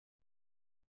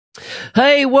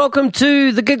Hey, welcome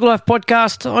to the Gig Life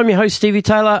podcast. I'm your host, Stevie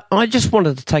Taylor. I just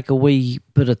wanted to take a wee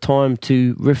bit of time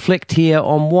to reflect here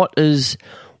on what is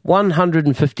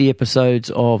 150 episodes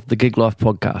of the Gig Life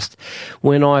podcast.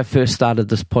 When I first started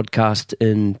this podcast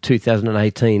in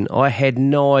 2018, I had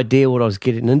no idea what I was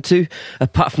getting into,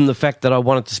 apart from the fact that I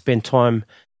wanted to spend time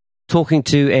talking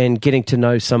to and getting to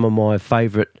know some of my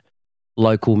favourite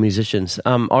local musicians.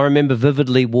 I remember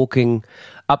vividly walking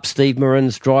up Steve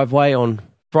Marin's driveway on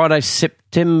Friday,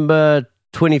 September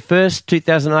 21st,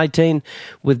 2018,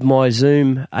 with my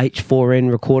Zoom H4n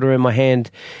recorder in my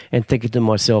hand and thinking to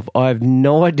myself, I have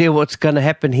no idea what's going to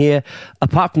happen here,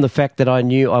 apart from the fact that I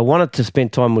knew I wanted to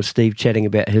spend time with Steve chatting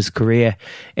about his career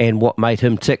and what made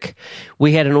him tick.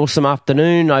 We had an awesome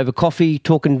afternoon over coffee,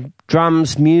 talking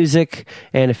drums, music,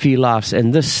 and a few laughs,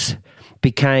 and this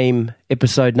became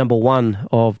episode number 1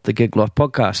 of the Gig Life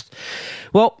podcast.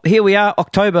 Well, here we are,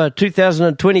 October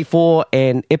 2024,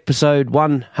 and episode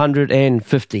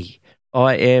 150.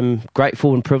 I am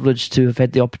grateful and privileged to have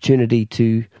had the opportunity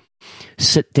to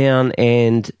sit down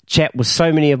and chat with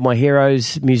so many of my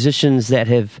heroes, musicians that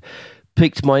have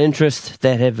piqued my interest,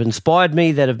 that have inspired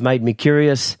me, that have made me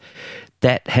curious,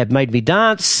 that have made me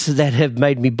dance, that have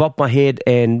made me bop my head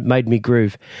and made me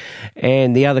groove.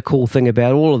 And the other cool thing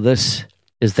about all of this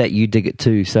is that you dig it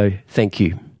too, so thank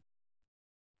you.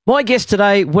 My guest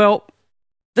today, well,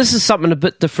 this is something a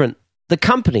bit different. The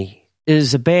Kumpnee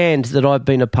is a band that I've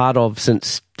been a part of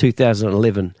since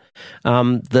 2011.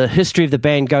 The history of the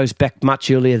band goes back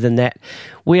much earlier than that.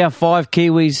 We are 5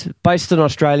 Kiwis based in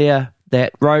Australia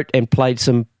that wrote and played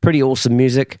some pretty awesome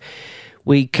music.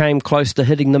 We came close to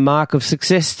hitting the mark of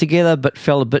success together, but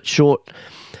fell a bit short.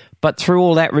 But through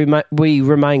all that, we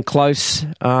remain close.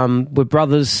 We're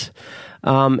brothers.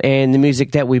 And the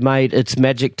music that we made, it's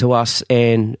magic to us,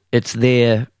 and it's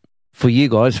there for you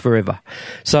guys forever.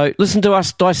 So listen to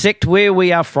us dissect where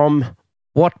we are from,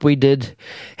 what we did,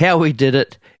 how we did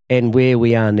it, and where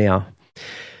we are now.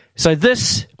 So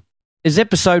this is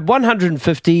episode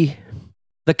 150,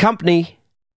 The Kumpnee.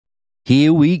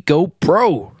 Here we go,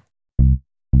 pro.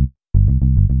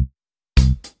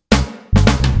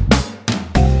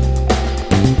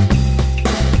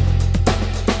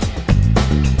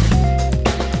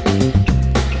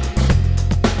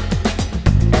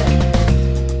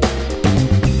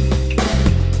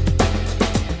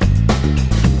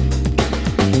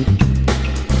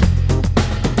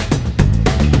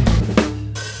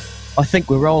 I think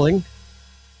we're rolling.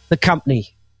 The Kumpnee,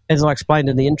 as I explained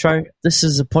in the intro, this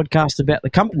is a podcast about the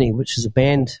Kumpnee, which is a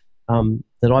band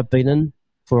that I've been in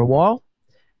for a while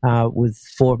with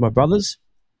 4 of my brothers.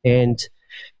 And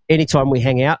anytime we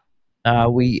hang out,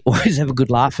 we always have a good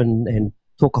laugh and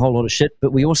talk a whole lot of shit.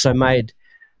 But we also made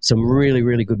some really,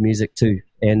 really good music too.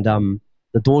 And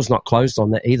the door's not closed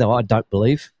on that either, I don't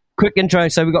believe. Quick intro.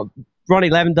 So we've got Ronnie,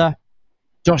 Lavender,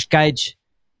 Josh, Gage,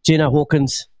 Gino,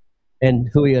 Hawkins,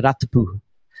 and Huia, Ratapu.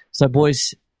 So,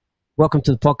 boys, welcome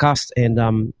to the podcast,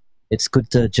 and it's good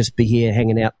to just be here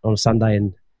hanging out on a Sunday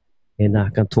and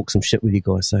going to talk some shit with you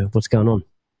guys. So, what's going on?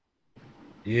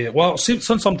 Yeah, well, since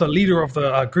I'm the leader of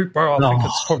the group, bro, I think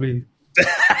it's probably...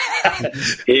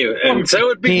 Here, and so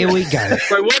it'd be... Here we go.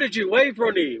 Bro, why did you wave,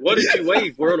 Ronnie? Why did you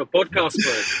wave? We're on a podcast,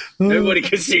 bro. Nobody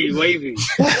can see you waving.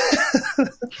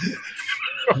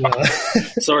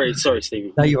 Sorry,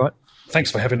 Stevie. No, you're right. Thanks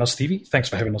for having us, Stevie. Thanks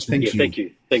for having us. Thank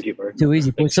you, bro. Too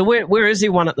easy, boys. So where is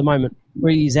everyone at the moment?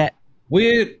 Where he's at?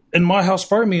 We're in my house,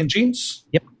 bro, me and Jeans.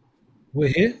 Yep. We're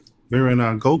here. We're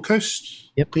in Gold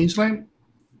Coast, Queensland.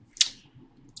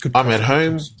 Good. I'm at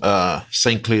home,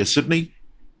 St. Clair, Sydney.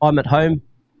 I'm at home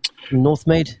in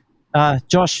Northmead.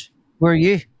 Josh, where are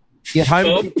you? You at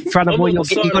home? In front of all your...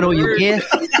 You got all your gear?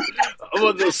 I'm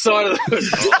on the side of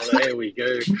the... Oh, there we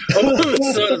go. I'm on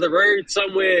the side of the road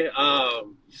somewhere...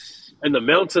 in the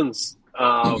mountains,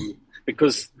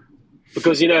 because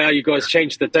you know how you guys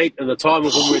changed the date and the time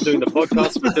of when we were doing the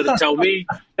podcast, but didn't tell me.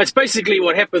 That's basically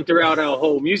what happened throughout our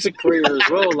whole music career as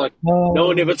well. Like, no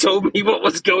one ever told me what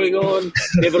was going on,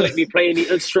 never let me play any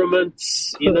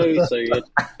instruments, you know, so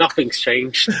nothing's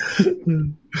changed.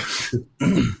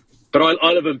 But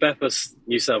I live in Bathurst,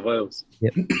 New South Wales.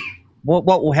 Yep. What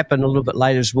will happen a little bit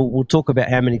later is we'll talk about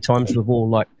how many times we've all,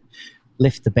 like,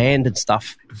 left the band and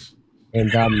stuff. And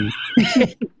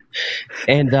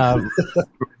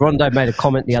Rondo made a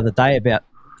comment the other day about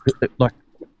like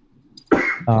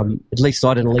at least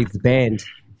I didn't leave the band,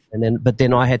 but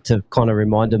then I had to kind of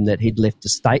remind him that he'd left the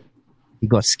state. He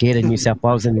got scared in New South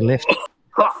Wales and he left.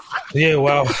 Yeah,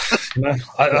 well, you know,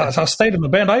 I stayed in the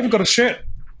band. I even got a shirt.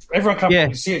 Everyone come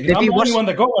and see it. You know, I'm the only one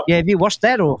that got one. Yeah, have you watched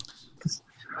that or?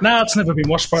 Nah, it's never been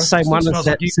washed, bro. Same one as Smells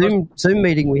that like Zoom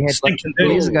meeting we had like Stinking 2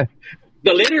 years ago.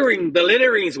 The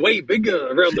lettering is way bigger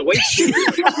around the waist. The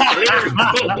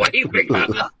lettering's way bigger.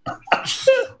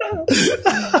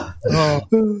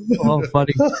 Oh,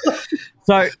 funny.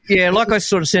 So, yeah, like I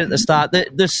sort of said at the start,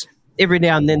 this every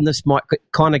now and then this might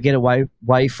kind of get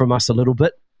away from us a little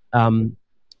bit,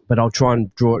 but I'll try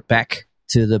and draw it back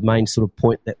to the main sort of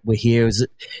point that we're here is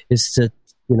to,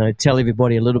 you know, tell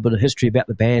everybody a little bit of history about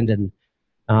the band and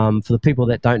for the people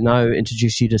that don't know,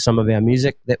 introduce you to some of our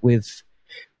music that we've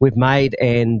made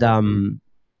and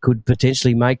could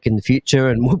potentially make in the future.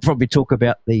 And we'll probably talk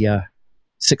about the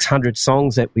 600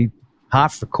 songs that we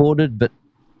half recorded but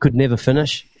could never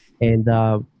finish. And,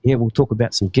 we'll talk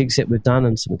about some gigs that we've done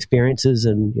and some experiences.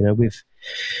 And, you know,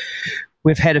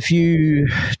 we've had a few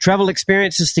travel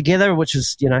experiences together, which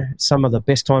is, you know, some of the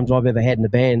best times I've ever had in a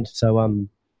band.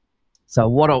 So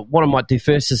what I might do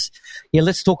first is,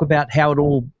 let's talk about how it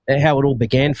all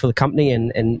began for the company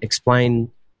and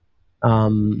explain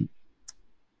the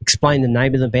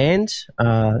name of the band,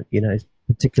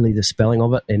 particularly the spelling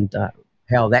of it and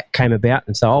how that came about.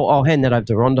 And so I'll hand that over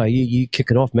to Rondo. You kick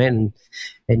it off, man,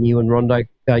 and you and Rondo,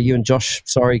 you and Josh,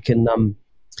 can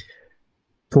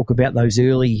talk about those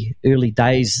early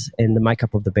days and the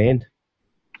makeup of the band.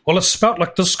 Well, it's spelt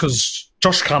like this because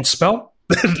Josh can't spell.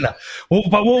 No.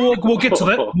 But we'll get to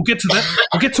that. We'll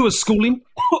get to his schooling.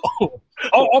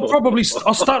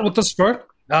 I'll start with this, bro.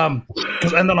 And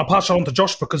then I'll pass it on to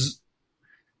Josh because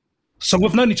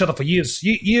we've known each other for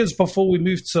years before we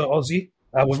moved to Aussie.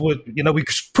 We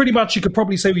pretty much, you could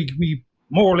probably say we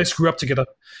more or less grew up together.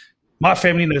 My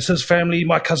family knows his family,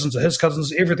 my cousins are his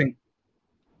cousins, everything.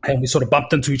 And we sort of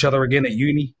bumped into each other again at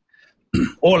uni.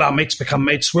 All our mates become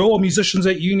mates. We're all musicians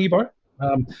at uni, bro.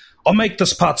 I'll make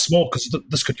this part small because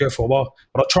this could go for a while,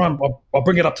 but I'll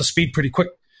bring it up to speed pretty quick.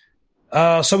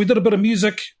 So we did a bit of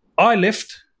music. I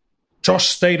left. Josh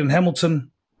stayed in Hamilton,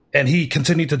 and he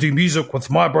continued to do music with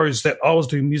my bros that I was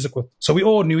doing music with. So we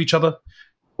all knew each other.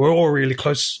 We're all really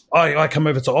close. I come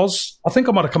over to Oz. I think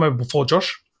I might have come over before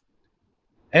Josh.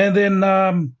 And then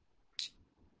I'll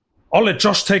let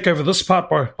Josh take over this part,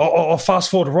 bro. I'll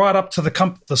fast forward right up to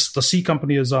the C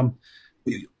company is am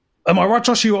I right,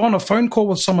 Josh? You were on a phone call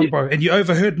with someone, bro, and you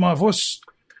overheard my voice.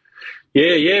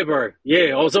 Yeah, bro.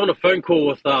 Yeah, I was on a phone call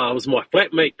with it was my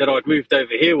flatmate that I'd moved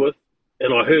over here with,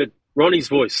 and I heard Ronnie's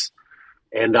voice.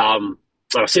 And I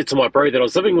said to my bro that I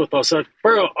was living with, I said,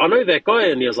 bro, I know that guy.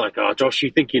 And he was like, Josh,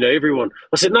 you think you know everyone.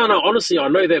 I said, no, honestly, I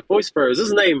know that voice, bro. Is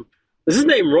his name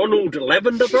Ronald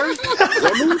Lavender, bro?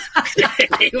 Ronald?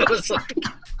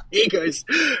 He goes,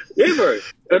 yeah, bro,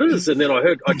 it is. And then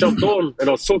I jumped on and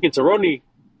I was talking to Ronnie.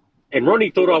 And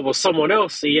Ronnie thought I was someone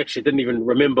else. He actually didn't even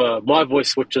remember my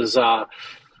voice, which is a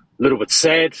little bit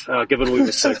sad, given we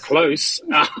were so close.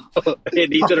 And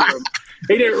he didn't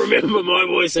remember my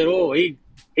voice at all.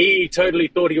 He totally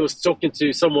thought he was talking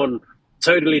to someone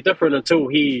totally different until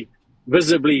he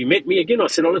visibly met me again. I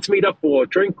said, let's meet up for a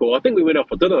drink, or I think we went out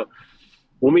for dinner.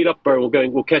 We'll meet up, bro.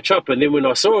 We'll catch up. And then when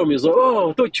I saw him, he was like,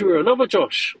 I thought you were another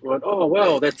Josh. I went, oh,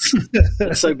 wow, that's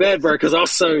so bad, bro, because I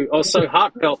was so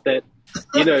heartfelt that,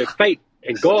 fate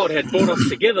and God had brought us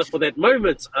together for that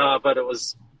moment. But it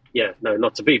was,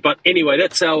 not to be. But anyway,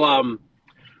 that's how,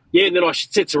 and then I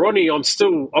said to Ronnie, I'm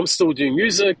still doing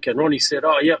music. And Ronnie said,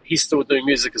 oh, yeah, he's still doing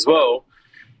music as well.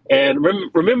 And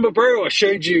remember, bro, I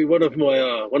showed you one of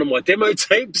my demo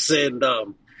tapes, and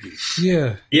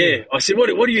yeah. I said, what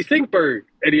do you think, bro?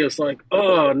 And he was like,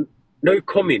 oh, no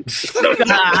comment. What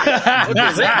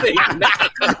does that mean?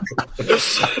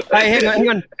 Hey, hang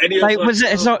on. Hey,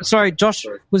 sorry, Josh.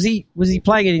 Sorry. Was he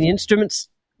playing any instruments,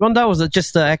 Rondo? Or was it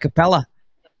just the a cappella?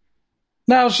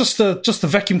 No, it was just the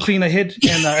vacuum cleaner head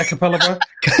and a cappella, bro.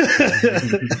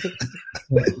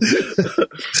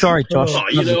 Sorry, Josh.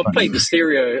 I played the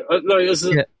stereo. No, it was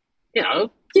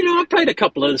I played a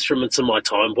couple of instruments in my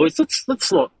time, boys.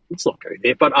 Let's not go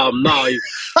there. But no, I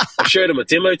showed him a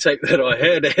demo tape that I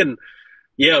had, and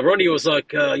Ronnie was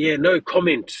like, no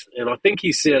comment. And I think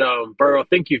he said, bro, I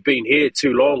think you've been here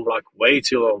too long, like way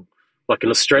too long, like in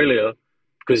Australia,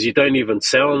 because you don't even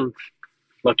sound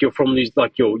like you're from these,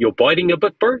 like you're biting a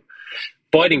bit, bro.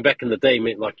 Biting back in the day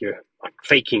meant like you're like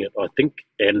faking it, I think.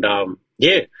 And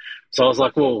so I was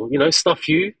like, well, stuff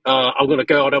you. I'm going to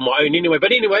go out on my own anyway.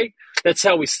 But anyway, that's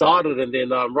how we started. And then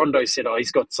Rondo said,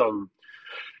 he's got some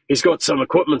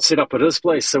equipment set up at his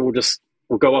place, so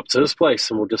we'll go up to his place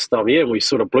and we'll just and we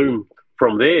sort of bloom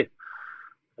from there.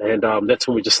 And that's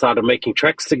when we just started making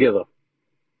tracks together.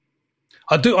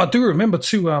 I do remember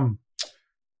too.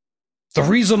 The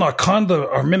reason I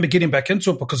remember getting back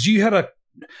into it because you had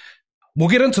we'll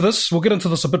get into this. We'll get into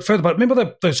this a bit further. But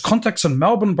remember those contacts in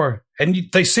Melbourne, bro? And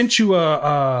they sent you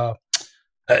a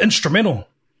instrumental.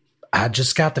 I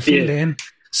just got the feeling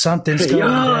something's going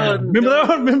down.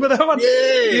 Remember that one?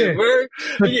 Yeah, bro.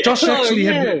 But Josh actually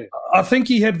had, I think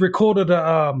he had recorded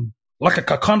a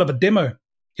kind of a demo.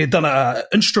 He had done an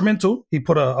instrumental. He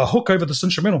put a hook over this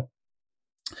instrumental.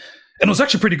 And it was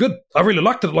actually pretty good. I really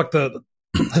liked it. Like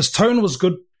his tone was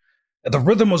good. The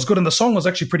rhythm was good. And the song was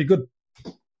actually pretty good.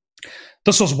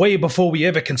 This was way before we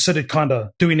ever considered kind of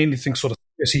doing anything sort of,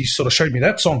 as he sort of showed me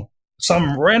that song.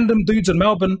 Some random dudes in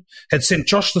Melbourne had sent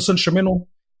Josh this instrumental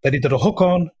that he did a hook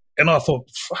on, and I thought,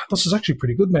 this is actually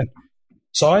pretty good, man.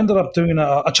 So I ended up doing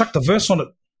I chucked the verse on it.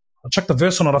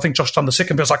 I think Josh done the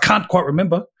second verse. I can't quite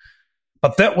remember,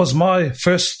 but that was my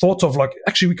first thought of like,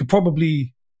 actually, we could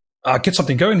probably get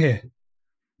something going here.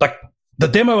 Like the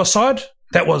demo aside,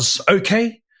 that was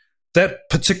okay. That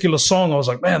particular song, I was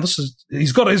like, man,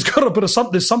 he's got a bit of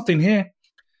something. There's something here.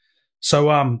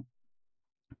 So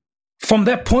from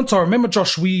that point, I remember,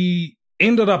 Josh, we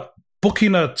ended up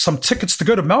booking some tickets to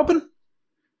go to Melbourne.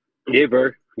 Yeah,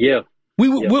 bro. Yeah.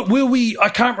 Were we? I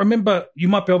can't remember. You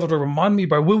might be able to remind me,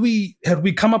 bro. Had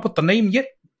we come up with the name yet?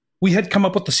 We had come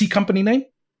up with the C Company name.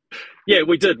 Yeah,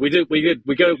 we did. We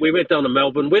went down to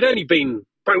Melbourne. We hadn't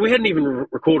even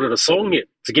recorded a song yet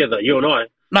together, you and I.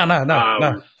 No.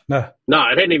 No,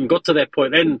 it hadn't even got to that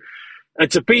point. And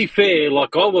to be fair,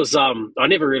 like I was, I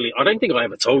don't think I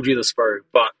ever told you this, bro,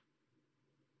 but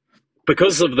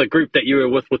because of the group that you were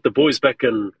with the boys back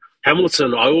in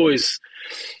Hamilton, I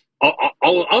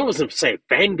wasn't saying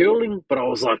fangirling, but I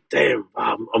was like, damn,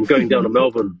 I'm going down to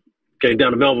Melbourne. Going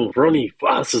down to Melbourne with Ronnie.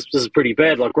 Wow, this is pretty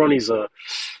bad. Like Ronnie's a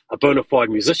bona fide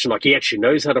musician. Like he actually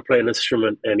knows how to play an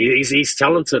instrument, and he's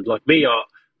talented. Like me,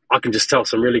 I can just tell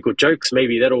some really good jokes.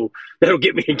 Maybe that'll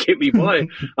get me by.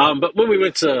 But when we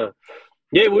went to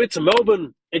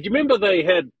Melbourne, and you remember they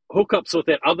had hookups with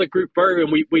that other group, bro,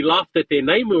 and we laughed at their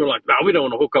name. We were like, no, we don't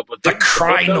want to hook up with the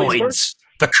Crinoids.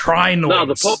 The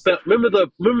Crinoids. No, remember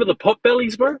the Pot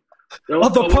Bellies, bro?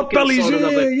 The Pot Bellies,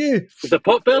 yeah. The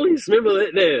Pot Bellies, remember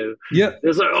that there? Yeah. It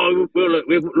was like,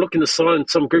 we're looking to sign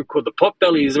some group called the Pot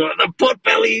Bellies. Like, the Pot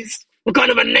Bellies? What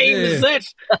kind of a name is that?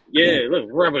 Yeah, look,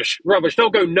 rubbish. They'll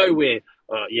go nowhere.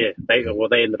 They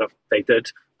ended up, they did.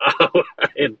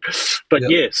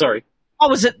 Sorry. Oh,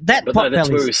 was it that but Pot no, that's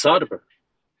Bellies? where we started, bro.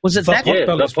 Was it that? Pot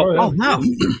Bellies, bro, Oh, wow.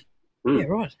 Yeah,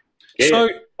 right. Yeah. So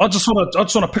I just want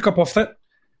to pick up off that.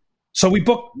 So we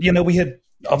booked,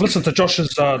 I've listened to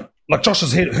Josh's, Josh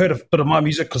has heard a bit of my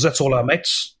music because that's all our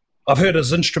mates. I've heard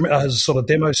his instrument, his sort of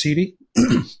demo CD.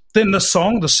 Then the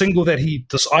single that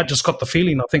I Just Got the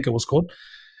Feeling, I think it was called.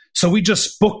 So we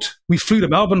flew to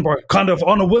Melbourne, bro, kind of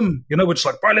on a whim, we're just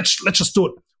like, bro, let's just do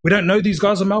it. We don't know these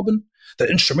guys in Melbourne. The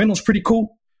instrumental's pretty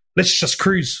cool. Let's just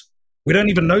cruise. We don't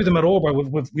even know them at all, bro.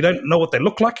 We don't know what they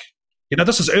look like.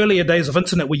 This is earlier days of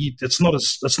internet where it's not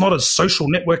as social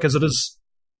network as it is.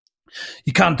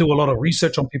 You can't do a lot of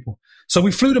research on people. So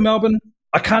we flew to Melbourne.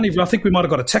 I think we might have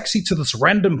got a taxi to this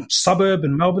random suburb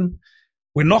in Melbourne.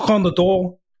 We knock on the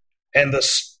door, and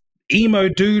this emo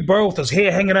dude, bro, with his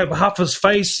hair hanging over half his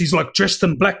face, he's like dressed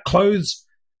in black clothes.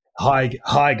 Hi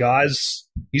guys.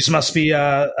 These must be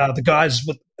the guys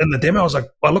in the demo.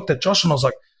 I looked at Josh and I was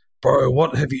like, bro,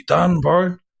 what have you done,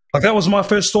 bro? Like that was my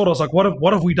first thought. I was like,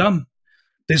 what have we done?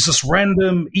 There's this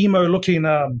random emo looking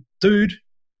dude,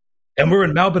 and we're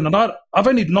in Melbourne, and I've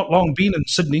only not long been in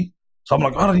Sydney, so I'm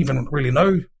like, I don't even really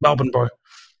know Melbourne, bro.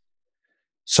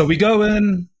 So we go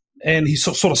in, and he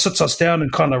sort of sits us down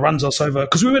and kind of runs us over,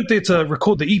 because we went there to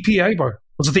record the EP, bro?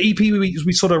 Was it the EP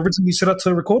we sort of originally set out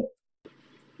to record?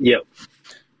 Yeah.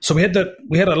 So we had a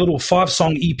little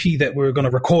 5-song EP that we were going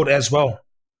to record as well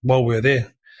while we were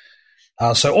there.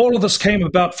 So all of this came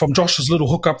about from Josh's little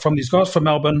hookup from these guys from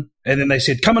Melbourne, and then they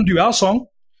said, come and do our song,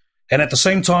 and at the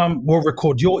same time, we'll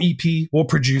record your EP, we'll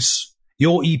produce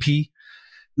your EP.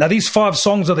 Now, these 5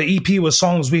 songs of the EP were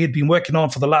songs we had been working on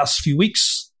for the last few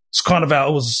weeks. It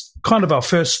was kind of our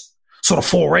first sort of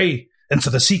foray into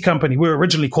the C Company. We were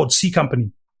originally called C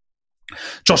Company.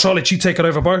 Josh, I'll let you take it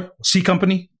over, bro. C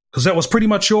Company, because that was pretty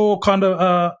much your kind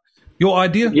of your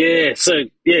idea. Yeah. So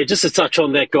just to touch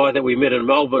on that guy that we met in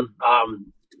Melbourne,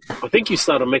 I think you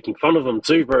started making fun of him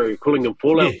too, bro, calling him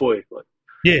Fallout Boy. Like,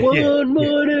 one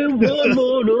morning,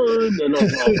 and I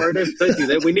was like, bro, don't do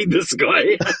that. We need this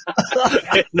guy.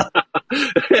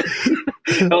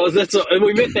 And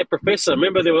we met that professor.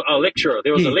 Remember, there was a lecturer.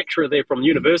 There was a lecturer there from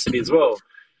university as well.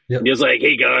 Yep. And he was like,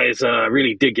 hey, guys, I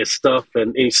really dig your stuff.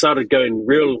 And he started going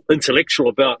real intellectual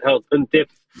about how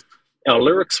in-depth our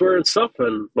lyrics were and stuff,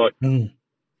 and like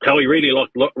how he really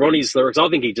liked Ronnie's lyrics. I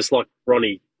think he just liked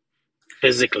Ronnie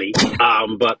physically,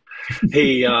 but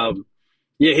he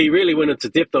he really went into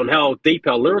depth on how deep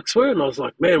our lyrics were, and I was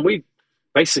like, man, we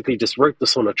basically just wrote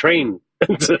this on a train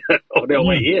on our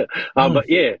way here. But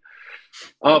yeah,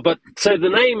 but so the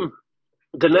name,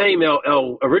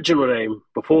 our original name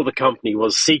before the company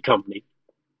was C Company,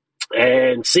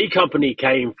 and C Company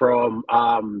came from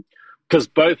because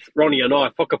both Ronnie and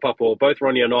I,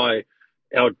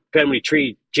 our family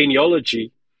tree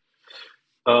genealogy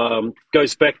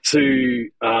goes back to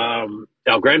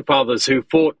our grandfathers who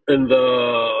fought in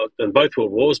both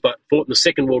World Wars, but fought in the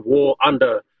Second World War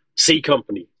under C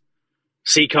Company.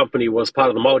 C Company was part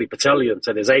of the Māori battalion,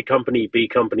 so there's A Company, B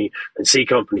Company, and C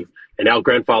Company, and our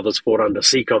grandfathers fought under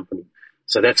C Company.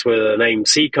 So that's where the name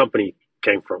C Company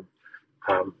came from.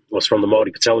 Was from the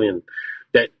Māori battalion.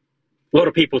 That a lot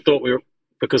of people thought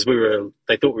they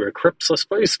thought we were Crips, I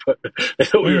suppose, but they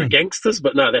thought we were gangsters.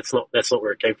 But no, that's not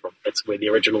where it came from. That's where the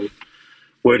original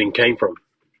wording came from.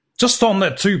 Just on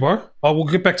that too, bro. We'll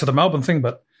get back to the Melbourne thing,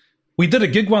 but we did a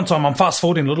gig one time. I'm fast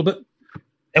forwarding a little bit,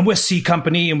 and we're C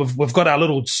Company, and we've got our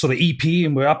little sort of EP,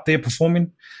 and we're up there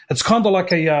performing. It's kind of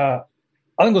like I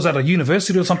think it was at a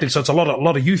university or something. So it's a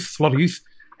lot of youth,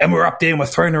 and we're up there and we're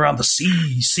throwing around the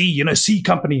C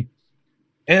Company.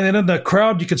 And then in the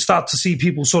crowd, you could start to see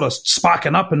people sort of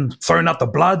sparking up and throwing out the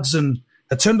bloods, and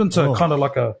it turned into kind of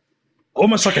like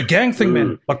almost like a gang thing,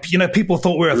 man. Like, people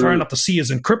thought we were throwing up the C as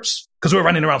in Crips because we were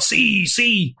running around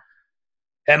C.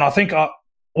 And I think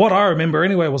what I remember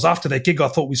anyway was after that gig, I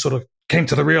thought we sort of came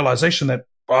to the realization that,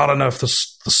 I don't know if the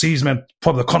C's meant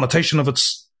probably the connotation of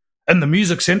it's in the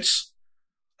music sense.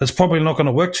 It's probably not going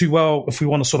to work too well if we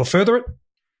want to sort of further it.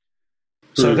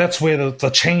 So that's where the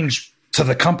change to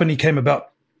the company came about.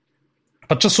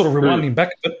 But just sort of rewinding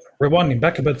back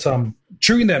a bit,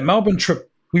 during that Melbourne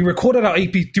trip, we recorded our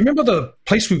EP. Do you remember the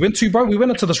place we went to, bro? We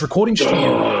went into this recording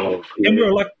studio, and we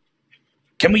were like,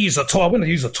 can we use the toilet? I went to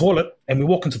use the toilet, and we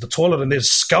walk into the toilet, and there's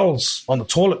skulls on the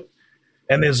toilet,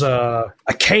 and there's a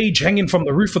cage hanging from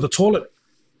the roof of the toilet,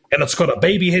 and it's got a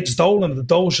baby head's doll, and the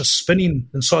doll's just spinning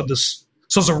inside this.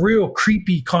 So it's a real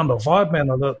creepy kind of vibe, man.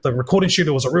 The recording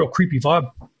studio was a real creepy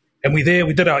vibe. And we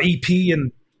did our EP,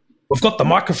 and we've got the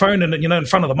microphone, and in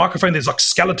front of the microphone there's like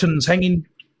skeletons hanging.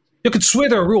 You could swear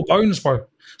they were real bones, bro.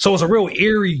 So it was a real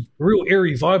eerie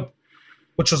vibe.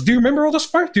 Do you remember all this,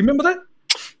 bro? Do you remember that?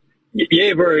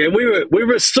 Yeah, bro. And we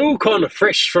were still kind of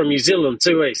fresh from New Zealand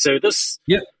too, eh? So this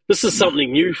is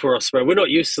something new for us, bro. We're not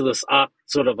used to this art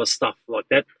sort of a stuff like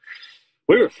that.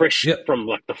 We were fresh from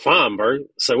like the farm, bro.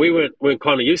 So we weren't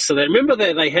kind of used to that. Remember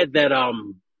that they had that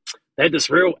they had this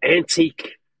real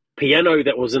antique piano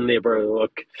that was in there, bro.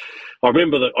 Like I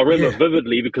remember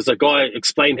vividly because the guy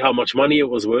explained how much money it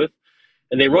was worth,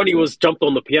 and then Ronnie jumped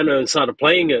on the piano and started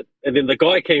playing it, and then the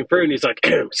guy came through and he's like,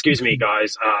 "Excuse me,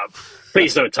 guys,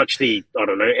 please don't touch the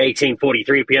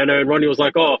 1843 piano." And Ronnie was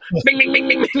like, "Oh, bing, bing, bing,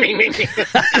 bing, bing, bing, bing."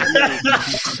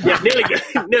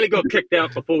 nearly got kicked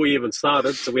out before we even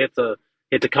started, so we had to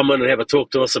come in and have a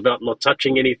talk to us about not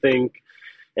touching anything.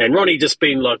 And Ronnie just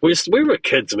been like, we were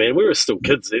kids, man. We were still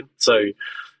kids then. So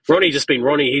Ronnie just being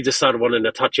Ronnie, he just started wanting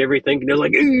to touch everything. And he was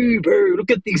like, "Ooh, bro, look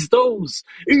at these dolls.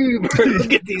 Ooh, bro,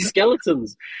 look at these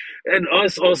skeletons." And I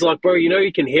was like, "Bro,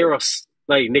 you can hear us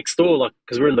like next door, like,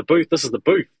 because we're in the booth. This is the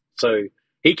booth. So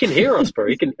he can hear us, bro.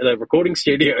 He can, the recording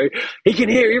studio, he can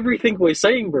hear everything we're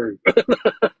saying, bro."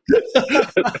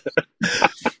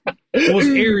 It was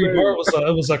eerie, bro.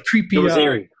 It was a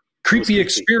creepy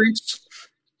experience,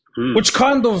 which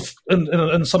kind of,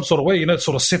 in some sort of way,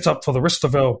 sort of sets up for the rest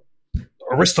of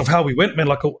how we went, man.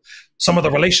 Like some of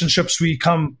the relationships we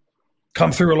come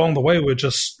through along the way were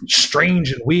just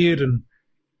strange and weird.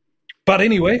 But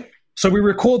anyway, so we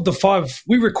record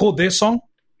their song.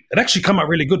 It actually come out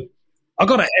really good. I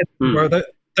got to add, bro, they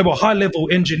were high-level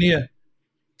engineer.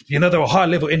 They were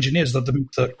high-level engineers.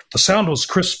 The sound was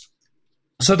crisp.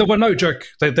 So they were no joke.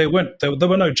 They were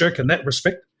no joke in that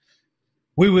respect.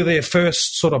 We were their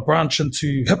first sort of branch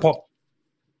into hip-hop.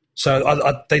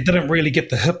 So they didn't really get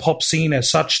the hip-hop scene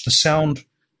as such, the sound.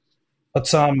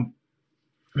 But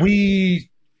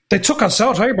they took us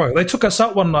out, hey, bro. They took us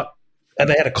out one night, and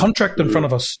they had a contract in front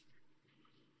of us.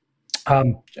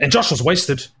 And Josh was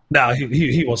wasted. No,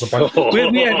 he wasn't, bro.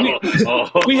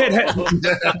 We had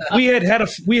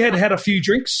had a few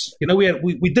drinks.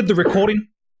 We did the recording.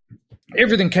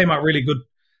 Everything came out really good.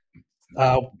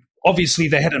 Obviously,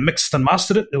 they hadn't mixed and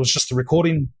mastered it. It was just a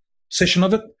recording session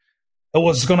of it. It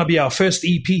was going to be our first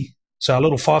EP, so our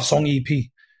little 5-song EP.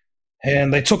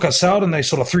 And they took us out and they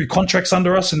sort of threw contracts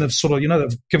under us, and they've sort of,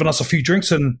 they've given us a few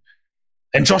drinks, and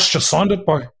Josh just signed it,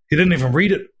 bro. He didn't even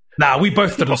read it. Nah, we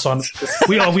both didn't sign it.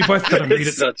 We both didn't read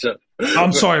it.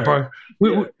 I'm sorry, bro.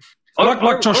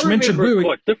 like Josh mentioned, remember it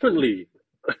quite differently.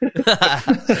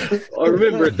 I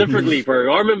remember it differently,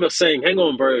 bro. I remember saying, "Hang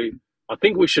on, bro. I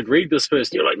think we should read this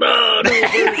first." And you're like, "No, bro.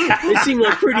 They seem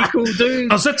like pretty cool dudes."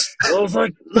 I was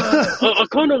like, "No, I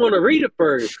kind of want to read it,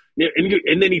 bro."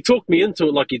 And then he talked me into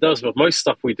it like he does with most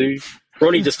stuff we do.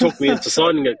 Ronnie just talked me into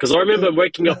signing it because I remember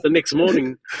waking up the next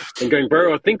morning and going,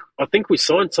 "Bro, I think we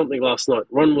signed something last night."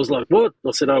 Ron was like, "What?"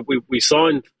 I said, "Oh, we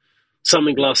signed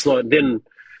something last night." And then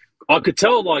I could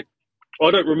tell, like,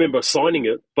 I don't remember signing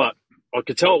it, but I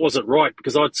could tell it wasn't right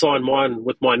because I'd signed mine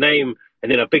with my name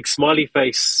and then a big smiley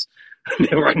face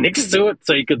right next to it,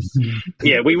 so you could.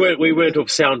 Yeah, we weren't of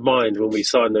sound mind when we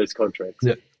signed those contracts.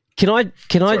 Yeah. Can I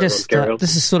just?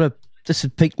 This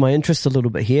has piqued my interest a little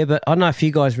bit here, but I don't know if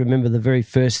you guys remember the very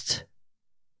first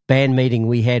band meeting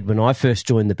we had when I first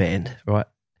joined the band, right?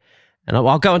 And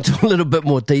I'll go into a little bit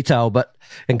more detail,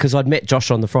 because I'd met Josh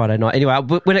on the Friday night. Anyway,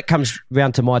 when it comes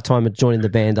round to my time of joining the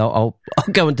band, I'll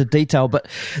go into detail. But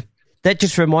that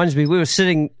just reminds me, we were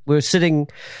sitting. Was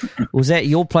at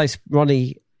your place,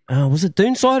 Ronnie? Was it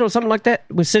Doonside or something like that?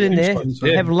 We're sitting there,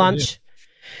 having lunch,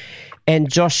 and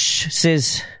Josh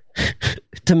says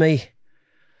to me,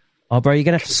 "Oh, bro, you're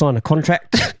going to have to sign a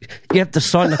contract. You have to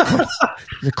sign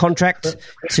the contract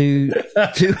to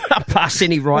pass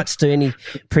any rights to any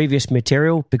previous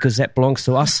material because that belongs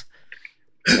to us."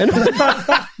 And of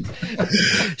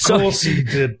course he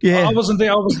did. Yeah. I wasn't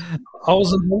there. I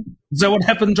wasn't there. Is that what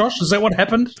happened, Josh? Is that what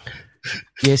happened?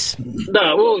 Yes.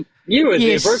 No, well, you were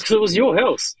there, bro, because it was your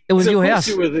house. It was your house.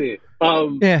 You were there.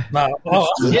 Yeah. I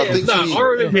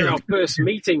remember our first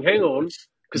meeting. Hang on,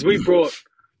 because we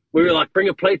were like, "Bring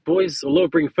a plate, boys," or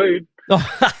 "Lord, bring food." And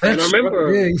I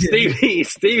remember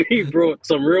Stevie brought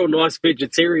some real nice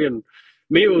vegetarian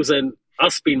meals, and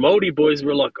us being Māori boys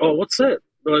were like, "Oh, what's that?"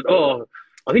 We're like, "Oh,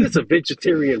 I think it's a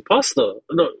vegetarian pasta.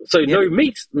 No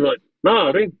meat." I'm like, "No,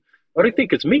 I don't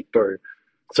think it's meat, bro."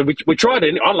 So we tried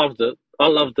it. I loved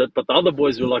it, but the other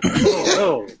boys were like,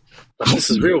 "Oh, this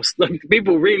is real. Like,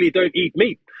 people really don't eat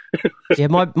meat." Yeah,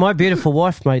 my beautiful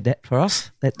wife made that for us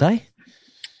that day.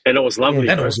 And it was lovely.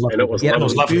 Yeah, it was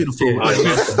lovely. Beautiful.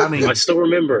 Yeah. I still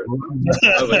remember it.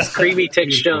 It was creamy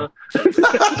texture. But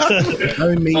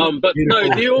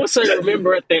no, do you also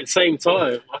remember at that same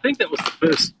time, I think that was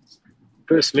the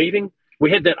first meeting,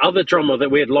 we had that other drummer that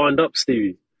we had lined up,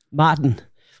 Stevie. Martin.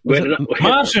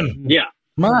 Martin. Yeah.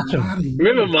 Martin.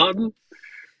 Remember Martin?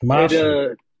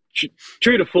 Martin.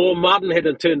 True to form, Martin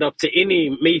hadn't turned up to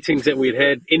any meetings that we'd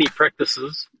had, any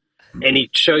practices. And he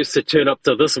chose to turn up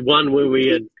to this one where we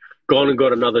had gone and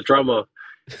got another drummer.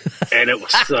 And it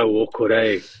was so awkward,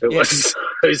 eh? Was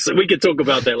so, we could talk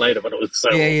about that later, but it was so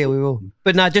awkward. Yeah, we will.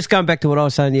 But no, just going back to what I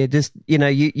was saying, just,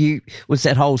 you was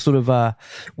that whole sort of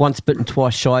once bitten,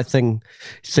 twice shy thing.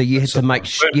 So you had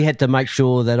to make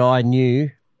sure that I knew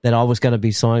that I was going to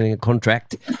be signing a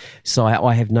contract. So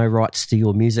I have no rights to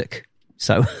your music.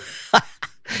 So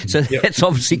that's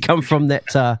obviously come from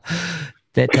that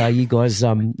you guys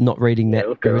not reading that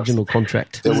original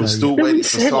contract. They were still waiting to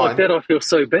sign. Like that, I feel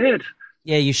so bad.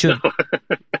 Yeah, you should.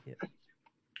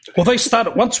 Well, they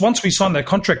started once we signed that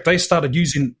contract. They started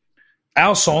using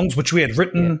our songs, which we had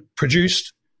written,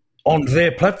 produced, on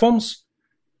their platforms,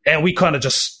 and we kind of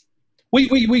just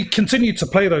we continued to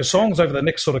play those songs over the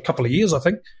next sort of couple of years, I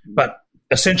think. But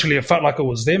essentially, it felt like it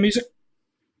was their music.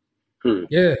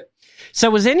 Yeah. So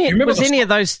was any of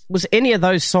those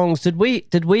songs? Did we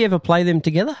ever play them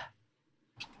together?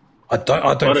 I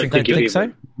don't think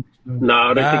so. No,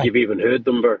 I don't think you've even heard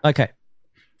them, bro. Okay.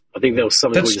 I think that was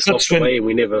something we just locked away and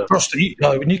we never.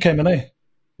 When you came in,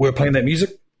 we were playing that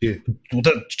music. Yeah.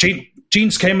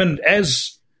 Gene's came in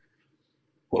as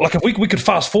like if we could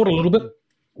fast forward a little bit.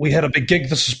 We had a big gig.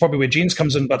 This is probably where Gene's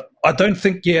comes in, but I don't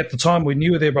think at the time when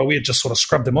you were there, bro, we had just sort of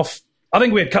scrubbed them off. I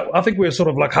think we were sort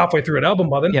of like halfway through an album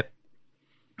by then. Yep.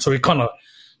 So we kind of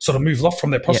sort of moved off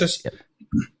from that process. Yep.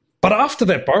 But after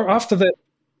that, bro, after that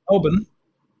album,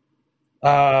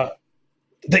 the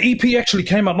EP actually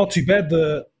came out not too bad.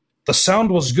 The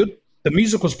sound was good. The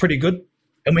music was pretty good.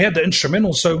 And we had the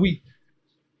instrumental. So we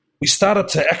started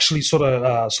to actually sort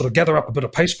of gather up a bit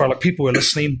of pace, bro. Like people were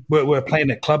listening. We're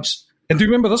playing at clubs. And do you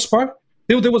remember this, bro?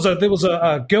 There was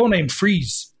a girl named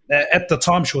Freeze. At the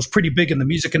time, she was pretty big in the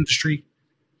music industry.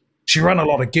 She ran a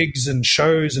lot of gigs and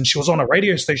shows, and she was on a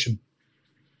radio station.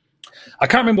 I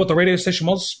can't remember what the radio station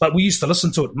was, but we used to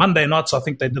listen to it Monday nights. I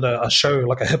think they did a show,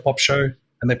 like a hip-hop show,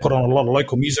 and they put on a lot of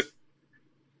local music.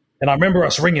 And I remember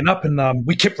us ringing up, and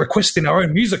we kept requesting our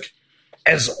own music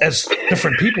as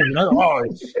different people, Oh,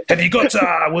 have you got,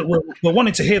 we're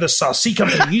wanting to hear this C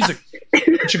Company music.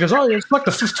 And she goes, it's like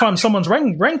the fifth time someone's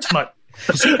rang tonight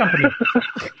for C Company.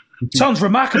 Sounds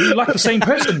remarkably like the same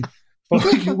person.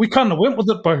 we kind of went with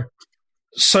it, bro.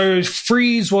 So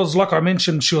Freeze was, like I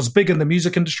mentioned, she was big in the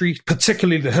music industry,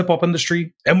 particularly the hip hop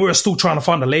industry, and we were still trying to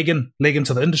find a leg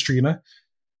into the industry, you know.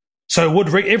 So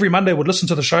every Monday would listen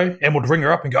to the show and would ring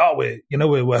her up and go, "Oh,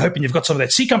 we're hoping you've got some of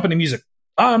that C Company music."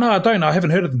 "Oh no, I don't. I haven't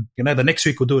heard of them." You know, the next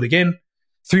week we'll do it again.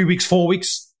 3 weeks, 4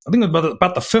 weeks. I think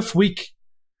about the 5th week,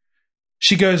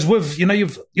 she goes, "With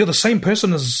you're the same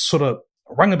person as sort of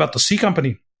rung about the C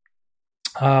Company.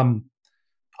 I'm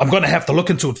going to have to look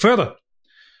into it further."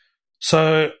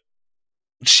 So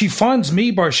she finds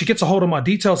me, bro. She gets a hold of my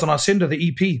details, and I send her the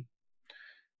EP.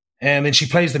 And then she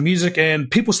plays the music, and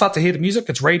people start to hear the music.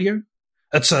 It's radio.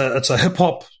 It's a hip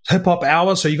hop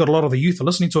hour, so you got a lot of the youth are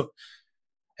listening to it.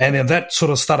 And then that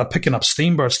sort of started picking up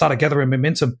steam, bro. It started gathering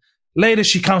momentum. Later,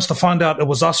 she comes to find out it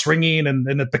was us ringing, and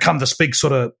it became this big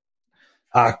sort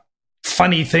of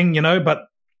funny thing, you know. But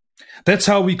that's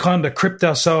how we kind of crept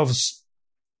ourselves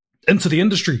into the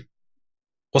industry,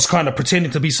 was kind of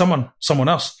pretending to be someone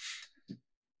else.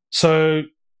 So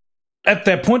at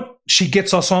that point, she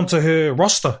gets us onto her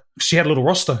roster. She had a little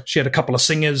roster. She had a couple of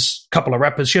singers, a couple of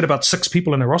rappers. She had about 6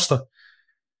 people in her roster.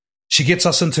 She gets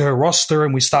us into her roster,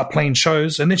 and we start playing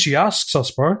shows. And then she asks us,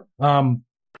 "Bro,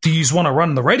 do you want to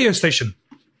run the radio station?"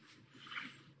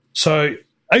 So,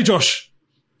 hey, Josh.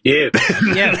 Yeah.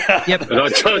 Yep. And I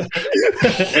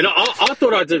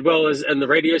thought I did well as in the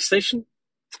radio station.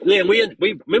 Yeah, we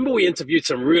remember we interviewed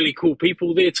some really cool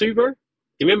people there too, bro.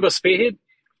 You remember Spearhead?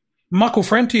 Michael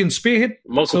Franti and Spearhead.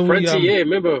 Franti, yeah,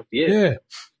 remember? Yeah.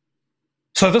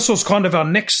 So this was kind of our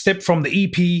next step from the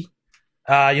EP.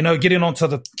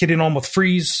 Getting on with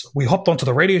Freeze. We hopped onto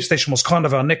the radio station was kind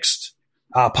of our next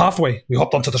pathway. We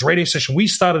hopped onto this radio station. We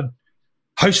started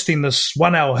hosting this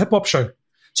 1-hour hip hop show.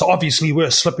 So obviously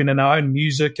we're slipping in our own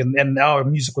music, and our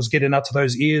music was getting out to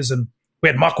those ears. And we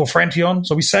had Michael Franti on,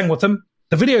 so we sang with him.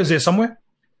 The video's there somewhere,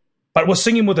 but we're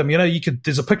singing with him. You know,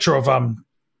 there's a picture of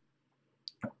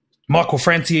Michael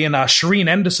Franti and Shireen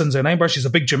Anderson's her name, bro. She's a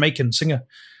big Jamaican singer.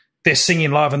 They're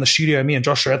singing live in the studio. Me and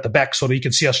Josh are at the back, so you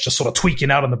can see us just sort of tweaking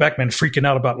out in the back, man, freaking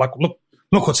out about, like, look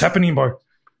what's happening, bro.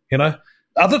 You know,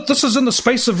 this is in the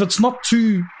space of, it's not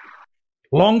too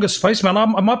long a space, man. I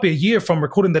might be a year from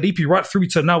recording that EP right through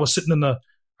to now. We're sitting in a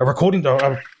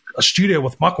studio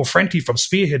with Michael Franti from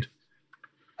Spearhead.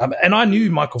 And I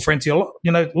knew Michael Franti a lot.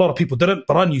 You know, a lot of people didn't,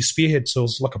 but I knew Spearhead, so it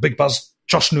was like a big buzz.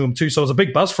 Josh knew him too, so it was a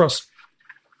big buzz for us.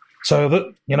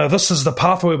 So this is the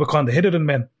pathway we're kind of headed in,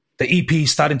 man. The EP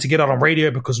starting to get out on radio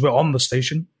because we're on the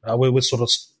station. We're sort of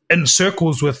in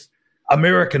circles with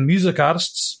American music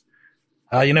artists.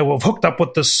 We've hooked up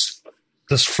with this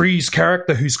Freeze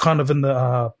character who's kind of in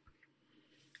the,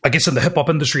 in the hip hop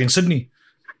industry in Sydney.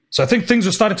 So I think things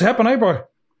are starting to happen, bro?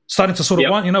 Starting to sort of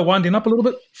winding up a little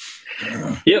bit.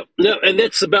 Yep, and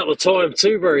that's about the time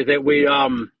too, bro, that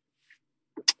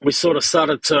we sort of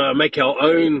started to make our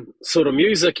own sort of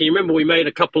music. You remember we made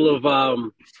a couple of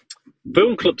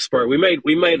film clips, bro. We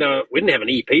didn't have an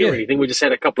EP or anything. We just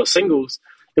had a couple of singles.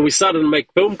 Then we started to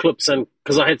make film clips, and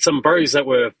because I had some bros that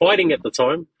were fighting at the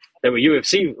time, they were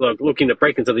UFC, like looking to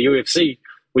break into the UFC.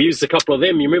 We used a couple of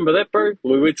them. You remember that, bro?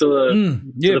 When we went to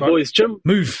the boys' gym.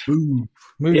 Move.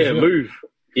 Yeah, Move.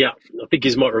 Yeah, I think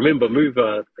you might remember Move.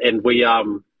 And we,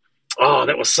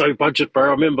 that was so budget, bro.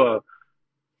 I remember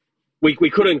we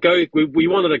couldn't go. We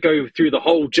wanted to go through the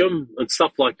whole gym and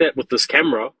stuff like that with this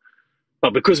camera.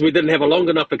 But because we didn't have a long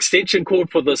enough extension cord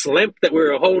for this lamp that we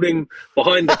were holding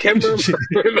behind the camera,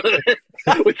 remember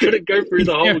that? We couldn't go through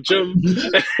the whole gym.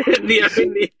 And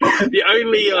the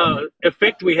only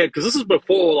effect we had, because this is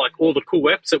before like all the cool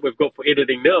apps that we've got for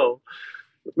editing now,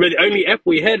 the only app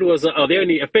we had was, the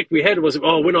only effect we had was,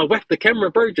 when I whack the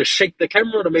camera, bro, just shake the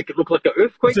camera to make it look like an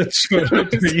earthquake. That's good.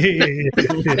 Yeah.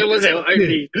 That was our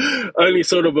only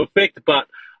sort of effect, but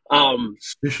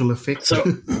special effect. So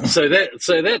that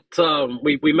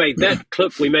we made that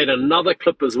clip. We made another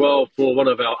clip as well for one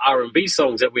of our R&B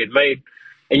songs that we had made.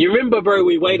 And you remember, bro,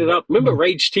 we waited up. Remember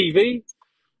Rage TV?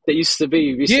 That used to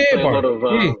be. We used to play a lot of.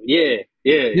 Yeah.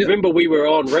 Remember we were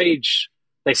on Rage.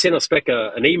 They sent us back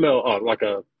an email.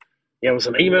 It was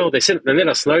an email. They let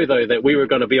us know though that we were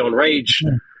going to be on Rage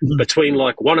between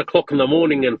like 1 o'clock in the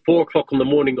morning and 4 o'clock in the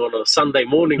morning on a Sunday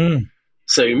morning.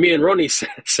 So me and Ronnie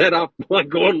sat up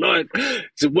like all night,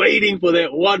 just waiting for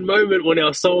that one moment when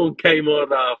our song came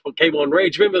on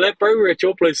Rage. Remember that, bro? We were at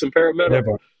your place in Parramatta. Yeah,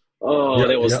 bro. Oh,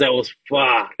 that was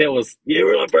fuck.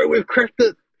 We're like, bro, we've cracked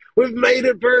it. We've made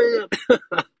it, bro.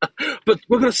 But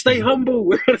we're gonna stay humble.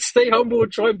 We're gonna stay humble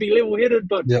and try and be level-headed.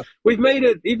 But we've made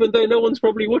it, even though no one's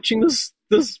probably watching this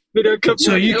video clip.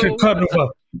 So you can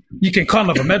kind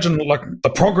of imagine like the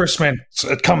progress, man.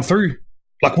 It come through.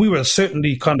 Like we were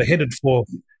certainly kind of headed for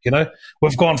You know,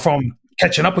 we've gone from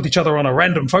catching up with each other on a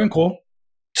random phone call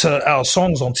to our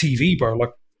songs on TV, bro. Like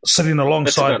sitting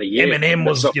alongside Eminem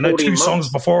was, 2 songs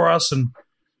before us, and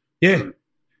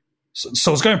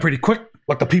so it's going pretty quick.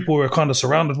 Like the people we were kind of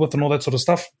surrounded with and all that sort of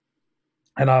stuff,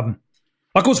 and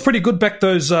like it was pretty good back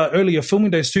those earlier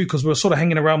filming days too, because we were sort of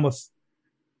hanging around with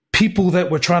people that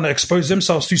were trying to expose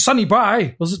themselves to Sonny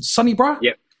Bry. Was it Sonny Bry?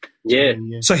 Yep. Yeah.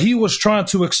 So he was trying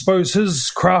to expose his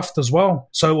craft as well.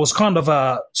 So it was kind of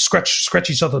a scratch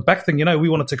each other back thing. We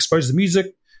wanted to expose the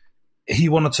music. He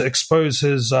wanted to expose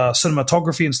his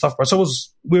cinematography and stuff. But so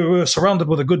we were surrounded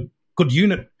with a good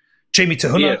unit. Jamie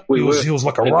Tahuna, he was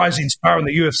like a rising star in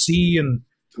the UFC, and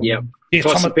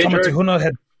Tama Tahuna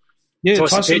had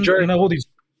Tyson, Pedro. All these.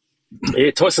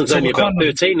 Yeah, Tyson's only about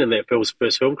 13 in that first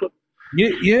film clip.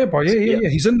 Yeah, bro. Yeah.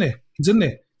 He's in there.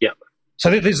 Yeah.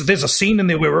 So there's a scene in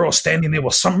there where we're all standing there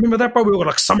with some. Remember that, bro? We got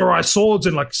like samurai swords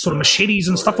and like sort of machetes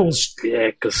and stuff. It was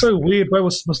so weird, bro.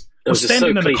 We're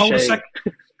standing in a cul-de-sac.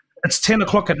 It's 10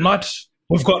 o'clock at night.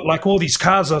 We've got like all these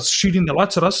cars are shooting the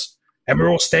lights at us, and we're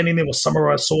all standing there with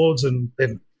samurai swords and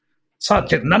it's hard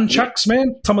to get nunchucks,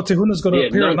 man. Tamatehuna's got a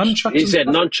pair of nunchucks. He's had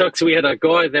nunchucks. We had a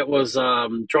guy that was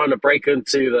trying to break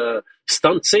into the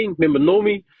stunt scene. Remember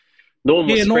Normie? Norm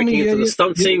was breaking into the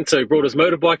stunt scene, so he brought his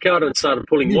motorbike out and started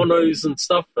pulling monos and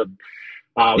stuff. And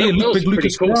that was pretty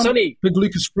cool. Big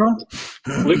Lucas Brown.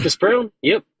 Lucas Brown,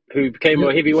 who became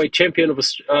a heavyweight champion of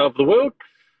the world.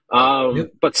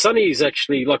 But Sonny's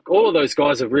actually, like, all of those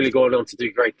guys have really gone on to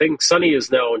do great things. Sonny is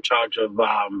now in charge of,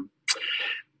 I'm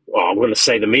going to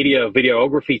say the media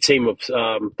videography team of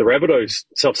the Rabbitohs,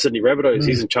 South Sydney Rabbitohs.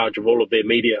 He's in charge of all of their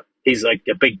media. He's like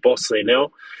a big boss there now.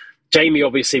 Jamie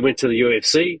obviously went to the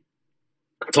UFC.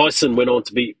 Tyson went on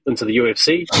to be into the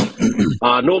UFC.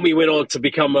 Normie went on to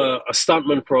become a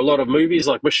stuntman for a lot of movies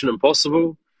like Mission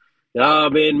Impossible.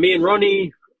 And me and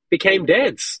Ronnie became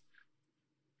dads.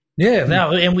 Yeah,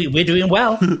 now and we're doing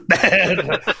well.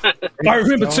 I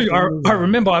remember too. I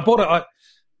remember I bought it.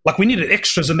 Like we needed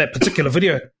extras in that particular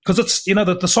video because it's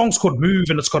the song's called Move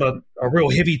and it's got a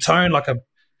real heavy tone, like a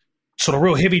sort of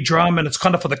real heavy drum, and it's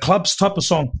kind of for the clubs type of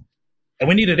song. And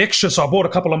we needed extras, so I bought a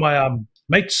couple of my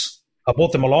mates. I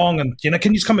brought them along, and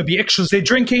can you come and be extras? They're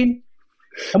drinking,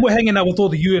 and we're hanging out with all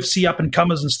the UFC up and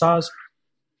comers and stars.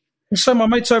 And so my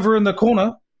mate's over in the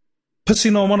corner,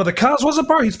 pissing on one of the cars. Was it,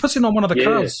 bro? He's pissing on one of the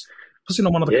cars. Pissing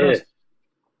on one of the cars.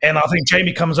 And I think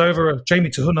Jamie comes over, Jamie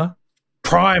Tahuna,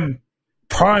 prime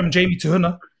Jamie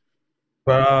Tahuna.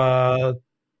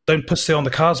 Don't piss there on the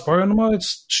cars, bro. And my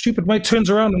stupid mate turns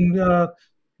around and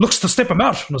looks to step him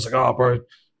out. And I was like, oh, bro.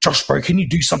 Josh, bro, can you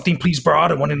do something, please, bro? I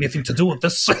don't want anything to do with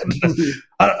this.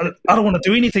 I don't want to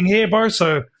do anything here, bro.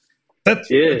 So that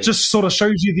it just sort of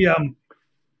shows you the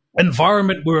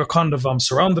environment we were kind of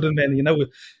surrounded in. And,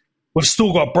 we've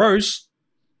still got bros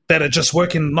that are just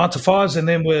working 9 to 5s, and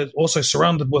then we're also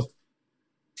surrounded with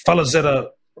fellas that are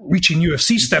reaching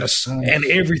UFC status and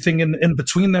everything in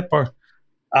between that, bro.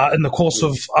 In the course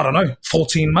of,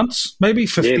 14 months, maybe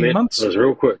 15 months. It was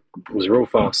real quick. It was real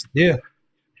fast. Yeah.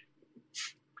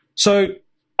 So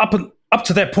up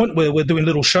to that point where we're doing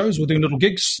little shows, we're doing little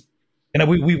gigs.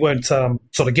 We won't sort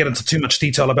of get into too much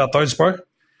detail about those, bro.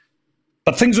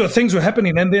 But things were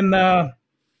happening, and then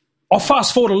I'll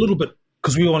fast forward a little bit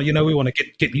because we want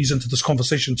to get news into this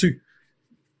conversation too.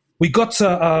 We got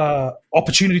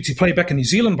opportunity to play back in New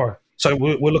Zealand, bro. So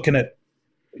we're looking at,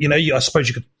 I suppose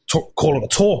you could call it a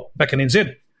tour back in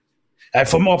NZ.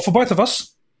 For both of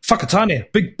us,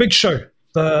 Whakatane, big show,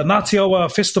 the Ngāti Awa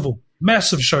Festival.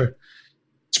 Massive show.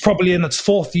 It's probably in its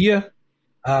 4th year.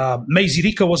 Maisie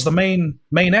Rika was the main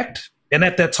act, and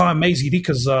at that time, Maisie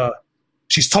Rika's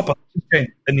she's top of the food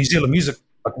chain in New Zealand music,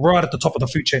 like right at the top of the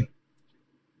food chain.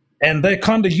 And they're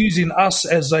kind of using us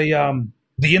as the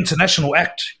international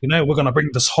act. We're going to bring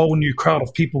this whole new crowd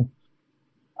of people.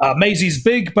 Maisie's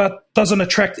big, but doesn't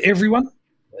attract everyone.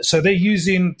 So they're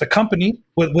using the company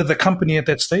with the company at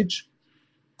that stage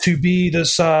to be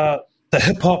this.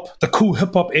 The cool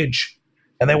hip hop edge,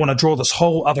 and they want to draw this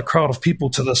whole other crowd of people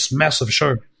to this massive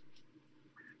show.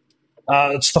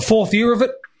 It's the 4th year of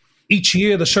it. Each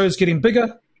year the show's getting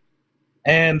bigger,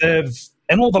 and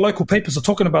all the local papers are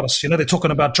talking about us. They're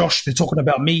talking about Josh, they're talking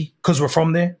about me because we're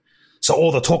from there. So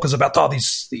all the talk is about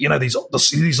these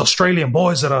Australian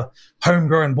boys that are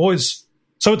homegrown boys.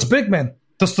 So it's big, man.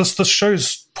 This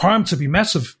show's primed to be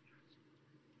massive.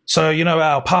 So,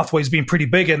 our pathway's been pretty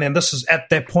big, and then this is at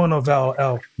that point of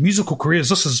our musical careers.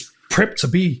 This is prepped to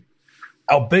be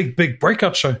our big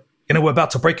breakout show. We're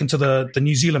about to break into the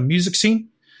New Zealand music scene.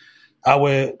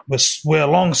 We're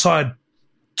alongside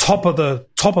top of the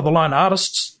line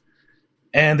artists,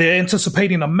 and they're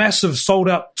anticipating a massive sold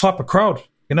out type of crowd.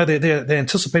 You know, they're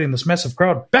anticipating this massive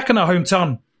crowd. Back in our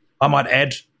hometown, I might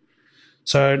add.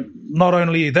 So not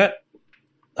only that,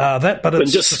 but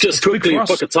it's just quickly,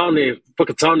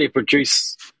 Whakatane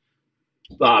produce,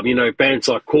 bands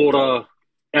like Quarter,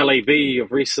 LAV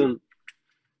of recent.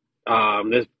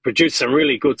 They've produced some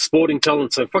really good sporting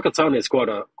talent. So Whakatane is quite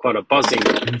a buzzing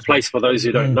place for those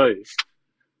who don't know.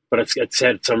 But it's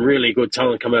had some really good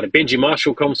talent come out of. Benji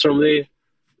Marshall comes from there.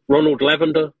 Ronald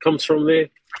Lavender comes from there.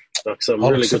 Like some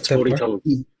really good sporting talent.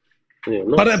 Yeah,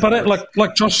 nice. But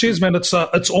like Josh says, man, it's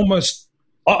almost.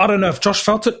 I don't know if Josh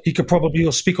felt it. He could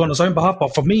probably speak on his own behalf.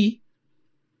 But for me,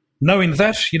 knowing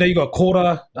that, you got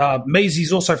Quarter,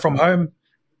 Maisie's also from home,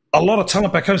 a lot of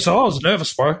talent back home. So I was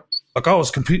nervous, bro. Like I was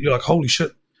completely like, holy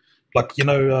shit. Like,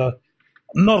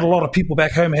 not a lot of people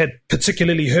back home had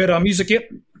particularly heard our music yet.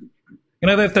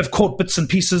 They've caught bits and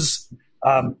pieces.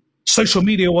 Social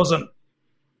media wasn't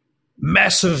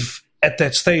massive at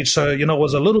that stage. So, it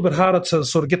was a little bit harder to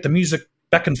sort of get the music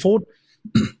back and forward.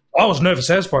 I was nervous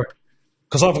as, bro.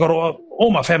 Because I've got all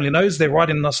my family knows. They're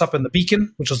writing us up in the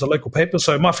Beacon, which is the local paper.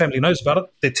 So my family knows about it.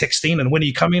 They're texting, and when are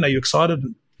you coming? Are you excited?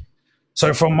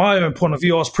 So from my own point of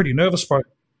view, I was pretty nervous, bro.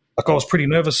 Like I was pretty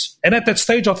nervous. And at that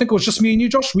stage, I think it was just me and you,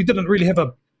 Josh. We didn't really have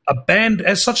a band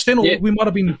as such then, or we might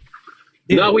have been.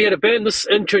 Yeah. No, we had a band. This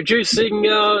introducing.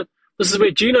 This is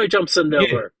where Gino jumps in now,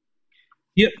 bro.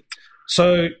 Yep.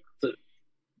 So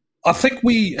I think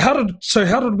how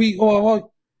did we? Oh,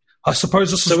 I suppose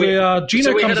this is where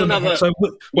Gino comes in. So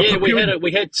we had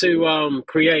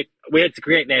to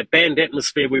create that band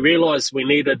atmosphere. We realised we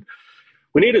needed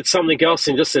something else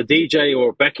than just a DJ or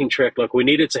a backing track. Like we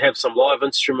needed to have some live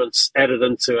instruments added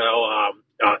into our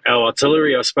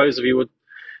artillery, I suppose, if you would.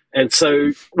 And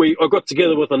so I got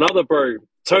together with another bro,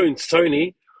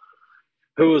 Tony,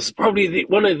 who was probably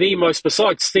one of the most,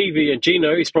 besides Stevie and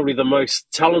Gino, he's probably the most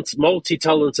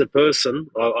multi-talented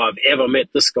person I've ever met.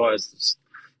 This guy is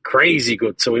crazy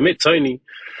good. So we met Tony,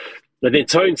 and then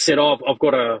Tone said, I've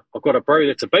got a bro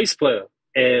that's a bass player,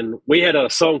 and we had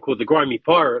a song called The Grimy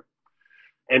Pirate,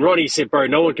 and Ronnie said, bro,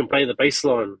 no one can play the bass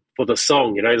line for the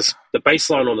song. The bass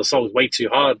line on the song is way too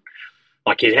hard.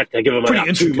 Like you'd have to give him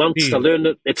about 2 months to learn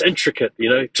it. It's intricate,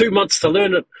 2 months to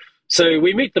learn it. So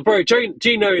we meet the bro,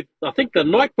 Gino, I think the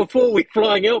night before we're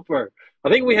flying out, bro. I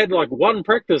think we had like one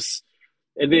practice,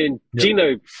 and then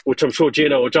Gino, which I'm sure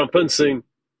Gino will jump in soon,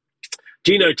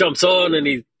 Gino jumps on,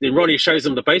 and then Ronnie shows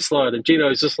him the bass line, and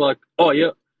Gino's just like, oh, yeah,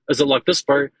 is it like this,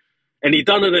 bro? And he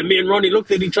done it, and me and Ronnie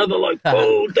looked at each other like,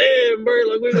 oh, damn, bro,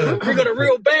 like we got a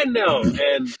real band now.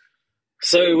 And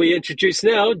so we introduce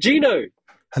now Gino.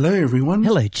 Hello, everyone.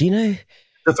 Hello, Gino.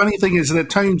 The funny thing is that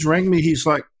Tones rang me. He's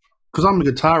like, because I'm a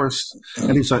guitarist,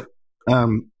 and he's like,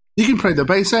 you can play the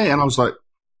bass, eh? And I was like,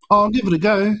 oh, I'll give it a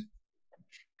go.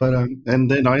 But and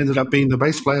then I ended up being the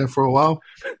bass player for a while.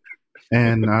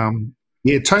 And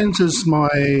Tones is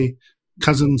my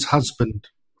cousin's husband.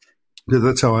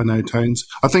 That's how I know Tones.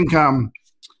 I think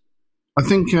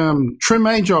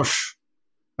Trim, Josh?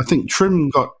 I think Trim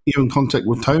got you in contact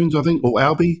with Tones, I think, or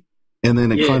Albie. And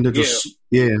then it kind of just,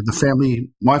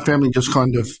 my family just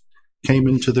kind of came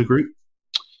into the group.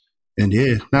 And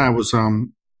it was,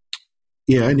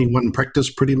 only one practice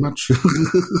pretty much,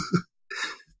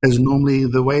 as normally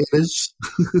the way it is.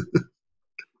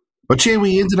 But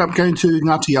we ended up going to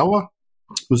Ngāti Awa.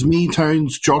 It was me,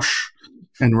 Tones, Josh,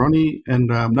 and Ronnie.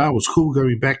 And it was cool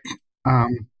going back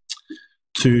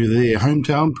to their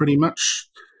hometown pretty much.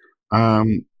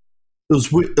 It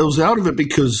was out of it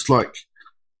because, like,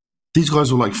 these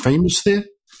guys were, like, famous there.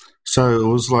 So it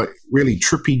was, like, really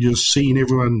trippy just seeing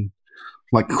everyone,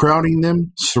 like, crowding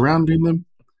them, surrounding them.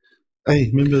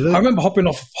 Hey, remember that? I remember hopping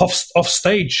off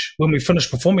stage when we finished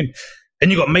performing,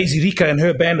 and you got Maisie Rika and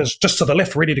her band is just to the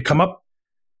left, ready to come up.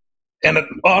 And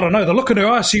I don't know, the look in her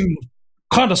eyes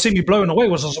kind of seemed me blown away.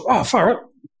 Was like, oh, far out.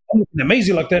 I'm looking at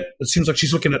Maisie like that. It seems like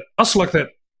she's looking at us like that.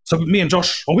 So me and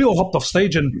Josh, we all hopped off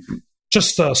stage, and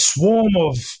just a swarm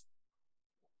of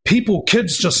people,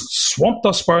 kids, just swamped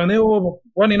us, bro. And they were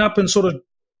running up and sort of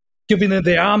giving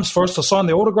their arms for us to sign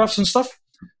their autographs and stuff.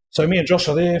 So me and Josh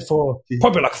are there for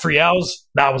probably like 3 hours.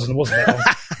 No, it wasn't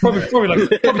that long.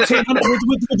 probably 10 minutes.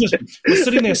 We're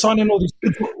sitting there signing all these.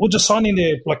 We're just signing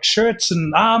their like shirts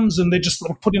and arms, and they're just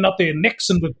like, putting up their necks,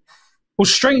 and it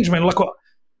was strange, man. Like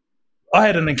I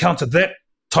hadn't encountered that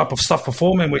type of stuff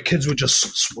before, man. Where kids were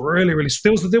just really, really.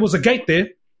 There was a gate there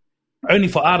only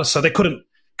for artists, so they couldn't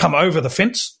come over the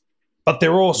fence. But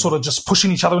they're all sort of just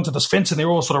pushing each other into this fence, and they're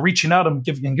all sort of reaching out and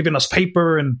giving us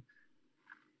paper and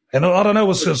I don't know. It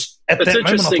was just at that moment.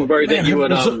 It's interesting, bro, that you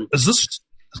would. Is this?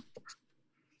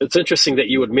 It's interesting that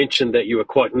you would mention that you were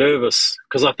quite nervous,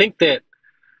 because I think that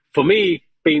for me,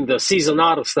 being the seasoned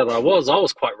artist that I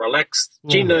was quite relaxed.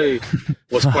 Gino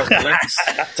was quite relaxed.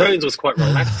 Tones was quite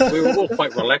relaxed. We were all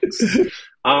quite relaxed.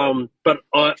 But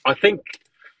I think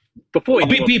before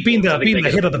being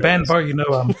the head of the band, bro, you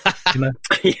know,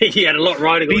 he had a lot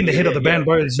riding. Being the head of the band,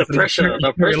 bro, the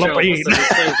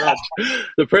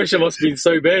pressure must have been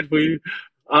so bad for you.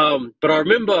 But I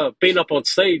remember being up on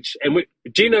stage, and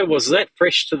Gino was that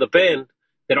fresh to the band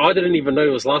that I didn't even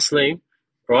know his last name,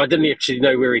 or I didn't actually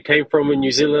know where he came from in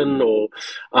New Zealand. And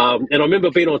I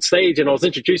remember being on stage, and I was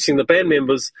introducing the band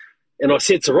members, and I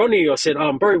said to Ronnie, I said,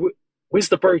 bro, where's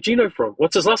the bro Gino from?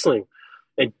 What's his last name?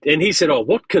 And he said,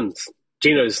 Watkins.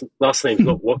 Gino's last name's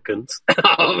not Watkins.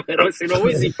 And I said,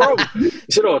 where's he from? He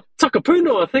said,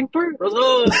 Takapuna, I think, bro. I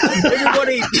was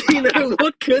everybody, Gino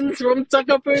Watkins from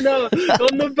Takapuna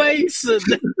on the bass.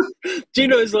 And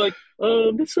Gino's like,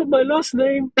 that's not my last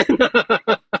name. And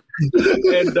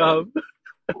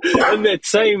in that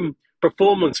same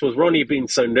performance with Ronnie being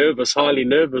so nervous, highly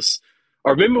nervous, I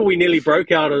remember we nearly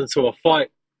broke out into a fight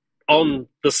on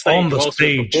the stage whilst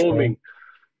we were performing.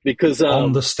 Because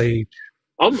on the stage.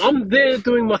 I'm there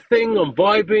doing my thing. I'm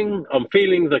vibing. I'm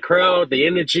feeling the crowd, the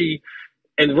energy.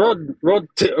 And Ron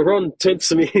turns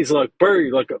to me. He's like, bro,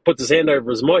 like puts his hand over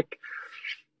his mic,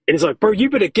 and he's like, bro, you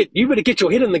better get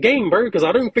your head in the game, bro, because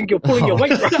I don't think you're pulling your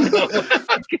weight right now.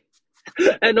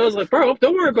 And I was like, bro,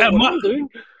 don't worry about what I'm doing.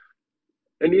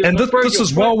 And like, this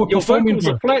is while we're performing. Your vocals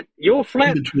are flat. You're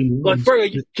flat. Like, bro,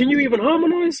 can you even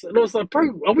harmonize? And I was like,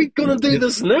 bro, are we gonna do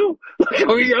this now? Like,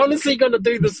 are we honestly gonna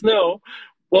do this now?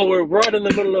 Well, we're right in the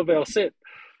middle of our set,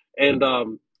 and I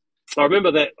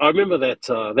remember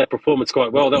that performance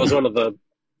quite well. That was one of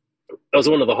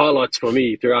the highlights for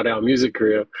me throughout our music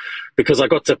career, because I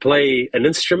got to play an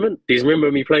instrument. Do you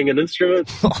remember me playing an instrument?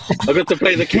 I got to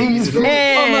play the keys.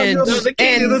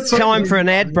 And time for an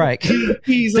ad break.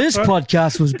 This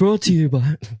podcast was brought to you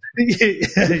by.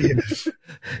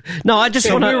 No, I just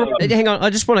want to hang on. I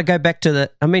just want to go back to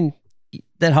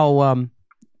that whole.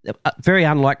 Very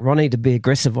unlike Ronnie to be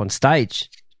aggressive on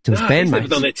stage to his bandmates. He's never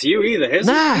done that to you either, has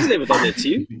he? He's never done that to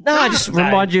you. No, I just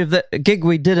remind you of that gig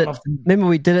we did it. Remember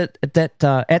we did it at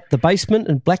that at the basement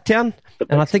in Blacktown,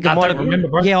 and I think it might have. Remember,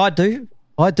 bro. Yeah, I do.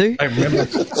 I remember.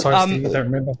 Sorry, Stevie, don't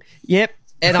remember. Yep,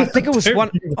 and I think it was one.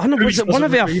 I don't know, was it one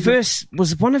of our first?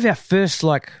 Was one of our first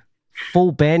like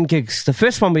full band gigs? The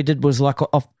first one we did was like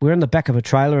we're in the back of a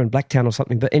trailer in Blacktown or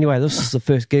something. But anyway, this is the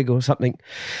first gig or something,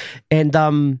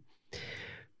 and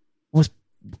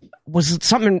was it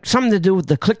something to do with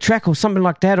the click track or something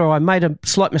like that, or I made a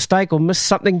slight mistake or missed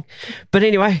something? But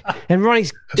anyway, and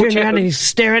Ronnie's turning around and he's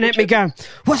staring at me going,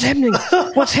 what's happening?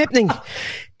 What's happening?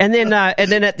 And then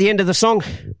at the end of the song,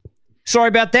 sorry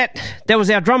about that. That was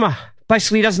our drummer.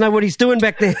 Basically, he doesn't know what he's doing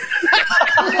back there.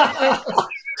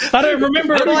 I don't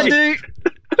remember. But I do.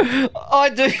 I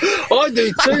do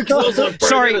too. Cause I was like,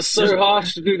 sorry, it's so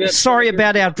harsh to do that. Sorry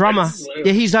about our drummer.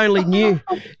 Yeah, he's only new.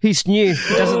 He's new.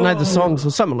 He doesn't know the songs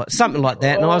or something like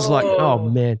that. And I was like, oh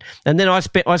man. And then I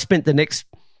spent the next,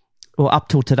 or up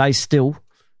till today, still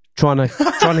trying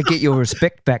to get your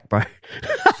respect back, bro.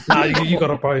 Nah, you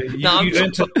got it, bro. You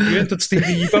earned it. You earned it,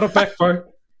 Stevie. You got it back, bro.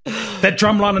 That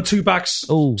drum line and $2.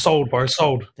 Ooh. Sold, bro.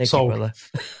 Sold. Thank you, brother.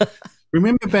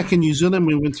 Remember back in New Zealand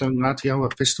when we went to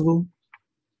Ngāti Festival?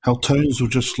 How Tones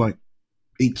would just like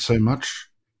eat so much.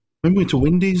 Remember we went to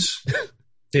Wendy's?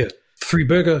 Yeah, three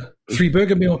burger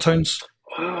meal Tones.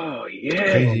 Oh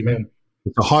yeah, crazy man.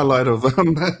 It's a highlight of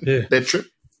that trip.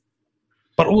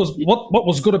 But what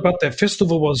was good about that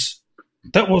festival was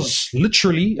that was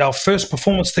literally our first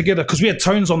performance together, because we had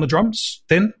Tones on the drums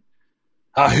then,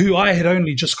 who I had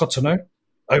only just got to know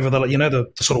over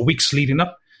the sort of weeks leading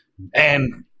up,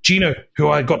 and Gino, who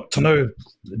I got to know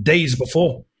days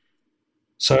before.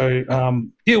 So,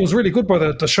 it was really good,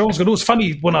 bro. The show was good. It was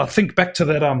funny when I think back to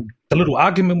that, the little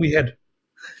argument we had.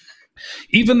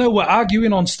 Even though we're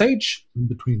arguing on stage. In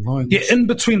between lines. Yeah, in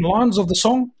between lines of the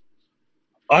song.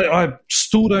 I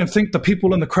still don't think the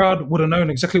people in the crowd would have known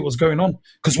exactly what was going on.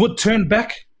 Because we'd turn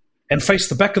back and face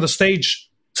the back of the stage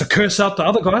to curse out the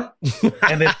other guy.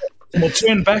 And then we'll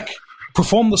turn back,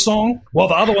 perform the song, while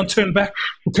the other one turned back,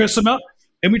 we'll curse him out.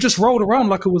 And we just rolled around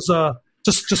like it was...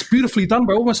 Just beautifully done,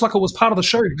 bro. Almost like it was part of the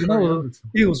show, you know.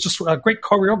 It was just a great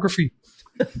choreography.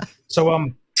 So,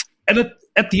 and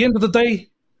at the end of the day,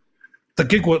 the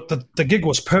gig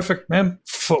was perfect, man.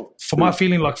 For my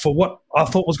feeling, like for what I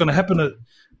thought was going to happen,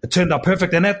 it turned out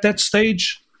perfect. And at that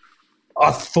stage,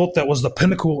 I thought that was the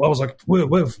pinnacle. I was like,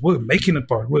 we're making it,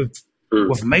 bro.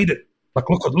 We've made it. Like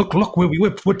look where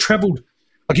we've traveled.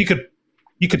 Like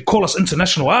you could call us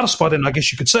international artists by then, I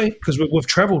guess you could say, because we've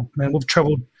traveled, man. We've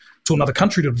traveled to another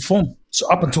country to perform.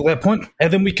 So up until that point,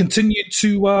 and then we continued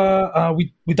to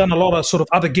we done a lot of sort of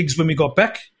other gigs when we got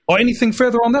back. Or anything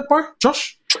further on that, bro,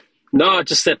 Josh? No,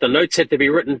 just that the notes had to be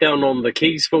written down on the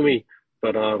keys for me.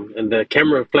 But and the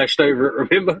camera flashed over it.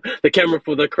 Remember the camera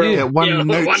for the crowd? Yeah, one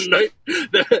note. One note.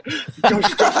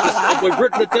 Josh, we've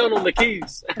written it down on the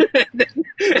keys,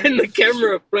 and the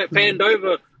camera panned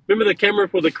over. Remember the camera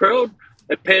for the crowd?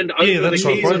 It panned over the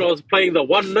keys, and I was playing the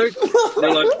one note. And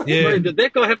they're like, bro, did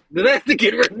that have to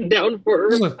get written down for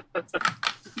her?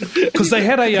 Because they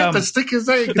had a the stickers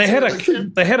there. they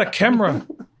had a camera,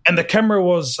 and the camera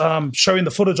was showing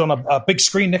the footage on a big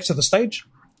screen next to the stage.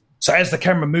 So as the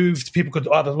camera moved, people could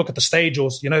either look at the stage or,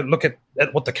 look at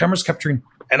what the camera's capturing.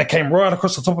 And it came right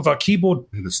across the top of our keyboard.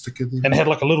 And a sticker there. And had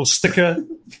like a little sticker.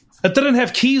 It didn't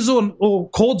have keys or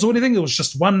chords or anything. It was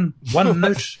just one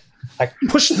note. Like,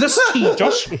 push this key,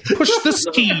 Josh. Push this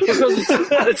key.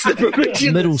 It's the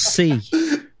perfection. Middle C.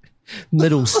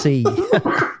 Middle C.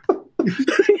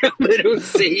 Middle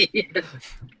C.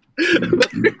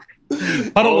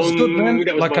 But it was good, man.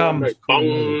 That was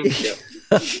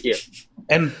Like, yeah.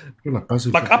 And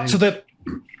like up to that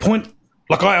point,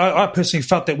 like I personally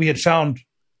felt that we had found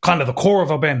kind of the core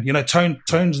of our band.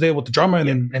 Tone's there with the drummer,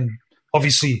 and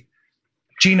obviously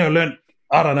Gino learnt,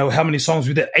 I don't know how many songs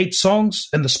we did, 8 songs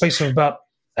in the space of about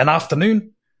an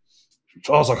afternoon.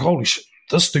 So I was like, holy shit,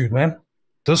 this dude, man,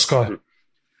 this guy.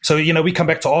 So we come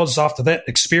back to Oz after that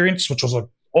experience, which was an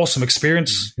awesome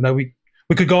experience.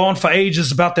 We could go on for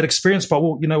ages about that experience, but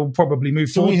we'll probably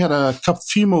move forward. We had a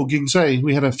few more gigs,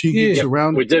 We had a few gigs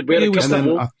around. We did. We had a couple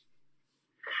more.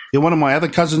 One of my other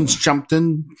cousins jumped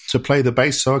in to play the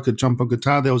bass so I could jump on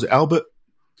guitar. There was Albert.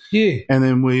 Yeah. And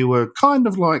then we were kind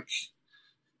of like,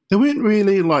 they weren't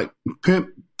really like,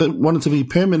 that wanted to be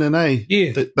permanent,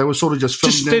 Yeah. They were sort of just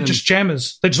filling they're just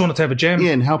jammers. They just wanted to have a jam.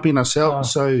 Yeah, and helping us out.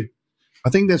 So I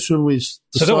think that's when we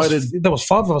decided. So there was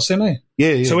 5 of us, eh?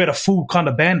 Yeah. So we had a full kind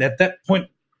of band at that point,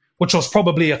 which was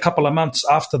probably a couple of months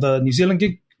after the New Zealand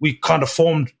gig. We kind of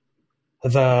formed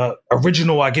the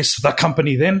original, I guess, the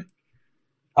company then.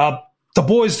 The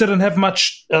boys didn't have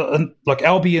much, like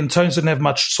Albie and Tones didn't have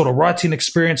much sort of writing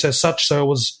experience as such, so it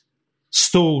was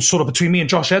still sort of between me and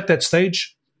Josh at that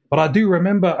stage. But I do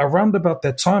remember around about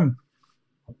that time,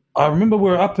 I remember we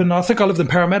were up in, I think I lived in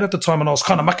Parramatta at the time, and I was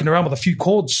kind of mucking around with a few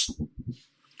chords.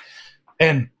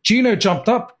 And Gino jumped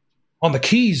up on the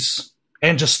keys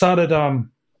and just started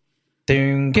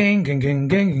ding gang gang gang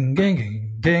gang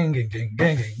gang gang gang gang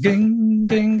gang gang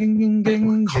gang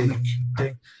gang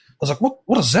gang. I was like,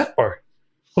 what is that, bro?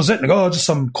 What is that? And just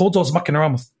some chords I was mucking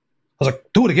around with. I was like,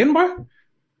 do it again, bro.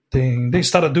 They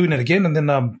started doing it again, and then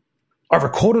I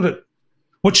recorded it,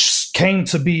 which came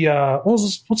to be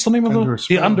what's the name of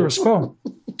the Under a Spell.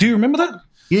 Do you remember that?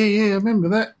 Yeah, I remember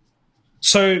that.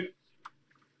 So,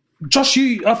 Josh,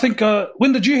 I think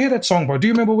when did you hear that song, bro? Do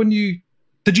you remember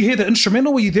did you hear the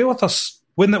instrumental? Were you there with us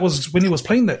when he was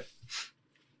playing that?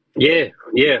 Yeah,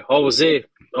 I was there.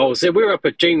 We were up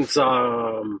at Jean's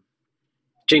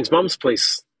mum's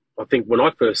place, I think, when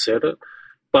I first heard it.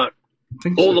 But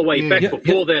all the way back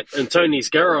before that, in Tony's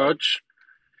garage,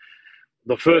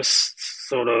 the first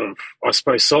sort of, I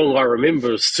suppose, song I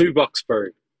remember is $2, bro,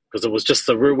 because it was just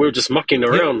we were just mucking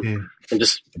around and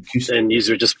you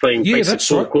were just playing basic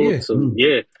chords.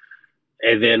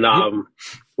 And then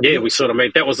we sort of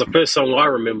made, that was the first song I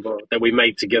remember that we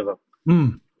made together.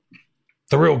 The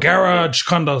real garage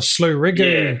kind of slow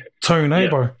reggae tone,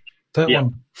 bro? That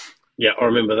one. Yeah, I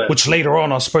remember that. Which later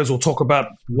on, I suppose we'll talk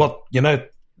about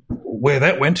where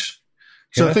that went.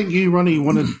 So I think you, Ronnie,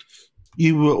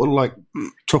 you were like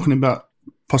talking about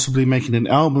possibly making an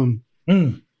album,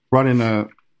 writing a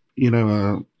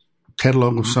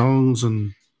catalogue of songs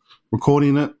and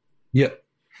recording it. Yeah.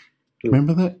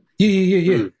 Remember that?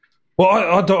 Yeah. Well,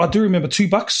 I do remember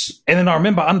 $2, and then I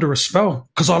remember Under a Spell,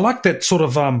 because I like that sort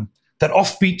of that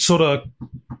offbeat sort of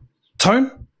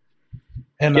tone,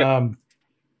 and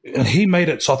he made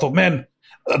it. So I thought, man,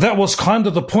 that was kind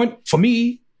of the point for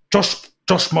me.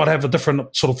 Josh might have a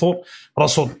different sort of thought, but I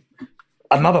thought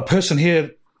another person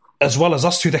here, as well as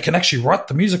us two, that can actually write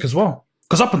the music as well.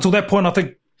 Because up until that point, I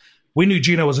think we knew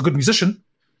Gino was a good musician.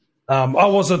 I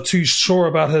wasn't too sure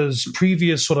about his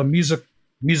previous sort of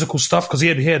musical stuff, because he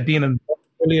had been in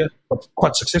earlier, but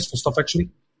quite successful stuff actually.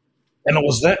 And it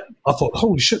was that I thought,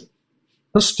 holy shit,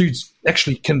 this dude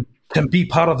actually can be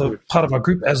part of our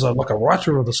group as a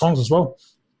writer of the songs as well.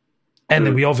 And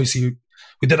then we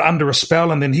did Under a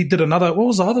Spell, and then he did another. What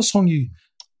was the other song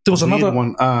there was another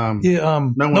one.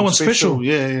 No One Special.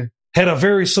 Yeah. Had a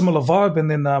very similar vibe, and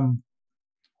then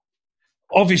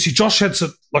obviously Josh had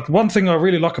one thing I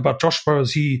really like about Josh, bro,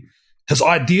 is his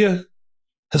idea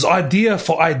his idea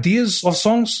for ideas of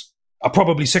songs are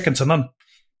probably second to none.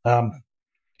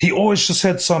 He always just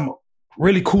had some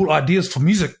really cool ideas for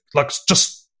music, like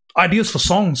just ideas for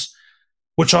songs,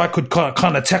 which I could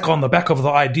kind of tack on the back of the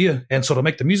idea and sort of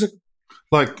make the music.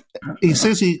 Like he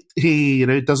says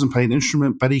he doesn't play an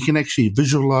instrument, but he can actually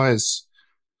visualize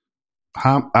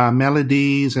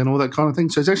melodies and all that kind of thing.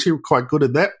 So he's actually quite good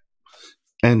at that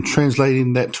and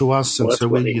translating that to us. And so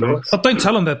we, Oh, don't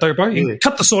tell him that though, bro. You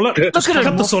cut this all out. Just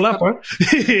cut this all out, bro.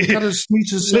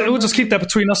 We'll just keep that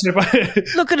between us here, bro.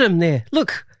 Look at him there.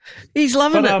 Look. He's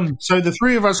loving it. So the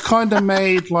three of us kind of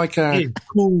made like a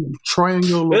cool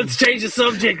triangle. Let's change the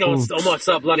subject. I might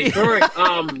start bloody drawing.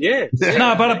 Yeah.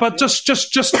 No, but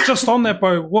just on that,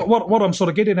 bro. What I'm sort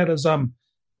of getting at is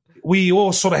we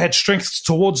all sort of had strengths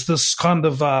towards this kind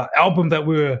of album that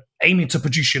we were aiming to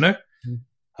produce.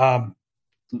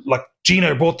 Like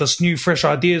Gino brought this new, fresh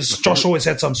ideas. Josh always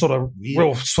had some sort of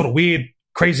real, sort of weird,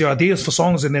 crazy ideas for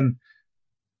songs, and then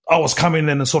I was coming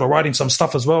in and sort of writing some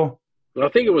stuff as well. I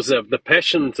think it was the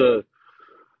passion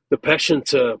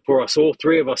for us, all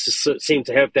three of us, to seem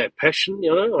to have that passion,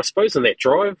 I suppose, and that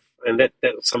drive, and that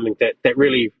was something that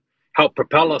really helped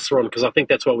propel us, Ron, because I think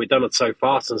that's why we've done it so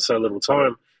fast in so little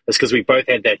time. It's because we both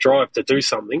had that drive to do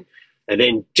something, and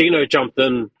then Gino jumped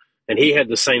in, and he had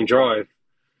the same drive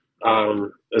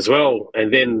as well,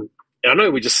 and then I know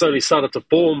we just slowly started to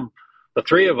form the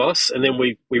three of us, and then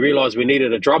we realised we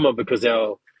needed a drummer because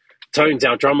our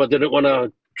drummer didn't want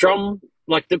to drum,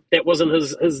 like that wasn't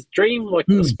his dream, like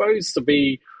I suppose, to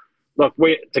be like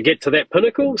to get to that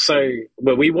pinnacle, so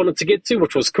where we wanted to get to,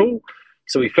 which was cool.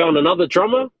 So we found another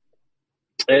drummer,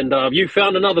 and you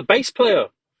found another bass player,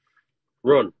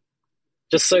 Ron.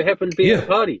 Just so happened to be at the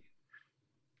party.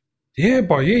 Yeah,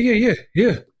 bro. Yeah.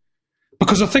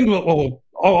 Because I think,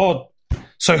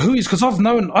 so Hui's, because I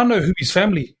know Hui's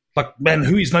family, like, man,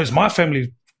 Hui's knows my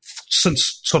family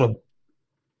since sort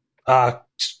of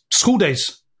school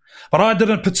days. But I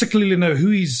didn't particularly know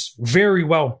Hui's very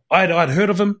well. I'd heard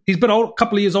of him. He's been a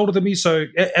couple of years older than me, so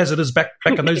as it is back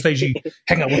in those days, you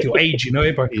hang out with your age,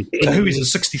 bro. So Hui's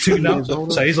is 62 now, so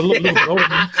he's a little bit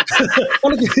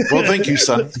older than me. Well, thank you,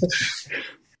 son.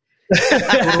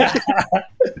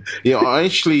 Yeah, I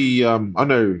actually, I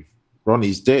know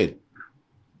Ronnie's dad.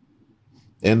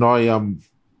 And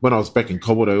when I was back in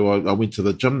Komodo, I went to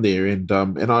the gym there, and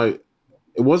it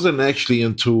wasn't actually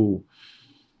until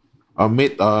I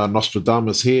met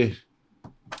Nostradamus here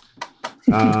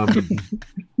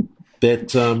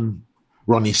that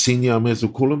Ronnie Senior, I may as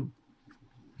well call him.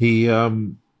 He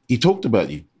talked about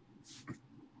you,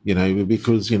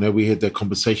 because we had that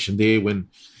conversation there when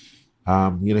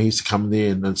he used to come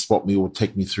there and spot me or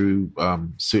take me through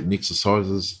certain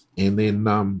exercises, and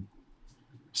then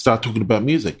start talking about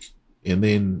music, and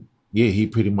then he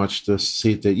pretty much just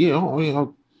said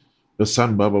that the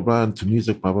son blah blah blah into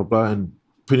music blah blah blah, and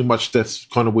pretty much that's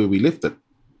kind of where we left it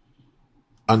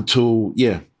until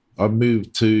I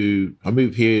moved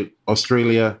here,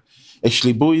 Australia.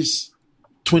 Actually, boys,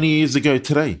 20 years ago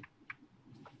today.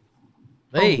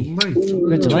 Hey,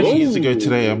 congratulations. 20 years ago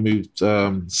today, I moved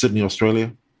Sydney,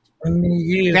 Australia.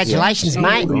 Congratulations,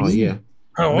 mate. Oh, yeah.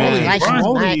 Oh,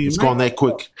 congratulations, mate. It's gone that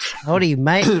quick. How old are you,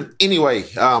 mate? Anyway,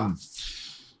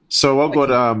 so I've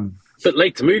got... bit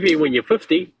late to move here when you're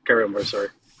 50. Carry on, bro, sorry.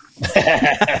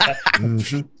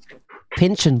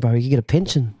 Pension, bro. You get a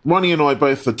pension. Ronnie and I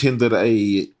both attended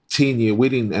a 10-year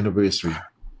wedding anniversary,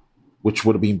 which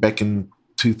would have been back in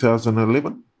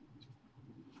 2011.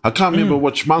 I can't remember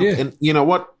which month. Yeah. And you know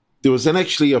what? There was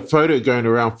actually a photo going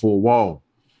around for a while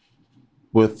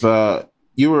with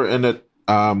you were in it,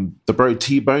 the bro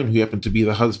T-Bone, who happened to be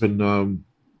the husband of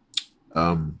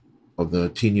the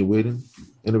 10-year wedding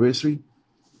anniversary.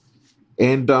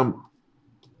 And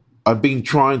I've been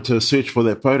trying to search for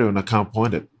that photo and I can't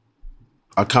find it.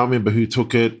 I can't remember who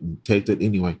took it and tagged it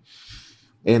anyway.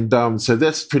 And so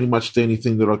that's pretty much the only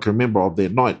thing that I can remember of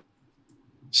that night.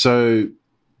 So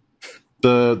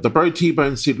the bro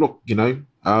T-Bone said, look, we're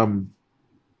going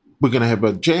to have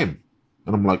a jam.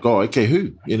 And I'm like, oh, okay,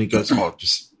 who? And he goes,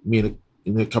 just me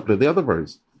and a couple of the other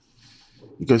bros.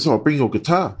 He goes, bring your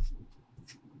guitar.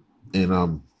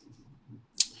 And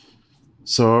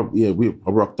so, I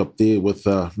rocked up there with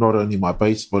not only my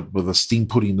bass, but with a steam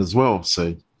pudding as well.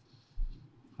 So,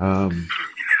 and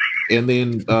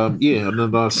then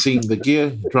I seen the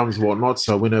gear, drums and whatnot.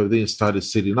 So I went over there and started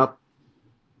setting up.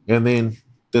 And then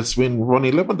that's when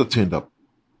Ronnie Lavender turned up.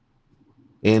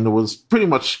 And it was pretty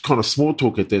much kind of small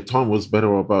talk at that time. It was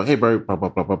better about, hey, bro, blah, blah,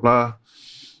 blah, blah, blah.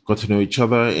 Got to know each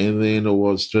other. And then it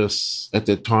was just, at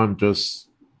that time,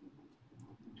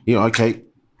 okay,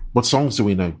 what songs do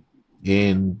we know?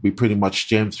 And we pretty much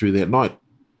jammed through that night.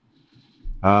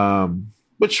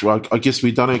 which I guess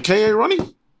we done okay,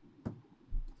 Ronnie?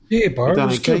 Yeah, bro, it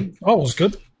was good. I was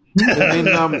good. And then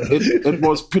it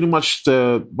was pretty much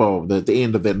the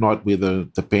end of that night where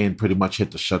the band pretty much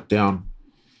had to shut down.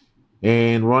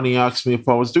 And Ronnie asked me if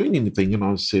I was doing anything, and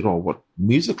I said, "Oh, what,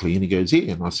 musically?" And he goes,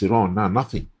 "Yeah." And I said, "Oh, no,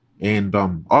 nothing." And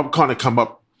I've kind of come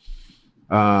up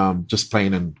just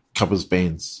playing in covers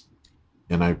bands,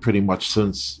 pretty much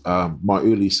since my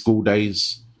early school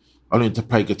days. I learned to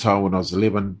play guitar when I was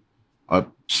 11. I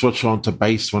switched on to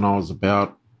bass when I was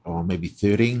about maybe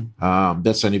 13.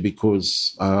 That's only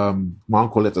because my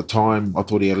uncle at the time, I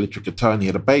thought he had an electric guitar and he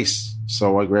had a bass.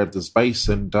 So I grabbed his bass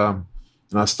and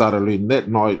I started learning that.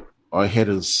 And I had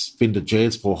his Fender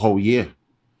Jazz for a whole year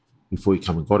before he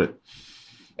come and got it.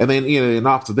 And then, and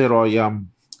after that,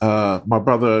 my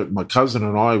brother, my cousin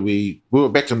and I, we were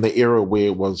back in the era where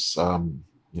it was,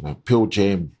 Pearl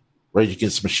Jam, Rage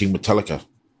Against the Machine, Metallica,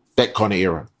 that kind of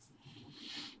era.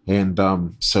 And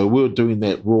so we were doing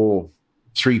that raw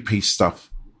 3-piece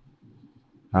stuff.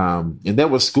 And that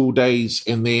was school days.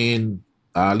 And then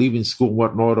leaving school and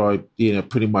whatnot, I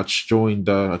pretty much joined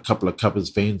a couple of covers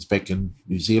bands back in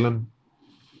New Zealand.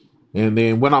 And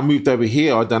then when I moved over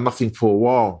here, I'd done nothing for a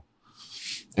while.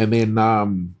 And then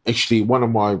actually one of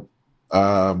my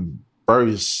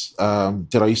bros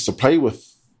that I used to play with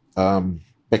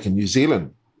back in New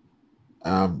Zealand,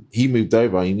 he moved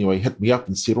over. Anyway, he hit me up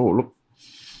and said, "Oh, look,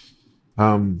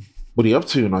 what are you up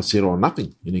to?" And I said, "Oh,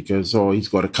 nothing." And he goes, "Oh, he's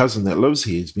got a cousin that lives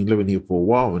here. He's been living here for a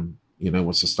while and,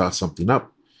 wants to start something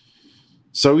up."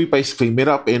 So we basically met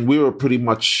up, and we were pretty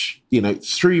much,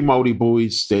 3 Māori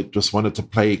boys that just wanted to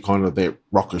play kind of that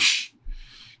rockish,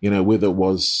 whether it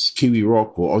was Kiwi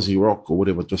rock or Aussie rock or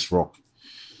whatever, just rock.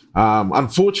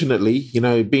 Unfortunately,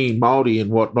 being Māori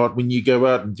and whatnot, when you go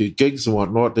out and do gigs and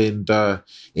whatnot, and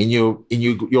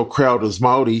your crowd is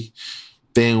Māori,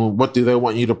 then what do they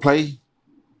want you to play?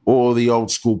 All the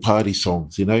old school party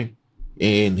songs,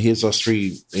 And here's us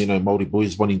 3, Māori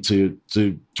boys wanting to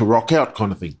rock out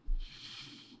kind of thing.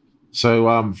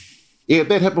 So,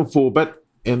 that happened for a bit.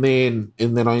 And then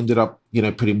I ended up,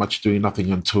 pretty much doing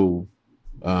nothing until,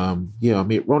 I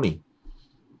met Ronnie.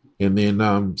 And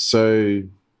then, so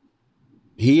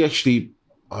he actually,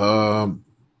 I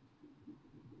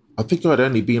think I'd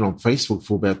only been on Facebook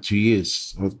for about 2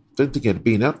 years. I don't think I'd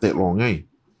been out that long, eh?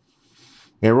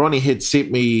 And Ronnie had sent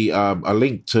me a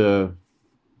link to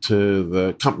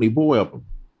the Kumpnee Ball album.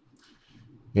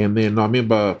 And then I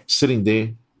remember sitting there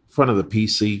in front of the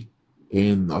PC,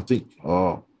 and I think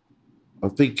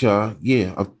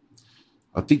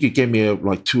you gave me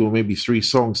like 2 or maybe 3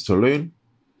 songs to learn.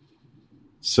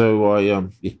 So I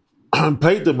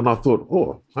played them, and I thought,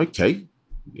 oh, okay.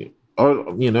 Yeah.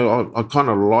 I kind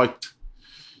of liked,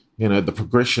 the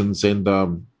progressions and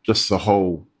just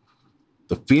the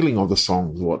feeling of the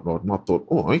songs and whatnot. And I thought,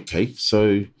 oh, okay.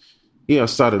 So, I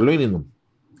started learning them.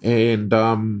 And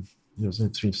there was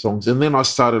 3 songs. And then I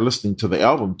started listening to the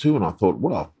album too, and I thought,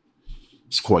 wow,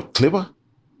 it's quite clever.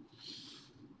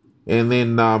 And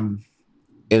then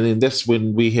that's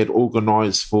when we had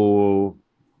organised for,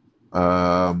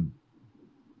 I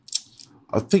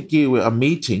think, a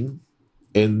meeting,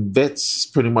 and that's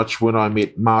pretty much when I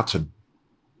met Martin,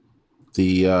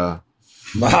 the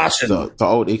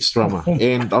old ex-drummer.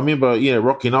 And I remember,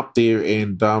 rocking up there,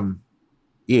 and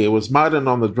it was Martin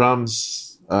on the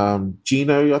drums,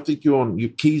 Gino, I think you're on your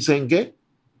keys and get.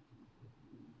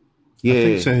 Yeah, I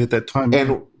think so at that time.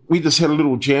 And we just had a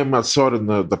little jam outside in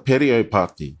the patio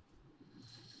party.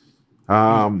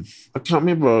 I can't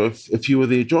remember if you were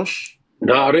there, Josh.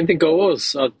 No, I don't think I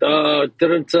was. I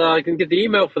didn't get the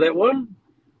email for that one.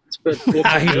 He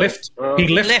left. He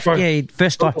left. Yeah,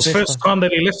 first time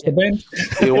that he left the band.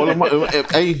 Yeah, well,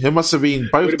 it must have been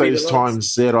both those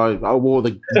times that I wore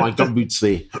my gumboots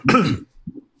there.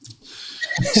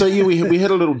 So we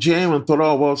had a little jam and thought,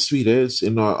 oh well, sweet as.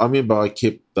 And I remember I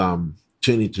kept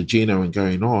turning to Gino and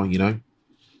going, oh,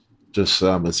 just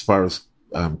as far as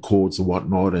chords and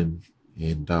whatnot, and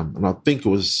I think it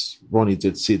was Ronnie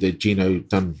that said that Gino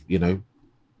done,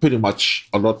 pretty much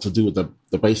a lot to do with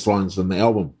the bass lines in the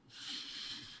album.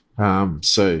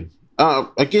 So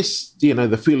I guess,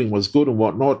 the feeling was good and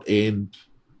whatnot. And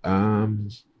then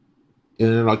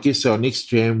I guess our next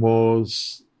jam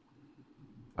was,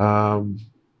 it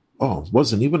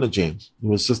wasn't even a jam. It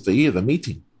was just the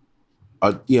meeting.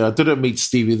 I didn't meet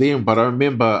Stevie then, but I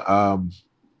remember,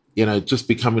 just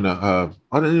becoming I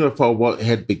don't know if I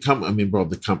had become a member of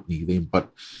the company then,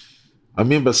 but I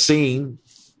remember seeing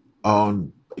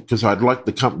because I'd liked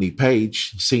the company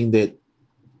page, seeing that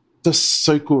this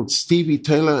so-called Stevie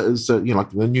Taylor is like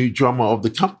the new drummer of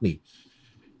the company.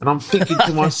 And I'm thinking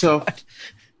to myself,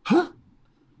 huh?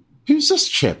 who's this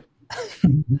chap?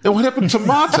 And what happened to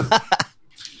Martin?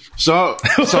 So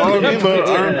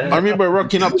I remember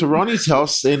rocking up to Ronnie's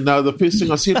house, and the first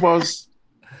thing I said was,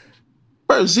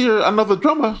 "Bro, is there another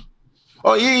drummer?"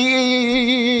 "Oh,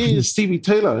 yeah, Stevie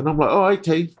Taylor." And I'm like, "Oh,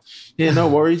 okay. Yeah, no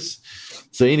worries."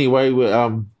 So anyway,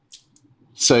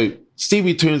 so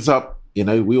Stevie turns up,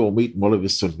 we all meet, and all of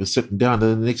us we're sitting down,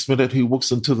 and the next minute, who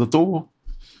walks into the door?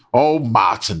 Oh,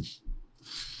 Martin.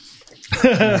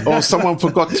 Or someone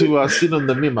forgot to send in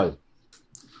the memo.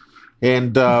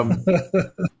 And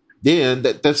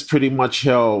that's pretty much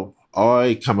how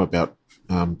I come about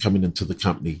coming into the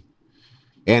company.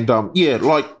 And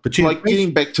like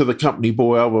getting back to the Company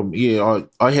Boy album,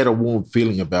 I had a warm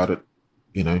feeling about it,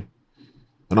 and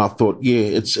I thought,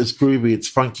 it's groovy, it's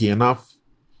funky enough,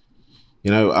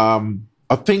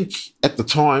 I think at the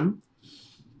time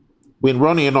when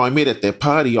Ronnie and I met at that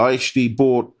party, I actually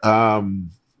bought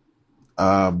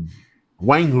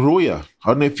Wayne Roya. I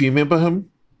don't know if you remember him,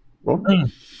 Rob.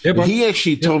 Yeah, bro. He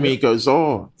actually told me, he goes,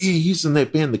 "Oh, yeah, he's in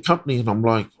that band, The Company," and I'm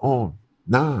like, "Oh,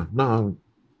 no,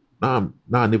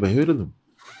 I never heard of them."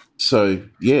 So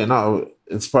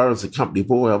as far as the Company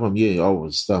Boy album, I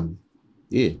was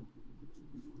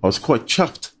quite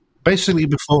chuffed. Basically,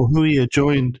 before Huia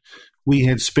joined, we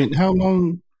had spent how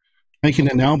long making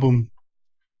an album?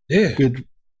 Yeah, good,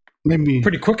 maybe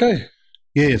pretty quick, eh?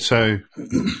 Yeah, so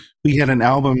we had an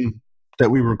album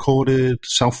that we recorded,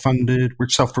 self-funded,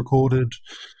 self-recorded,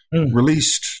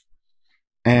 released,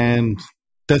 and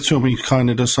that's when we kind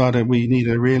of decided we need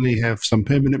to really have some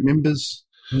permanent members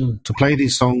to play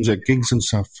these songs at gigs and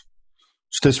stuff.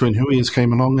 So that's when Huia's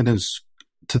came along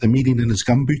to the meeting in his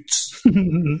gumboots.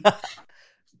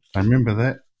 I remember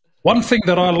that. One thing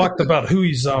that I liked about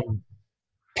Hui's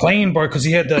playing, bro, because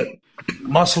he had that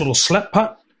nice little slap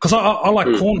part. Because I like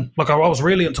Korn. Like I was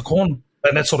really into Korn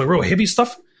and that sort of real heavy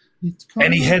stuff.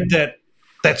 And he had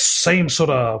that same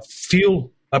sort of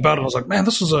feel about it. I was like, man,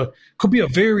 this could be a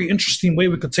very interesting way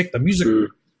we could take the music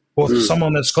with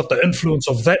someone that's got the influence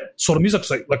of that sort of music,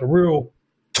 like a real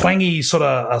twangy sort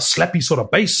of a slappy sort of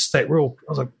bass. I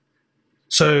was like,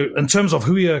 so in terms of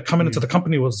Huia coming into the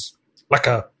company was like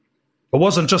it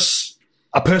wasn't just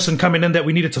a person coming in that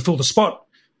we needed to fill the spot.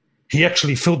 He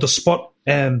actually filled the spot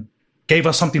and gave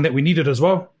us something that we needed as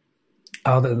well.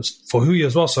 That was for Huia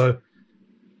as well. So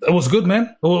it was good,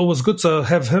 man. It was good to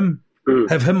have him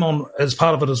on as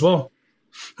part of it as well.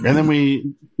 And then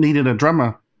we needed a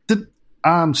drummer.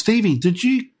 Stevie, did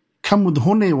you come with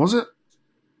Hawkins, was it?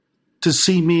 To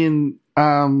see me and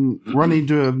Ronnie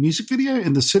do a music video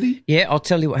in the city? Yeah, I'll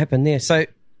tell you what happened there. So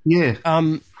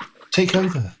take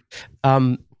over.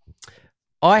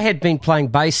 I had been playing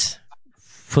bass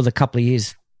for the couple of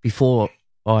years before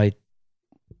I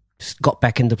got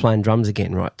back into playing drums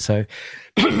again, right? So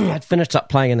I'd finished up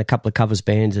playing in a couple of covers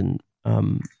bands, and I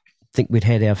think we'd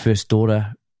had our first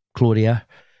daughter, Claudia,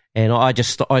 and I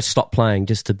stopped playing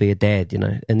just to be a dad,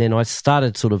 and then I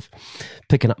started sort of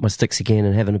picking up my sticks again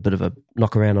and having a bit of a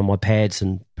knock around on my pads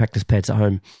and practice pads at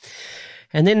home.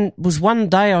 And then was one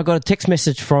day I got a text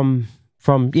message from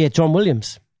John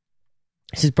Williams.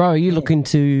 He says, "Bro, are you looking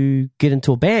to get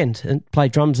into a band and play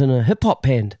drums in a hip-hop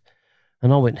band?"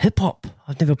 And I went, "Hip-hop?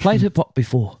 I've never played hip-hop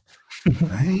before."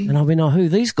 And I went, "Oh, who are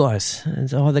these guys?" And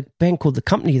so, the band called The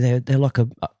Company. They're like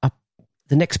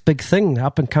the next big thing,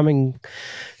 up-and-coming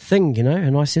thing,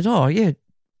 And I said, "Oh, yeah,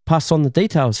 pass on the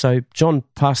details." So John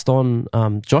passed on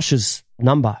Josh's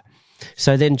number.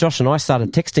 So then Josh and I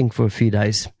started texting for a few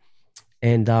days.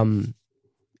 And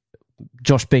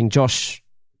Josh being Josh,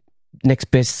 next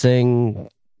best thing,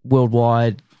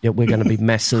 worldwide, we're going to be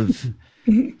massive.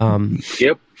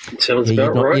 Yep, sounds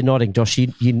about right. You're nodding, Josh.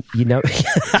 You know.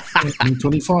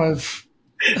 25.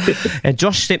 And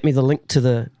Josh sent me the link to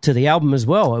the album as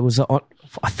well. It was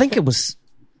I think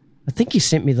you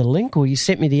sent me the link, or you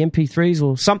sent me the MP3s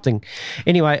or something.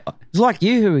 Anyway, it was like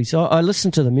you, Huey. So I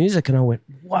listened to the music and I went,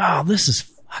 "Wow, this is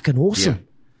fucking awesome. Yeah.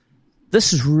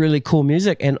 This is really cool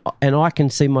music," and I can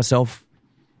see myself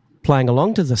playing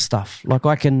along to this stuff. Like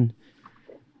I don't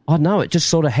know, it just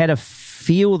sort of had a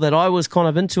feel that I was kind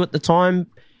of into at the time,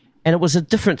 and it was a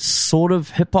different sort of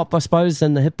hip-hop, I suppose,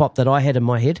 than the hip-hop that I had in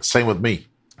my head. Same with me.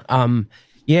 So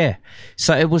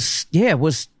it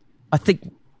was, I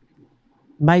think,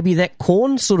 maybe that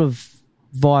Korn sort of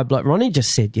vibe, like Ronnie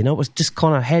just said, it was just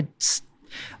kind of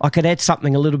I could add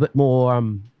something a little bit more,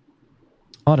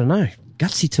 I don't know,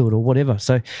 gutsy to it or whatever.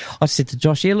 So I said to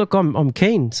Josh, "Yeah, look, I'm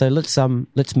keen. So let's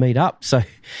meet up." So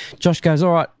Josh goes,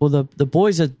 "All right. Well, the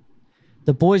boys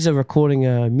are recording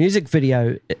a music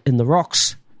video in the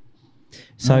Rocks.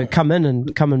 So come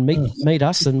and meet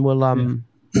us, and we'll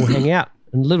hang out."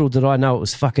 And little did I know it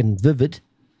was fucking Vivid.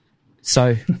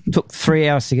 So took 3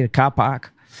 hours to get a car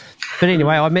park. But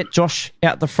anyway, I met Josh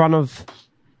out the front of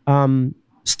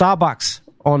Starbucks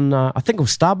on, I think it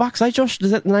was Starbucks, Josh?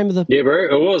 Is that the name of the... Yeah, bro,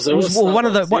 it was one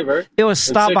of the... bro. It was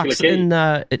Starbucks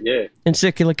in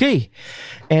Circular Quay.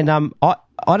 And I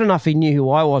don't know if he knew who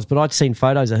I was, but I'd seen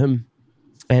photos of him.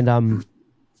 And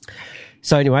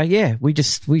so anyway, yeah, we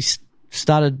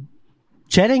started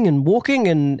chatting and walking,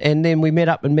 and then we met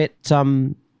up and met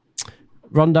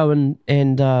Rondo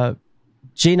and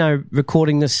Gino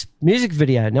recording this music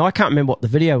video. Now, I can't remember what the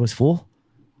video was for.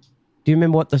 Do you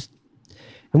remember what the...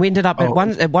 And we ended up at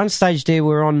one stage there,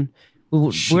 we're in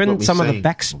some of the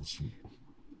backs.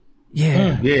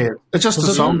 Yeah. Yeah. It's just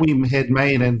a song we had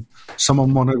made and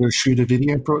someone wanted to shoot a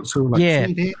video for it. So we're like, yeah.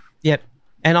 Yep.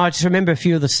 And I just remember a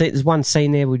few of the scenes. There's one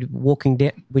scene there we were walking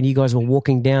down, when you guys were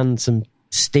walking down some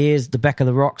stairs, the back of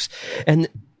the rocks. And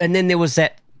then there was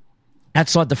that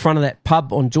outside the front of that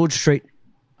pub on George Street.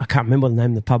 I can't remember what the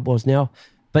name of the pub was now.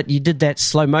 But you did that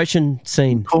slow motion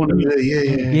scene.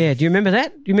 Yeah. Do you remember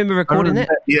that? Do you remember recording that?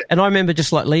 Yeah. And I remember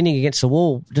just like leaning against the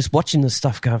wall, just watching this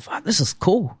stuff going, fuck, this is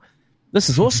cool. This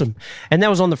is awesome. And that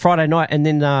was on the Friday night. And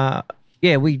then,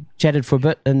 we chatted for a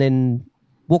bit and then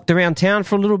walked around town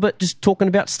for a little bit, just talking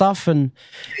about stuff. And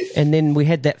then we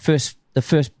had the first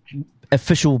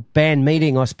official band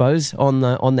meeting, I suppose, on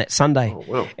that Sunday. Oh,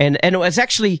 wow. And it was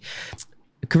actually,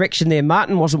 correction there,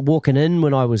 Martin wasn't walking in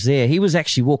when I was there. He was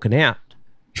actually walking out.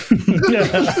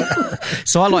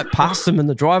 So I passed him in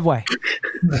the driveway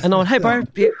and I went, hey bro,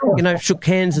 shook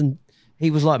hands, and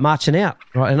he was marching out,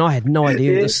 right? And I had no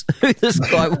idea who this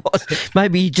guy was.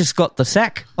 Maybe he just got the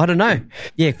sack, I don't know.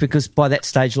 Yeah, because by that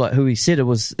stage, who he said, it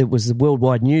was the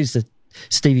worldwide news that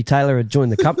Stevie Taylor had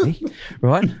joined the company.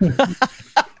 Right.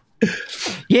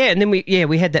 Yeah, and then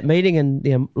we had that meeting,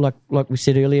 and like we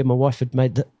said earlier, my wife had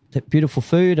made that beautiful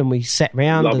food, and we sat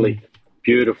round. Lovely.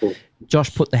 Beautiful.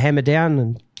 Josh put the hammer down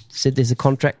and said, "There's a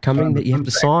contract coming that you have to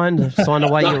sign. Sign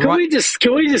away your right."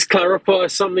 Can we just clarify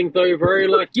something though,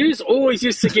 bro? You always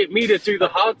used to get me to do the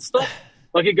hard stuff.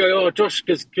 You go, "Oh, Josh,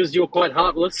 because you're quite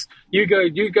heartless. You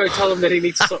go tell him that he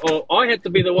needs to." Or I had to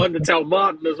be the one to tell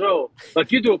Martin as well.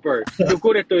 You do it, bro. You're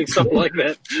good at doing stuff like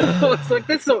that. It's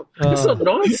that's not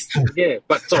nice. Yeah,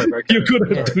 but sorry, bro. You're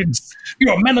good at doing.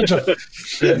 You're a manager.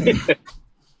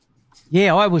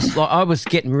 Yeah, I was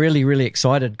getting really, really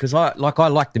excited because I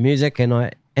liked the music, and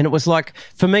it was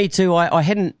for me too. I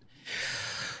hadn't,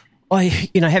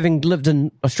 having lived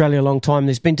in Australia a long time,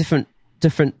 there's been different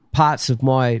parts of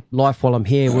my life while I'm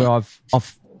here where I've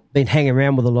been hanging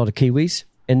around with a lot of Kiwis,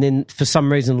 and then for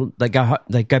some reason they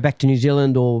go back to New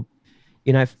Zealand, or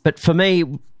But for me,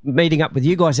 meeting up with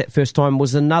you guys that first time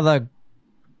was another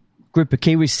group of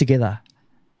Kiwis together,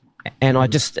 and I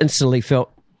just instantly felt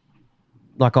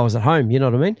like I was at home, you know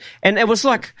what I mean? And it was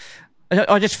I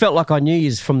just felt like I knew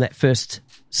you from that first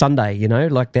Sunday,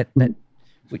 that when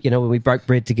we broke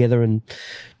bread together and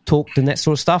talked and that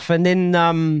sort of stuff. And then,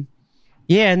 and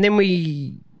then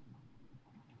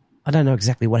I don't know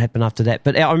exactly what happened after that,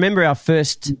 but I remember our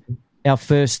first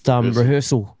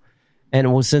rehearsal, and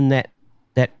it was in that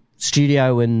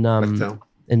studio in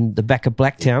the back of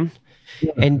Blacktown.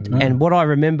 And what I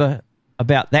remember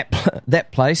about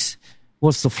that place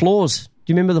was the floors.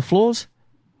 Do you remember the floors?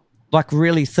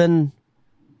 Really thin,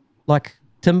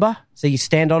 timber. So you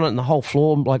stand on it and the whole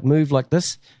floor move like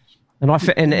this. And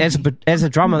as a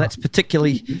drummer, that's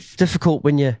particularly difficult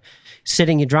when you're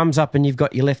setting your drums up and you've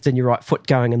got your left and your right foot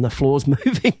going and the floor's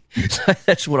moving. So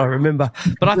that's what I remember.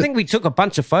 But I think we took a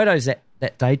bunch of photos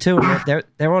that day too. And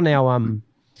they're on our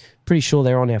pretty sure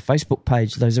they're on our Facebook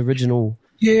page. Those original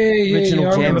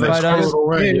jam photos.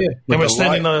 They were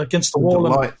standing against the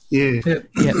wall.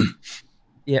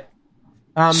 Yeah.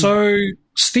 So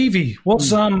Stevie, what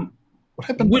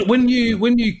happened when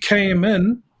you came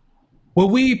in? Were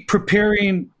we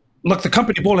preparing? The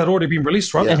company ball had already been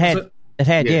released, right? It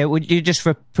had. Yeah. You're just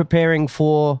preparing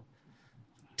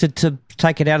to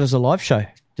take it out as a live show,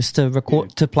 just to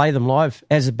record, to play them live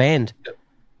as a band.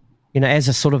 As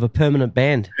a sort of a permanent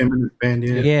band.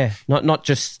 Yeah. Not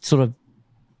just sort of,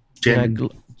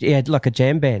 like a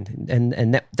jam band,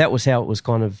 and that was how it was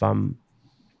kind of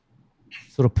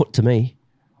sort of put to me,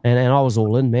 and I was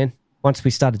all in, man. Once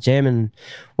we started jamming,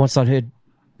 once I'd heard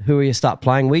Huia start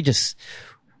playing, we just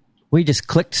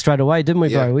clicked straight away, didn't we,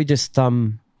 bro? Yeah. We just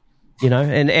and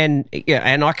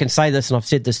I can say this, and I've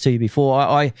said this to you before.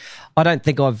 I don't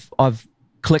think I've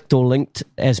clicked or linked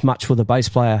as much with a bass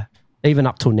player, even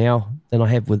up till now, than I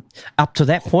have with up to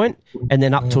that point, and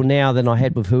then up till now than I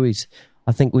had with Hui's.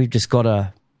 I think we've just got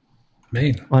a.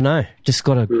 I know, just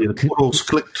got the balls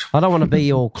clicked. I don't want to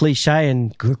be all cliche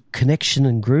and connection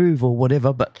and groove or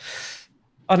whatever, but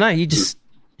I know you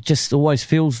just always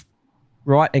feels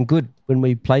right and good when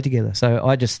we play together. So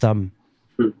I just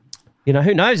you know,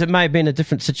 who knows? It may have been a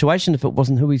different situation if it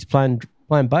wasn't who he's playing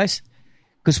bass,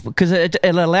 because it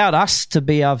allowed us to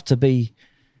be able to be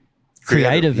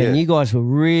creative, and you guys were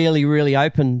really, really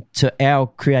open to our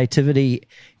creativity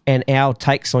and our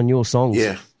takes on your songs.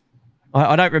 Yeah,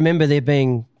 I don't remember there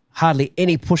being hardly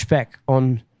any pushback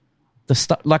on the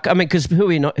stuff. Like, I mean, because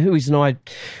Hui's and I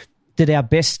did our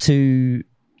best to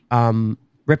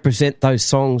represent those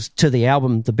songs to the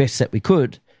album the best that we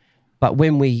could, but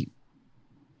when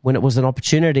it was an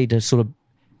opportunity to sort of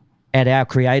add our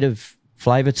creative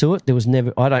flavour to it, there was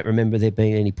never. I don't remember there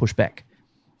being any pushback,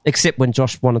 except when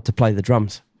Josh wanted to play the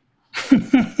drums.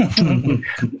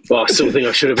 Well, I still think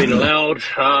I should have been allowed.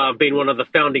 Being one of the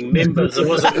founding members, it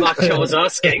wasn't much I was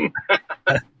asking.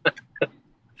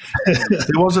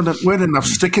 There weren't enough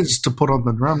stickers to put on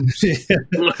the drums.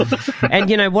 And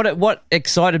you know what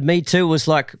excited me too was,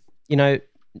 like, you know,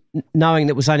 knowing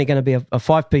that it was only going to be a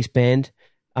 5-piece band.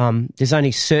 There's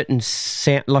only certain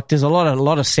sound, like there's a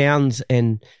lot of sounds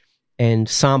and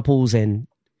samples and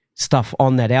stuff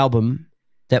on that album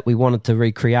that we wanted to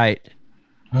recreate.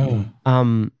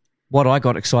 What I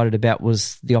got excited about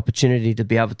was the opportunity to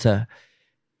be able to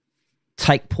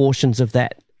take portions of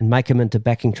that and make them into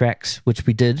backing tracks, which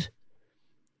we did,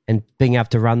 and being able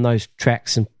to run those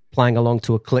tracks and playing along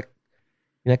to a click,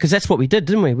 you know, because that's what we did,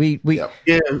 didn't we? We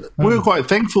were quite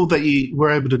thankful that you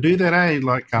were able to do that, eh?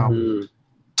 Like,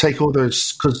 take all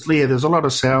those, because there's a lot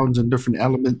of sounds and different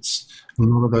elements in a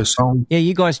lot of those songs. Yeah,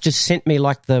 you guys just sent me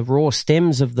like the raw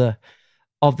stems of the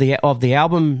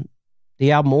album,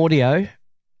 the album audio,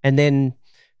 and then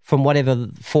from whatever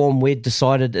form we'd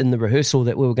decided in the rehearsal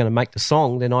that we were going to make the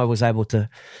song, then I was able to,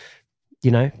 you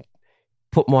know,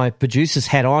 put my producer's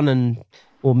hat on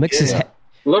or mixer's hat.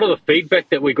 A lot of the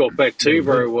feedback that we got back too,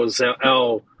 bro, was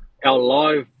our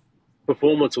live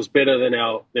performance was better than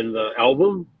the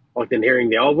album. Like, than hearing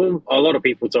the album. A lot of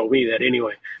people told me that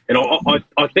anyway, and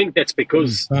I think that's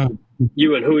because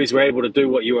you and Hui's were able to do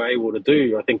what you were able to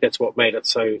do. I think that's what made it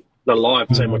the live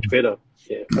so much better.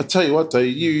 Yeah. I tell you what, though,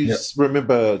 you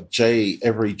remember J.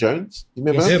 Avery Jones? You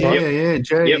remember? Yeah,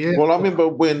 Jay. Yep. Yeah. Well, I remember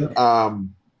when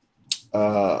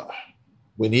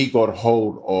he got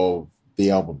hold of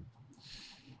the album,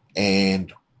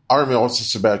 and I remember I was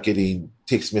just about getting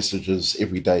text messages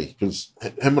every day, because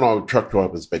him and I were truck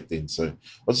drivers back then. So I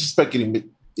was just about getting,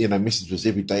 you know, messages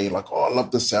every day, like, "Oh, I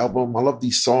love this album. I love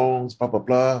these songs, blah, blah,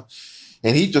 blah."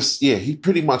 And he just, he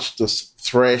pretty much just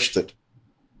thrashed it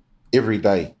every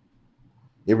day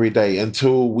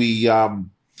until we,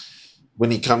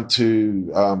 when he come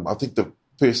to, I think the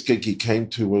first gig he came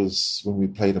to was when we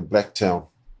played in Blacktown,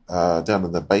 down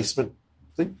in the basement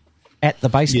thing. At the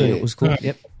basement, it was called.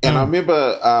 Yep. And I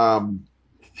remember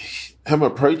him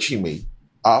approaching me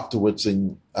afterwards,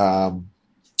 and I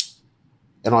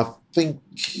think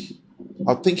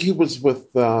he was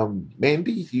with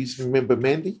Mandy. Do you remember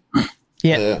Mandy?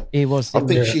 Yeah, he was. I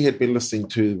think she had been listening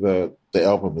to the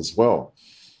album as well.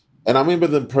 And I remember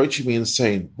them approaching me and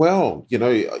saying, "Well, you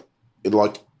know,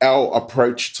 like our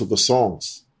approach to the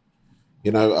songs,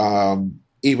 you know,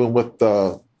 even with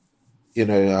the, you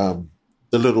know,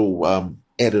 the little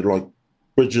added like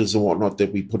bridges and whatnot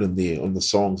that we put in there on the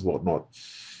songs and whatnot."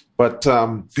 But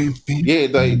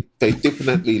they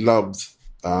definitely loved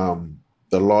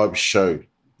the live show,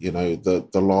 you know,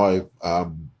 the live,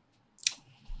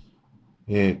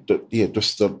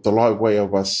 just the live way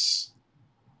of us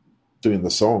doing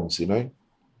the songs, you know.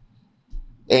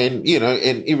 And, you know,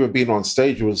 and even being on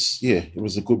stage was, it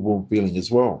was a good warm feeling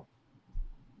as well.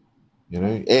 You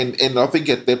know, and I think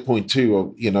at that point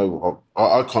too, you know,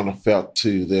 I kind of felt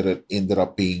too that it ended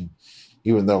up being,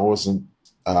 even though I wasn't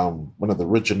one of the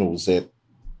originals that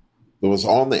was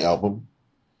on the album,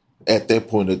 at that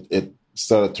point it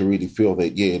started to really feel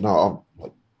that, I'm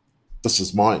like, this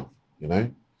is mine, you know.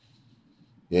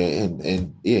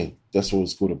 And that's what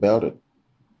was good about it.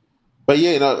 But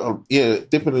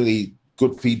definitely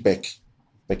good feedback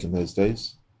back in those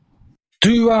days.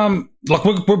 Like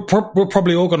we're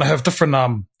probably all going to have different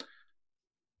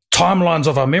timelines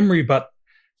of our memory, but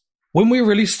when we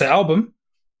released the album,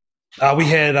 we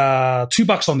had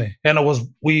 $2 on there, and it was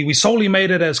we solely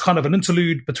made it as kind of an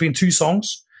interlude between two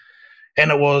songs,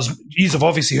 and it was, you've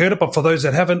obviously heard it, but for those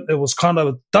that haven't, it was kind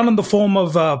of done in the form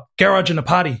of a garage and a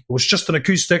party. It was just an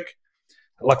acoustic,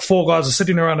 like 4 guys are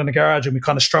sitting around in the garage, and we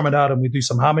kind of strum it out and we do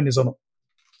some harmonies on it.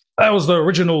 That was the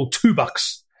original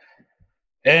 $2.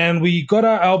 And we got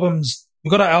our album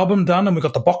done, and we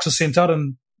got the boxes sent out,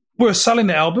 and we were selling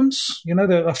the albums. You know,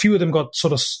 a few of them got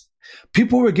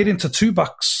people were getting to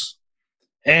 $2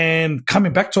 and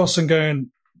coming back to us and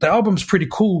going, the album's pretty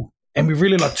cool, and we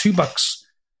really like $2,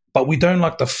 but we don't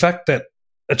like the fact that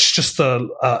it's just a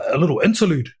little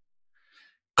interlude.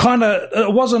 Kind of,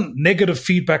 it wasn't negative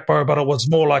feedback, bro, but it was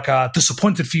more like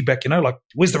disappointed feedback, like,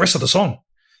 where's the rest of the song?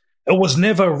 It was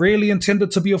never really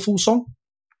intended to be a full song.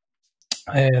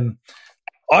 And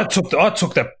I took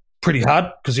that pretty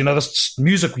hard because, this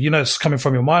music, it's coming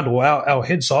from your mind or our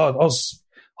head. So I was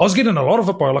getting a lot of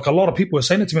it, bro. Like, a lot of people were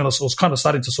saying it to me, and it was kind of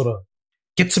starting to sort of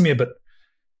get to me a bit.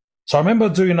 So I remember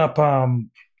doing up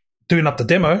the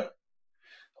demo.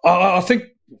 I think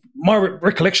my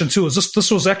recollection too is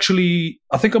this was actually,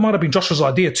 I think it might have been Josh's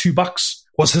idea. $2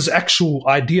 was his actual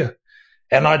idea,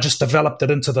 and I just developed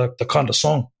it into the kind of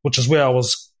song, which is where I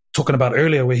was talking about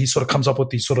earlier, where he sort of comes up with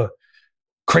these sort of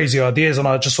crazy ideas, and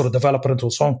I just sort of develop it into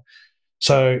a song.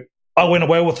 So I went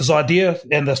away with his idea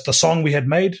and the song we had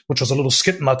made, which was a little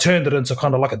skit, and I turned it into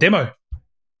kind of like a demo.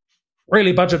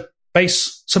 Really budget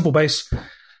bass, simple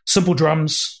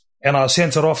drums, and I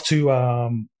sent it off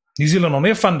to New Zealand On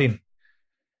Air funding.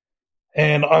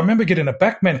 And I remember getting it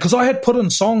back, man, because I had put in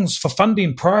songs for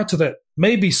funding prior to that,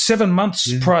 maybe 7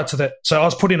 months prior to that. So I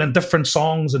was putting in different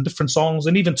songs and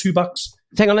even $2.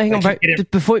 Hang on, bro.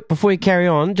 Before you carry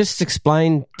on, just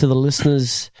explain to the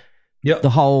listeners the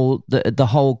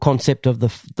whole concept of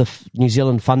the New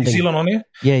Zealand funding. New Zealand On Air?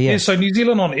 Yeah. So New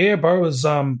Zealand On Air, bro, is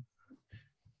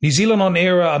New Zealand On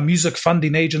Air are a music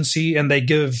funding agency, and they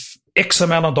give X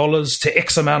amount of dollars to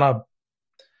X amount of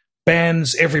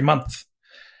bands every month.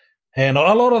 And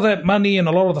a lot of that money and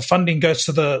a lot of the funding goes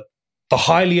to the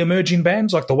highly emerging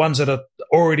bands, like the ones that are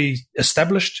already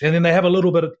established. And then they have a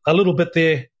little bit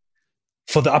there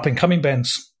for the up and coming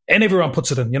bands. And everyone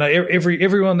puts it in.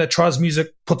 Everyone that tries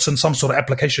music puts in some sort of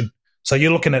application. So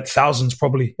you're looking at thousands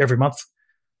probably every month.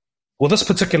 Well, this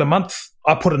particular month,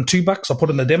 I put in $2. I put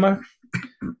in the demo.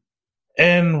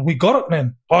 And we got it,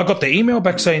 man. I got the email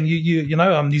back saying,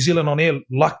 New Zealand On Air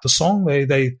liked the song.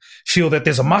 They feel that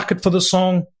there's a market for the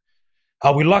song.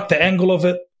 We like the angle of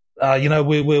it.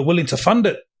 We're willing to fund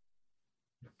it.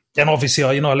 And obviously,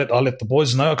 I let the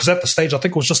boys know, because at the stage, I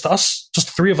think it was just us, just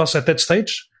the three of us at that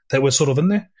stage that were sort of in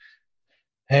there.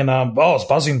 And I was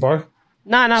buzzing, bro.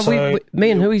 No, so, me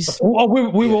and Hui's.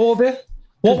 We were all there.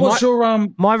 What was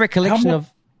my recollection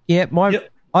of? Yeah,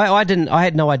 I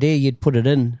had no idea you'd put it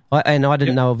in, and I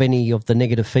didn't know of any of the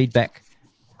negative feedback.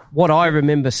 What I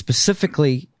remember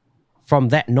specifically from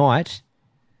that night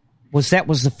was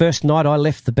the first night I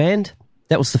left the band.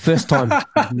 That was the first time.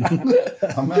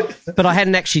 But I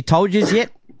hadn't actually told you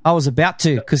yet. I was about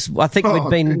to, because I think we'd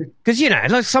been... Because,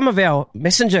 like some of our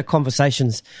messenger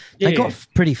conversations, they got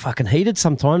pretty fucking heated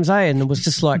sometimes, eh? And it was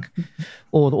just like,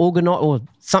 or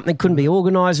something couldn't be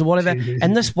organised or whatever.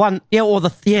 And this one,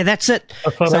 that's it.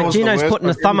 So Gino's putting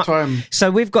a thumb up.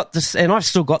 So we've got this, and I've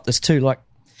still got this too, like,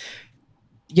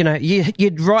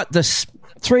 you'd write this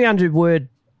 300-word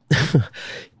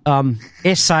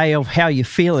essay of how you're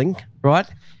feeling, right?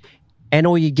 And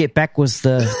all you get back was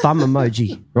the thumb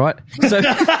emoji, right? So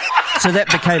that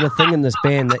became a thing in this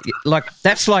band.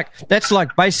 That's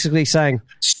like basically saying,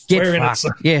 get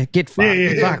fucked. Get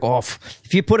fucked. Fuck off.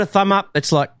 If you put a thumb up,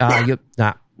 it's like,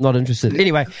 not interested.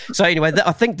 Anyway,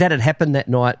 I think that had happened that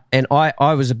night, and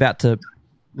I was about to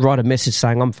write a message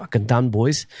saying, I'm fucking done,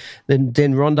 boys.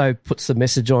 Then Rondo puts the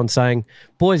message on saying,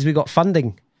 boys, we got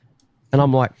funding. And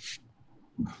I'm like,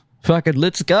 fucking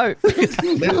let's go.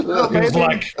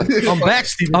 Like,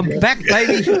 I'm back,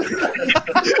 baby.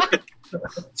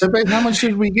 So, babe, how much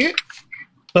did we get?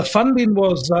 The funding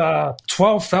was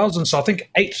 12,000, so I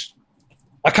think 8.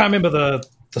 I can't remember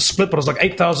the split, but it was like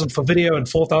 8,000 for video and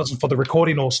 4,000 for the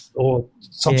recording or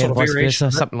some sort of variation.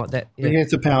 Versa, something like that. Yeah. We had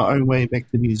to pay our own way back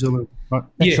to New Zealand, right?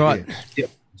 That's right.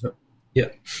 Yeah.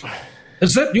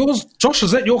 Is that yours, Josh?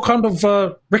 Is that your kind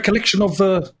of recollection of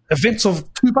the events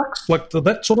of $2, like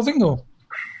that sort of thing, or?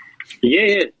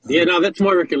 Yeah. No, that's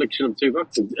my recollection of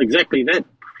 $2. Exactly that.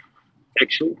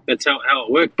 Actually, that's how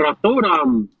it worked. But I thought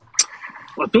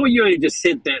you only just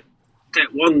said that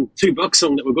one $2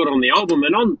 song that we got on the album.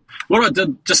 And on what I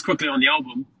did just quickly on the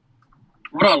album,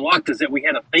 what I liked is that we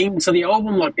had a theme to the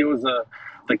album. Like there was the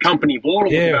company ball.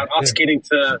 It was about us getting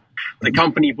to the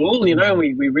company ball. We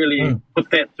really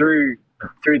put that through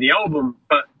the album.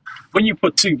 But when you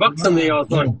put $2 in there, I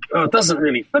was like, oh, it doesn't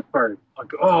really fit, bro. Like,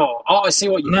 I see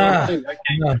what you're trying to do.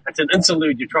 Okay, it's an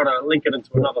interlude. You try to link it into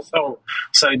another song.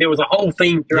 So there was a whole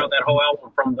theme throughout that whole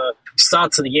album from the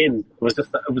start to the end. It was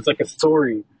like a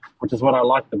story, which is what I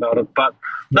liked about it. But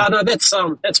no, that's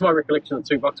my recollection of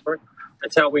 $2, bro.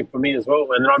 That's how it went for me as well.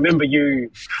 And I remember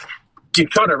you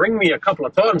tried to ring me a couple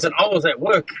of times, and I was at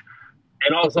work.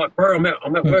 And I was like, bro, I'm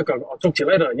at work. I'll talk to you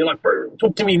later. And you're like, bro,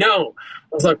 talk to me now.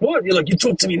 I was like, what? You're like, you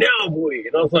talk to me now, boy.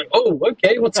 And I was like, oh,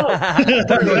 okay, what's up?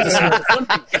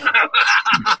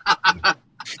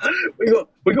 we got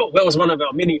that was one of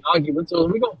our many arguments.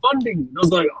 We got funding. And I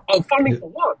was like, oh, funding for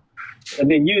what?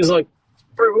 And then you was like,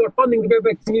 bro, we got funding to go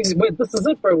back to New Zealand. This is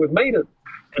it, bro. We've made it.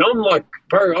 And I'm like,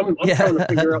 bro, I'm trying to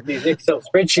figure out these Excel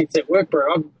spreadsheets at work,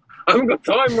 bro. I haven't got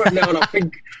time right now. And I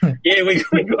think, we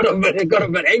got a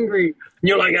bit angry. And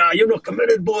you're like, you're not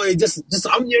committed, boy. Just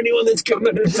I'm the only one that's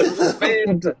committed to this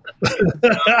band.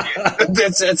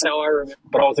 That's how I remember.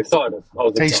 But I was excited.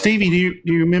 Hey, Stevie, do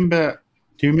you remember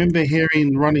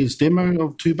hearing Ronnie's demo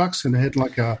of $2 and it had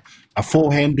like a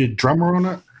four-handed drummer on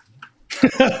it?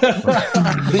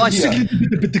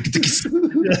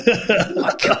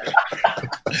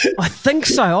 I think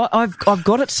so. I've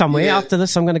got it somewhere. Yeah. After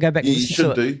this, I'm going to go back and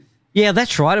listen to it. Yeah,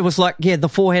 that's right. It was like the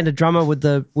four-handed drummer with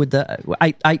the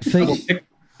 8 feet.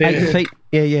 8 feet.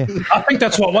 Yeah. I think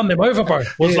that's what won them over, bro.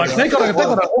 Was like they got an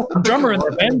awesome drummer in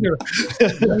their band.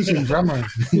 Amazing drummer.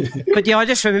 But yeah, I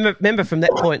just remember from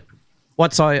that point,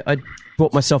 once I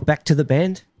brought myself back to the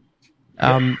band,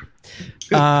 I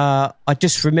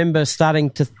just remember starting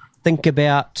to think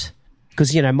about,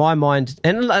 because my mind,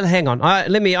 and hang on, I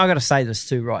got to say this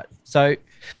too, right? So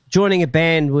joining a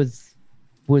band with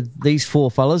these four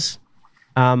fellas,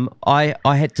 I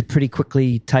had to pretty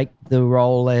quickly take the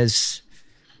role as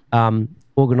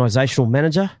organizational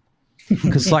manager,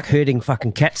 because it's like herding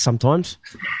fucking cats sometimes.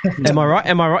 Am I right?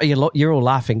 You're all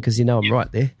laughing because I'm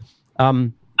right there.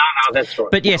 No, that's right.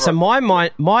 But yeah, so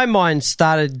my mind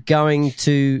started going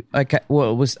to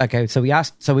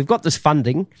so we've got this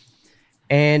funding,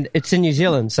 and it's in New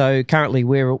Zealand. So currently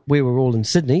we were all in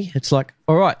Sydney. It's like,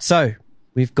 all right, so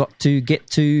we've got to get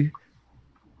to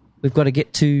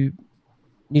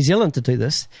New Zealand to do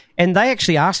this, and they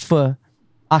actually asked for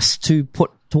us to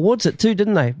put towards it too,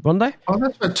 didn't they, Rondo? Oh,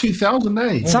 that's about 2,000,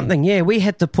 eh? Something, yeah. We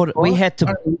had to put it. We had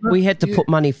to put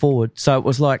money forward. So it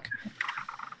was like,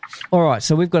 all right,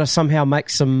 so we've got to somehow make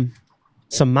some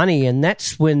money, and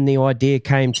that's when the idea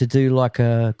came to do like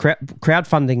a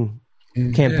crowdfunding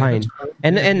campaign,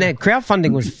 and that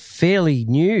crowdfunding was fairly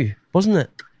new, wasn't it,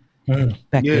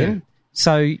 back then?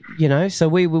 So so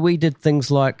we did things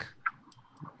like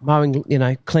mowing,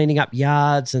 cleaning up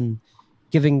yards and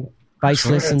giving bass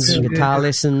lessons and guitar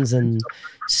lessons and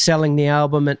selling the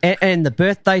album and the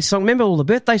birthday song. Remember all the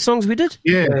birthday songs we did?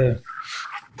 Yeah,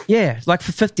 like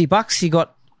for $50 you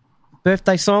got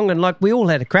birthday song, and like we all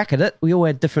had a crack at it. We all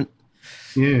had different.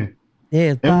 Baker,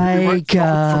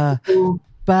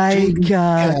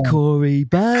 Corey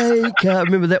Baker.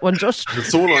 Remember that one, Josh?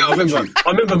 It's all I remember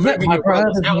moving your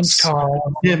brother's house.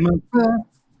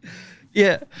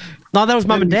 Yeah. No, that was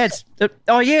Mum and Dad's.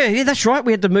 Oh yeah, that's right.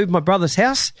 We had to move my brother's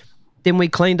house. Then we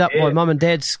cleaned up my Mum and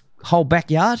Dad's whole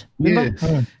backyard. Remember?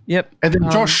 Yeah. Yep. And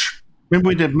then Josh, remember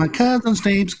we did my cousin's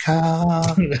name's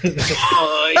Carl.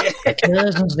 Oh yeah, my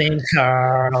cousin's name's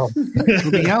Carl.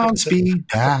 We'll be on speed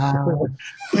dial.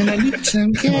 And I need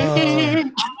some cash.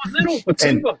 was that all for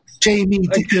 $2? Jamie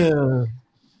Dicker.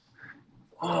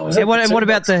 And what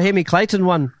about the Hemi Clayton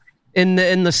one? In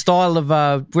the style of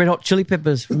Red Hot Chili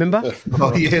Peppers, remember?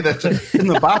 Oh yeah, that's it. In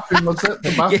the bathroom, was it?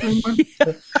 The bathroom one?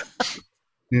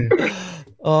 Yeah.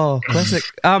 Oh, classic.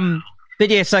 But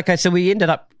yes, okay. So we ended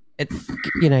up,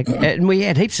 and we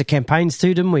had heaps of campaigns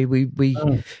too, didn't we? We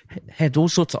had all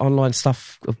sorts of online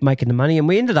stuff of making the money, and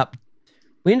we ended up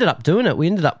doing it. We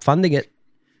ended up funding it,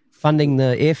 funding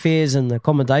the airfares and the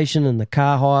accommodation and the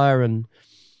car hire and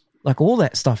like all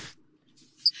that stuff.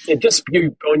 Yeah, just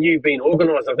you being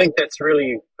organised. I think that's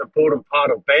really important part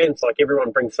of bands. Like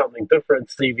everyone brings something different,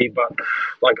 Stevie. But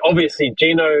like obviously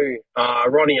Gino,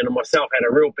 Ronnie, and myself had a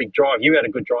real big drive. You had a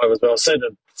good drive as well. So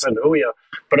did Huia.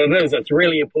 But it's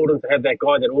really important to have that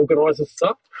guy that organises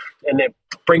stuff and that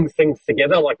brings things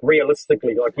together. Like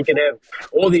realistically, like you can have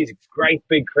all these great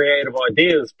big creative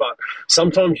ideas, but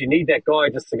sometimes you need that guy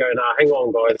just to go, nah, hang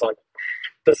on, guys, like.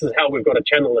 This is how we've got to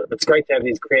channel it. It's great to have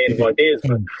these creative ideas,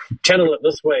 but channel it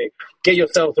this way. Get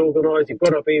yourselves organised. You've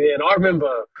got to be there. And I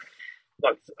remember,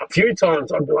 like, a few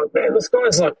times I'd be like, man, this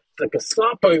guy's like the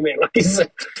Gestapo, man. Like,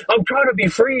 I'm trying to be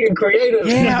free and creative.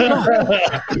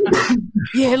 Yeah,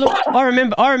 yeah. Look,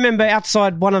 I remember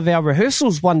outside one of our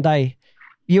rehearsals one day,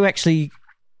 you actually,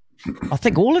 I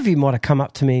think all of you might have come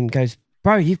up to me and goes,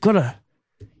 bro, you got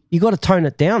to tone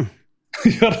it down.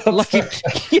 Like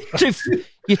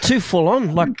you're too full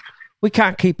on. Like we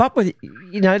can't keep up with it.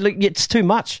 Like, it's too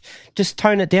much. Just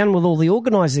tone it down with all the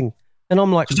organising. And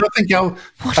I'm like, because I think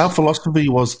our philosophy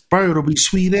was, bro, it'll be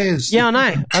sweet as. Yeah, I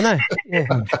know. Yeah.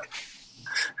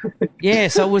 Yeah,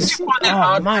 so it was. Did you find that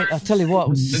hard? Mate, I tell you what, it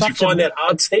was Did such you find that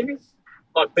hard, Stevie?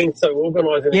 Like being so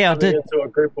organised and Yeah, I coming did. into a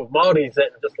group of Māoris that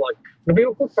are just like, it'll be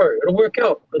all good, bro. It'll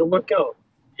work out.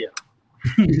 Yeah.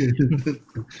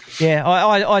 Yeah,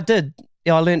 I did.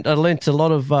 Yeah, I learnt a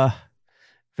lot of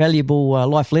valuable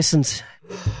life lessons.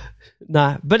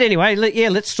 No, but anyway,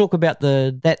 let's talk about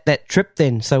that trip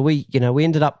then. So we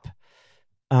ended up.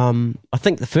 I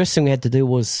think the first thing we had to do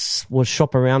was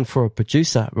shop around for a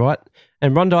producer, right?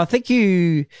 And Rondo, I think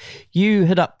you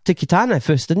hit up Tikitane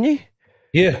first, didn't you?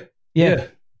 Yeah.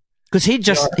 Because he'd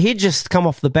just come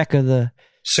off the back of the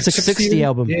 660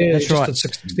 album. Yeah, that's just right. at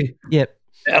 660. Yep.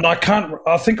 And I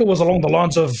think it was along the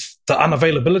lines of the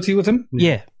unavailability with him.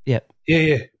 Yeah.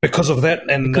 Because of that,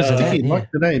 and Because of I that. think he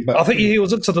liked the name, but I think he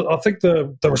was into I think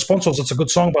the response was it's a good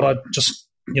song, but I just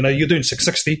you're doing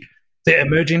 660, they're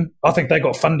emerging. I think they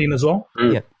got funding as well.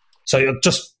 Yep. So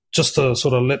just to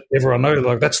sort of let everyone know,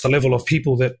 like that's the level of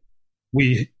people that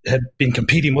we had been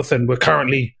competing with, and we're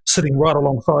currently sitting right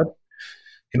alongside.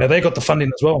 They got the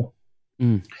funding as well.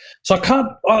 Mm. So I can't.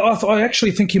 I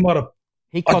actually think he might have.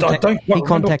 He I don't quite remember.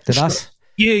 contacted us.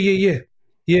 Yeah.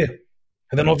 And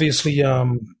then obviously,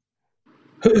 who,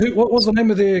 what was the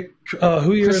name of their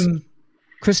Huia and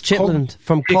Chris Chetland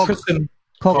from yeah, Cog, Chris and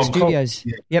Cog Studios.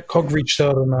 yeah. Yep. Cog reached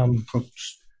out and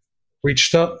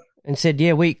And said,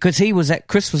 because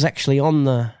Chris was actually on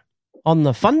the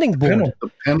funding board,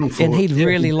 the panel for and he it.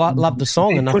 really loved the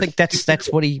song, and I think that's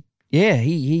what he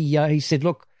said.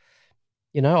 Look,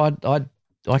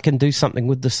 I can do something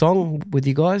with the song with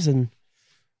you guys, and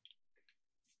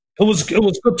it was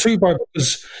good too, bro,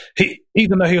 because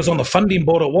even though he was on the funding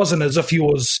board, it wasn't as if he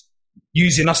was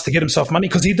using us to get himself money,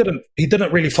 because he didn't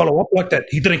really follow up like that.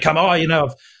 He didn't come,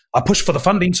 I pushed for the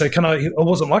funding, so can I? It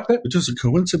wasn't like that. It's just a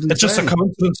coincidence. It's just a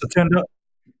coincidence it turned out,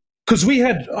 because we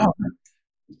had.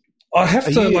 I have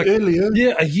a to year earlier.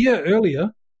 Yeah, a year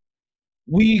earlier,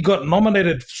 we got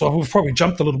nominated. So we've probably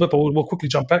jumped a little bit, but we'll quickly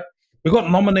jump back. We got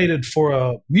nominated for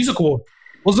a music award.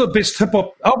 Was it best hip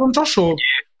hop album, Josh, or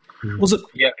was it?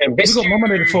 Yeah, and best we got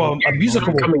nominated for a music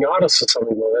award. Coming artist or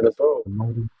something like that as well.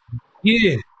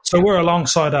 Yeah, so we're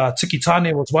alongside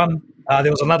Tikitane was one.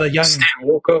 There was another young Stan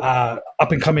Walker,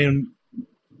 up and coming.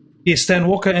 Yeah, Stan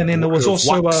Walker, and then there was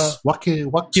also Wake.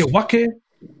 Yeah, Wake.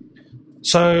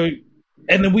 So,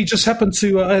 and then we just happened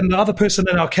to, and the other person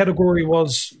in our category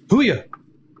was Huia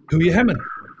Hammond.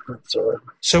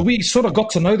 So we sort of got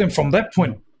to know them from that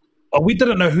point. We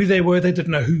didn't know who they were. They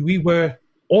didn't know who we were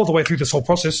all the way through this whole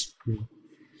process.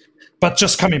 But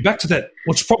just coming back to that,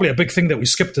 which is probably a big thing that we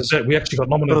skipped, is that we actually got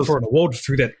nominated for an award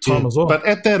through that time as well. But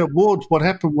at that award, what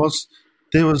happened was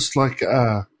there was like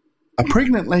a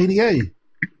pregnant lady,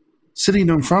 sitting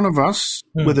in front of us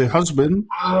with her husband,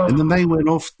 and then they went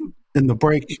off in the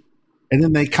break, and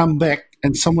then they come back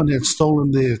and someone had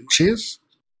stolen their chairs.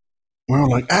 We're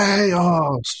all like, hey,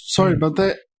 sorry about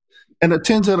that. And it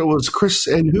turns out it was Chris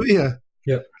and Huia.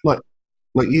 Yeah. Like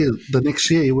the next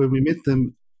year when we met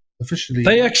them officially.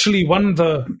 They actually won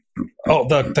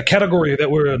the category that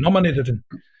we were nominated in.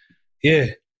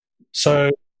 Yeah.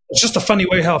 So it's just a funny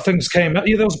way how things came out.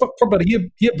 Yeah, there was probably a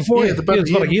year before. Yeah, about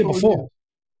a year before.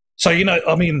 Yeah.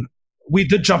 So, we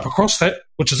did jump across that,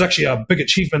 which is actually a big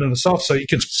achievement in itself. So you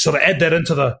can sort of add that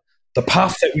into the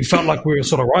path that we felt like we were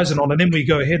sort of rising on. And then we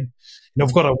go ahead.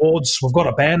 We've got awards. We've got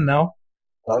a band now,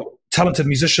 talented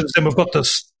musicians. Then we've got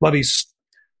this bloody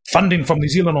funding from New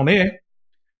Zealand on air.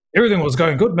 Everything was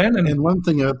going good, man. And one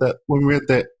thing that when we were at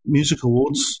that music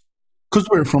awards, because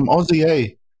we were from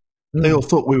Aussie, they all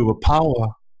thought we were power.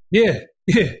 Yeah.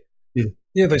 They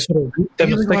sort of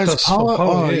mistake us for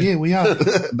power. Yeah, we are.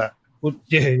 No. Well,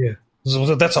 yeah.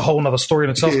 So that's a whole other story in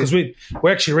itself, because we're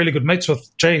actually really good mates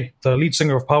with Jay, the lead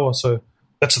singer of Power. So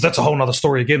that's a whole other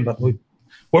story again. But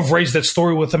we've raised that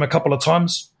story with him a couple of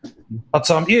times. But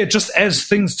just as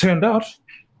things turned out,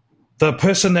 the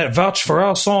person that vouched for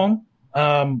our song,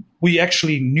 we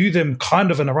actually knew them kind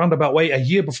of in a roundabout way a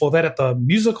year before that at the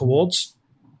music awards,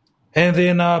 and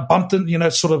then bumped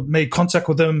in, sort of made contact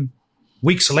with them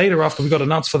weeks later after we got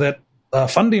announced for that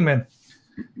funding, man.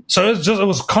 So it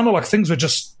was kind of like things were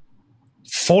just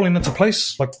falling into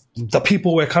place. Like the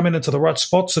people were coming into the right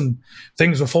spots and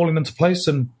things were falling into place.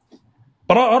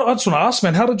 But I just want to ask,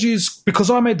 man, how did you? Because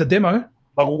I made the demo.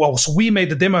 So we made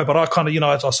the demo, but I kind of,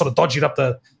 I sort of dodged up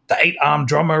the 8-arm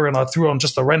drummer and I threw on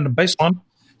just a random bass line.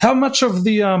 How much of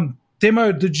the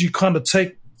demo did you kind of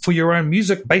take for your own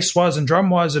music, bass-wise and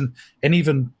drum-wise and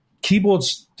even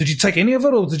keyboards? Did you take any of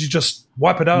it, or did you just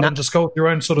wipe it out and just go with your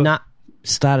own sort of... Nah,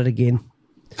 start it again.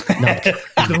 No,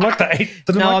 didn't like the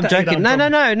 8. No, I'm joking. No.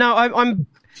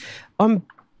 I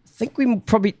think we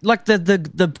probably... Like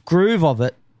the groove of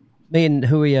it me and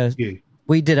Huia,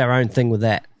 we did our own thing with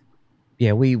that.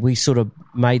 Yeah, we sort of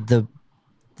made the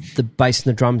bass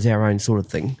and the drums our own sort of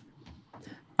thing.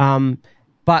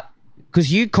 But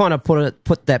because you kind of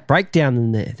put that breakdown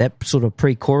in there, that sort of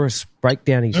pre-chorus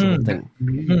breakdowny sort of thing.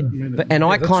 And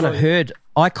I kind of heard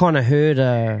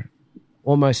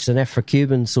almost an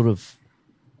Afro-Cuban sort of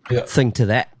thing to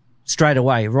that straight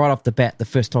away, right off the bat, the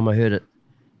first time I heard it.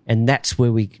 And that's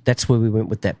where we went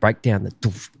with that breakdown. The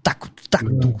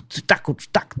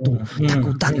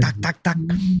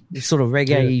sort of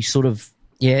reggae sort of.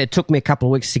 Yeah, it took me a couple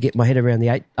of weeks to get my head around the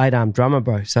eight-arm drummer,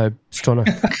 bro. So I was trying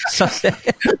to.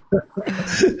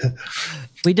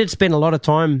 We did spend a lot of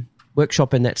time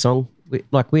workshopping that song. We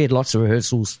had lots of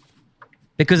rehearsals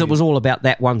because it was all about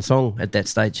that one song at that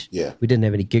stage. Yeah, we didn't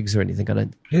have any gigs or anything. I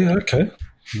don't. Yeah. Okay.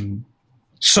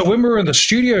 So when we were in the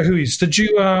studio, Huis, did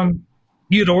you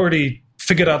you'd already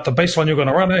figured out the bass line you're going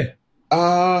to run, eh?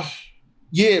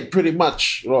 Yeah, pretty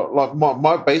much. Like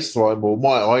my bass line, or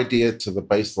my idea to the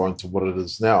bass line to what it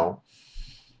is now,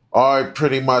 I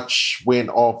pretty much went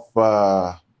off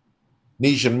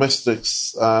Nesian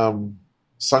Mystics'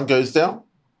 Sun Goes Down.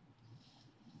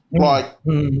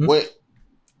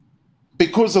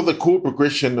 Because of the chord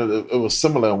progression, it was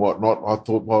similar and whatnot. I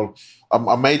thought, well,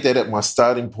 I made that at my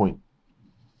starting point.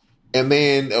 And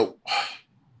then, I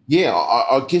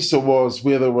guess it was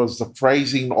where there was the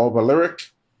phrasing of a lyric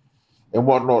and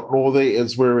whatnot, and all there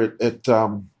is where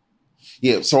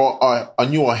so I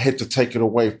knew I had to take it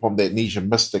away from that Nesian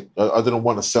Mystic. I didn't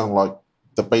want to sound like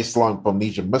the bass line from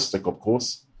Nesian Mystic, of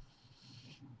course.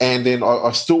 And then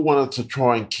I still wanted to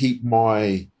try and keep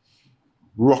my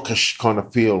rockish kind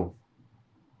of feel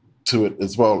to it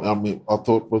as well. I mean, I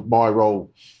thought with my role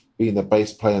being the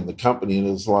bass player in the company, it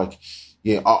was like,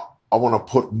 I want to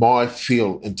put my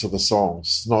feel into the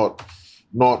songs, not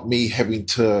me having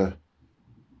to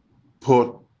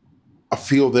put a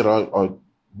feel that I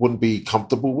wouldn't be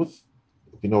comfortable with,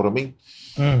 if you know what I mean.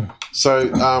 So,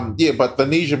 but the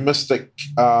Nesian Mystic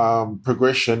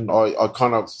progression, I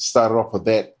kind of started off with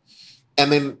that.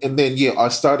 And then, I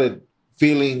started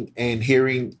feeling and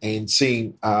hearing and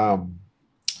seeing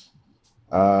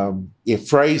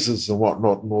phrases and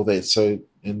whatnot and all that. So,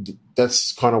 and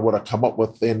that's kind of what I come up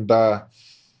with. And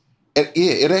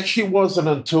it actually wasn't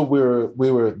until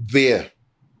we were there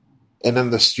and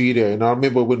in the studio. And I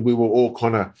remember when we were all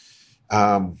kind of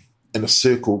in a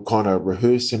circle, kind of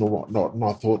rehearsing and whatnot. And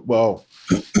I thought, well,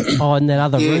 in that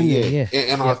other room, yeah.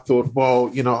 And I thought,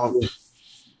 well, I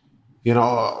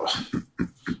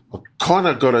kind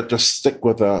of got to just stick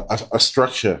with a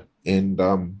structure. And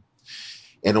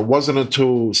it wasn't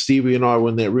until Stevie and I were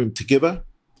in that room together,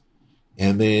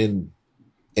 and then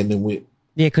we.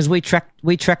 Yeah, because we tracked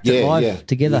it live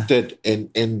together. We did,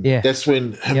 and that's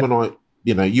when him and I,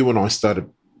 you and I started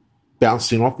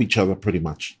bouncing off each other pretty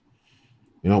much.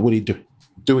 What are you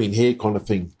doing here, kind of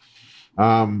thing.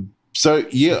 So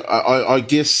I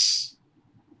guess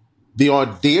the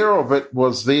idea of it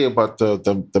was there, but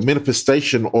the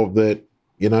manifestation of that,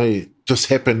 just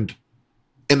happened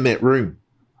in that room.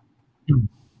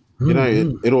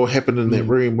 It all happened in that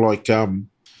room, like in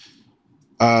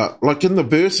the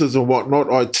verses and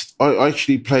whatnot. I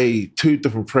actually play two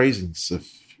different phrasings.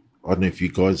 I don't know if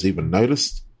you guys even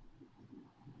noticed.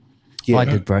 Yeah, I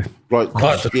did, bro. Of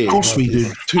course we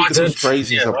did. Two different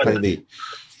phrasings I play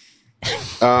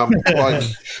there.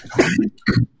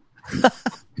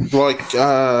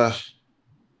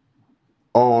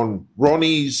 On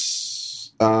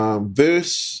Ronnie's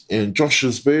verse and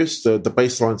Josh's verse, the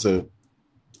bass lines are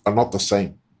not the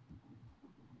same.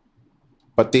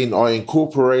 But then I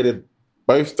incorporated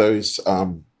both those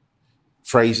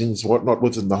phrasings, whatnot,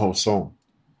 within the whole song.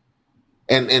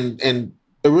 And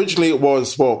originally it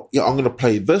was, I'm going to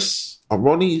play this on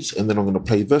Ronnie's, and then I'm going to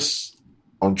play this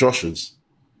on Josh's.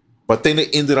 But then it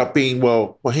ended up being,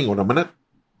 hang on a minute.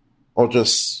 I'll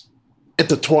just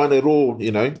intertwine it all,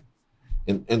 and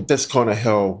that's kind of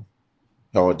how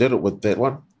I did it with that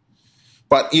one.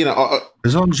 But,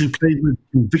 as long as you played with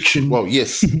conviction. Well,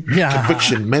 yes,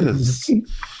 conviction matters.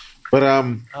 But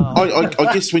I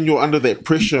guess when you're under that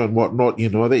pressure and whatnot,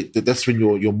 that's when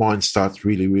your mind starts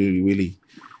really, really, really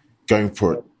going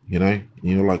for it, And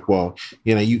you're like,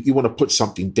 you want to put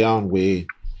something down where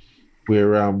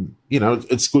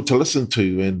it's good to listen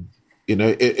to, and,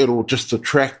 it'll just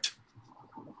attract,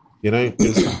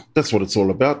 'cause that's what it's all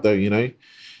about, though,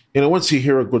 once you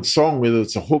hear a good song, whether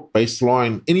it's a hook, bass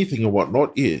line, anything and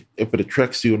whatnot, if it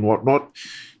attracts you and whatnot,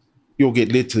 you'll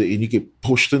get led to it and you get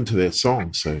pushed into that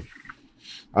song. So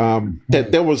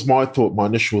that was my thought, my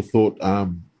initial thought,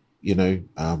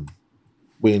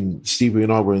 when Stevie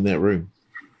and I were in that room.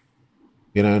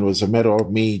 You know, and it was a matter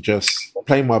of me just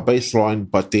playing my bass line,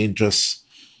 but then just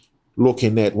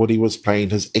looking at what he was playing,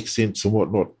 his accents and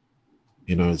whatnot,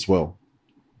 you know, as well.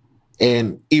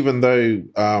 And even though,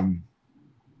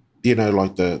 you know,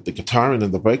 like the guitar and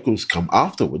the vocals come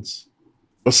afterwards,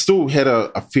 I still had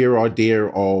a fair idea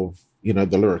of, you know,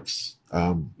 the lyrics,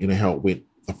 you know, how it went,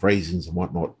 the phrasings and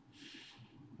whatnot.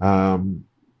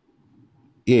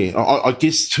 Yeah, I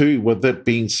guess too, with it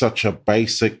being such a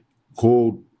basic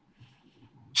chord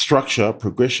structure,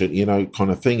 progression, you know, kind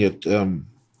of thing, it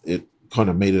kind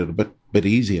of made it a bit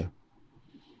easier,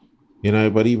 you know.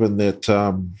 But even that,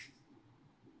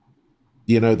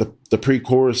 you know, the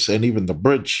pre-chorus and even the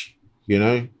bridge, you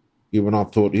know, even I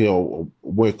thought, yeah, I'll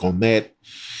work on that.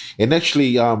 And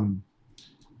actually,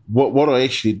 what I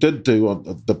actually did do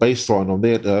on the bass line on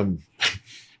that,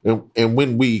 and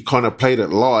when we kind of played it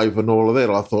live and all of that,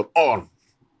 I thought, oh,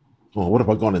 what have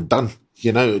I gone and done?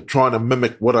 You know, trying to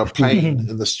mimic what I'm playing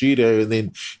in the studio and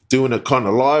then doing it kind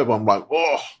of live. I'm like,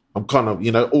 I'm kind of,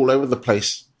 you know, all over the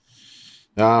place.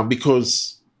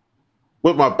 Because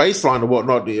with my bass line and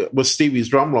whatnot, with Stevie's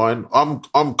drum line, I'm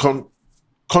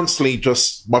constantly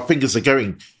just, my fingers are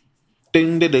going,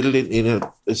 ding, ding, ding, ding, you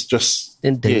know, it's just,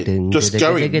 just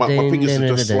going. My fingers are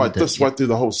just like this right through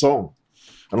the whole song.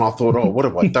 And I thought, what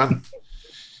have I done?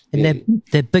 And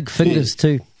they're big fingers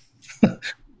too.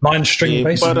 9-string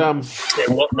bass. But and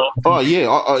whatnot.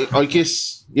 I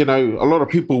guess, you know, a lot of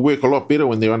people work a lot better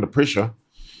when they're under pressure,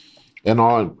 and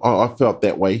I felt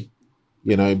that way,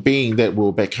 you know, being that we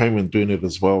were back home and doing it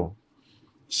as well.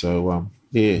 So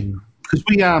yeah, because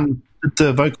we did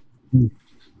the vocal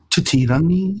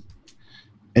Titirangi,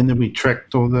 and then we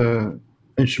tracked all the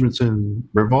instruments in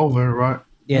Revolver, right?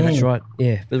 Yeah, that's right.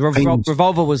 Yeah, the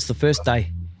Revolver was the first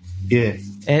day. Yeah,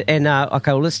 and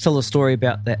okay, well, let's tell a story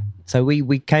about that. So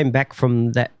we came back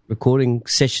from that recording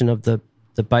session of the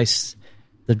bass,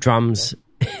 the drums,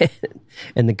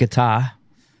 and the guitar,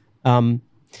 and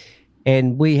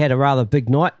we had a rather big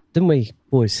night, didn't we,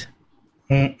 boys?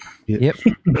 Yep.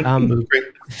 A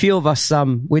few of us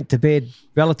went to bed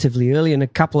relatively early, and a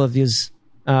couple of yous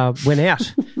went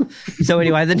out. So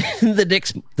anyway,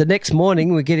 the next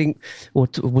morning it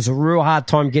was a real hard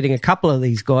time getting a couple of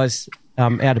these guys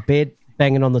out of bed,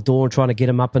 banging on the door and trying to get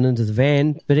them up and into the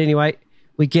van. But anyway,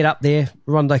 we get up there.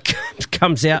 Rondo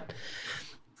comes out.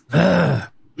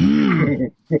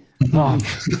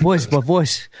 Boys, my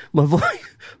voice.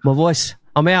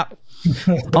 I'm out.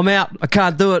 I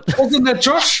can't do it. Wasn't that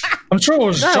Josh? I'm sure it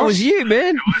was Josh. No, it was you,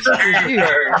 man. It was you.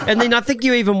 And then I think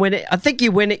you even went. I think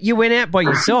you went out by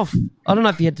yourself. I don't know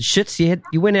if you had the shits.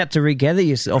 You went out to regather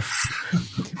yourself,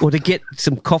 or to get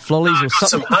some cough lollies or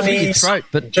something some honey, for your throat.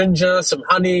 But ginger, some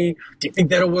honey. Do you think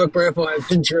that'll work, bro? If I have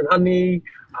ginger and honey,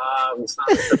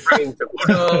 started to pray to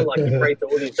Buddha, like you pray to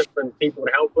all these different people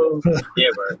to help them. Yeah,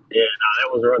 bro. Yeah,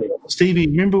 that was Ronnie. Stevie,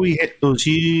 remember it was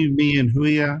you, me, and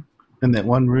Huia in that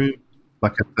one room,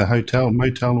 like at the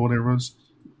motel, or whatever it was.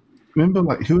 Remember,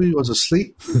 like, Huia was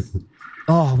asleep.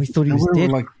 We thought he was dead. We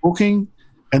were like talking,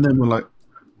 and then we're like,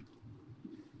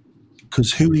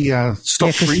 because Huia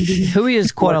stopped breathing. Huia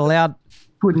is quite a loud.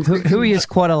 Huia is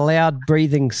quite a loud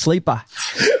breathing sleeper.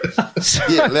 So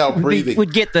yeah, loud breathing.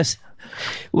 We'd get this.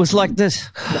 It was like this.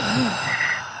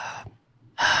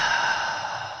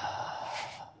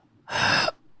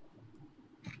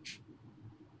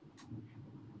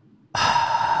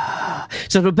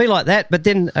 So it would be like that, but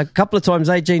then a couple of times,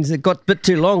 Genes, it got a bit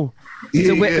too long. Yeah.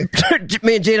 So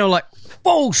me and Gino were like,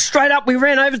 whoa, straight up, we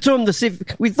ran over to him to see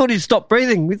if we thought he'd stop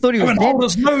breathing. We thought he was dead. Hold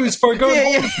his nose, bro. Go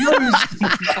and hold his nose.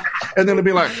 And then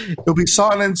it'll be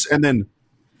silence, and then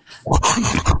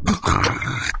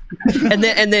and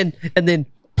then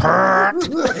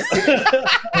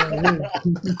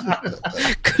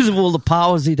because of all the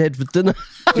powers he'd had for dinner.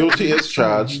 Guilty as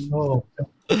charged.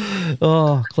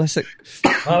 Oh, classic.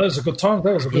 That was a good time.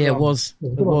 That was a good time. It was.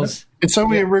 And so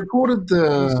we recorded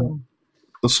the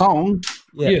song.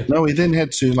 Yeah. No, we then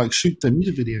had to shoot the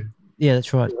music video. Yeah,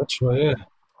 that's right. That's right. Yeah.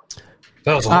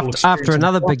 That was after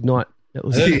another big night. That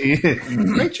was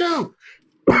Great job.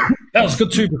 That was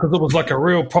good too, because it was like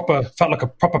felt like a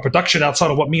proper production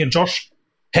outside of what me and Josh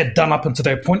had done up until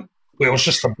that point, where it was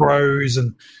just the bros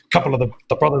and a couple of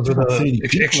the brothers with the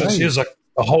extras. It was like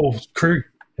a whole crew,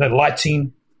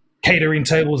 lighting, catering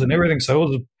tables and everything. So it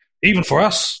was, even for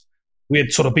us, we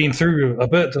had sort of been through a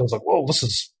bit. I was like, whoa, this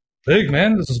is big,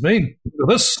 man. This is mean. Look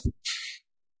at this.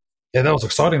 Yeah, that was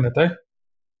exciting that day.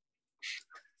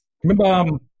 Remember,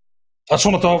 I just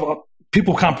wanted to,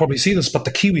 people can't probably see this, but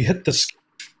the Kiwi hit this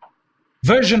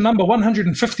version number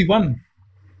 151.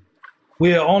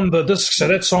 We're on the disc, so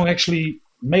that song actually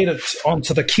made it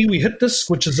onto the Kiwi hit disc,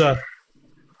 which is a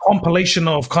compilation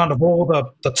of kind of all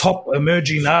the top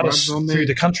emerging artists through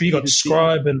the country. You got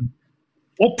Scribe and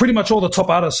pretty much all the top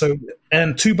artists. So,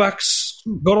 and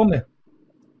 $2 got on there.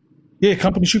 Yeah,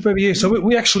 Company Shoot Baby. Yeah, so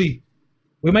we actually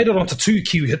made it onto 2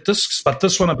 Kiwi hit discs, but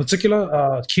this one in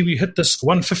particular, Kiwi hit disc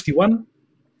 151.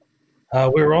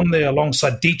 We were on there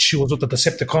alongside Deech, who was with the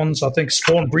Decepticons. I think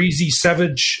Spawn, Breezy,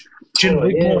 Savage, Jin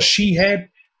Wigmore, She Had.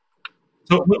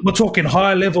 So we're talking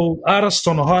high-level artists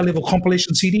on a high-level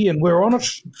compilation CD, and we're on it.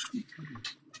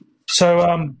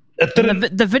 So it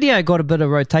didn't. The video got a bit of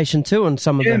rotation too on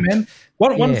some of them. Yeah, man.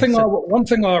 One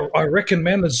thing I reckon,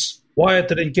 man, is why it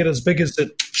didn't get as big as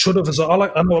it should have. Is I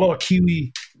know a lot of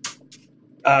Kiwi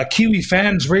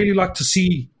fans really like to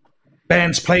see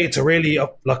bands play to really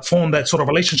form that sort of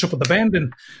relationship with the band,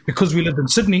 and because we lived in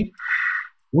Sydney,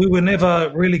 we were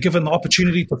never really given the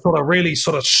opportunity to really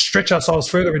stretch ourselves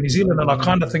further in New Zealand. And I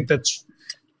kind of think that's,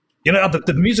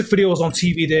 the music video was on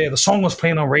TV there, the song was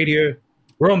playing on radio,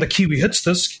 we're on the Kiwi hits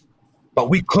disc, but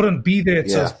we couldn't be there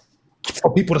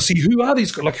for people to see who are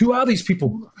these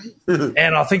people.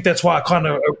 And I think that's why it kind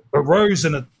of arose,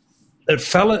 and it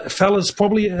fell as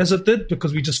probably as it did,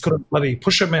 because we just couldn't bloody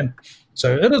push it, man.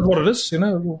 So it is what it is,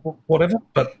 whatever.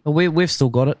 But we've still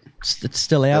got it. It's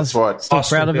still ours. That's right. Still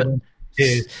proud of it.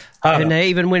 Yeah. And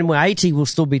even when we're 80, we'll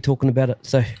still be talking about it.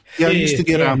 So I used to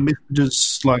get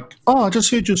messages like, "Oh, I just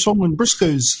heard your song in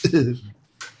Briscoe's."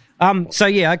 So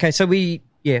we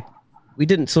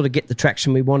didn't sort of get the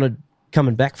traction we wanted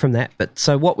coming back from that. But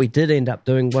so what we did end up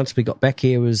doing once we got back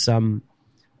here was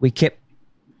we kept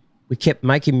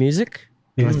making music.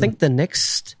 And I think the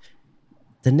next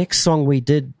song we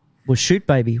did was Shoot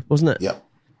Baby, wasn't it? Yep.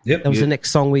 That was the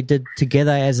next song we did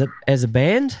together as a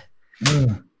band.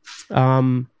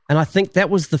 And I think that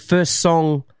was the first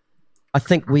song I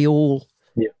think we all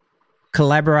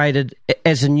collaborated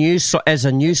as a new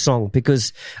song,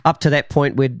 because up to that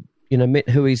point we'd met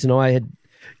Hui's, and I had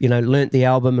learnt the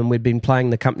album, and we'd been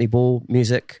playing the Kumpnee ball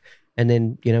music, and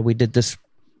then we did this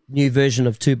new version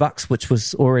of $2, which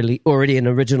was already an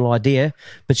original idea,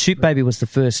 but Shoot Baby was the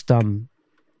first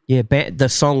the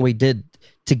song we did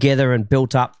together and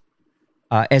built up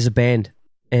as a band.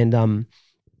 And I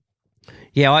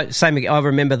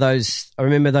remember those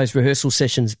rehearsal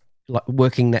sessions, like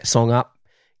working that song up,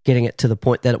 getting it to the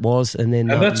point that it was, and then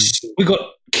we got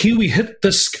Kiwi hit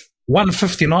disc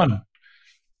 159.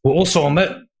 We're also on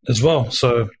that as well.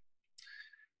 So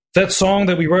that song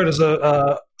that we wrote as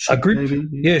a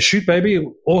group, Shoot Baby,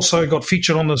 also got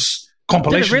featured on this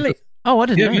compilation. Did it really? Oh, I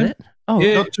didn't know that. Oh,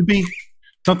 yeah.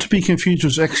 Not to be confused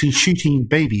with actually shooting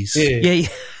babies. Yeah.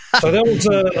 So that was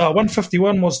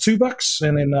 151 was $2,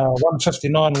 and then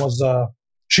 159 was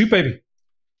Shoot Baby,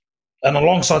 and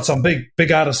alongside some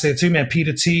big artists there too, man.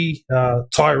 Peter T,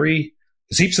 Tyree,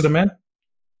 there's heaps of them, man.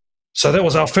 So that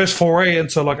was our first foray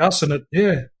into us, and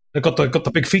it got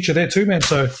the big feature there too, man.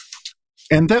 So,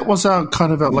 and that was our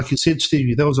kind of like you said,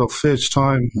 Stevie. That was our first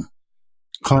time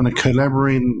kind of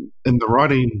collaborating in the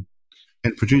writing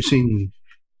and producing.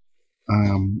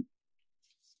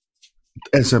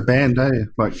 As a band,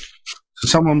 so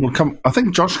someone would come. I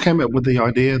think Josh came up with the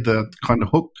idea, the kind of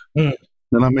hook. Then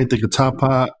I made the guitar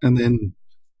part, and then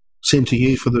sent to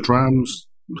you for the drums,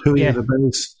 Huia the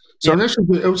bass. So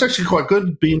it was actually quite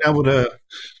good being able to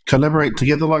collaborate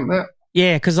together like that.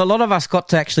 Yeah, because a lot of us got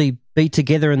to actually be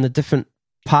together in the different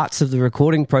parts of the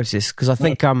recording process. Because I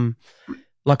think,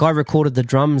 I recorded the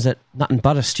drums at Nut and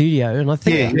Butter Studio, and I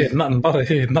think Nut and Butter.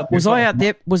 Yeah, was I out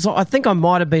there? I think I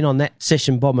might have been on that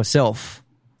session by myself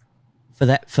for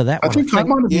that one. I think I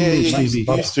might have been there,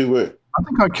 Stevie. Used to work. I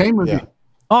think I came with you.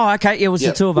 Oh, okay. It was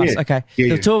the two of us. Okay,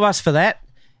 the two of us for that,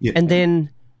 and then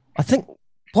I think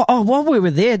while we were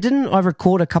there, didn't I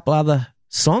record a couple other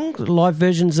songs, live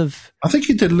versions of? I think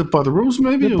you did Live by the Rules,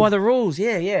 maybe. Live by the Rules,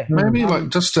 yeah. Maybe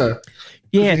just to.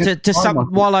 Yeah, to some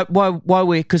while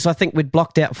we, because I think we'd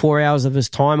blocked out 4 hours of his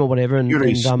time or whatever, and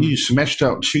you smashed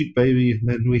out Shoot Baby, and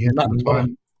then we had the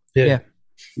time. Yeah.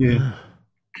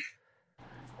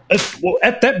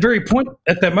 At that very point,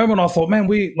 at that moment, I thought, man,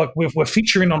 we're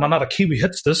featuring on another Kiwi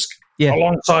hits disc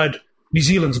alongside New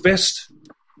Zealand's best.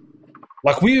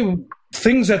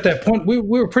 Things at that point,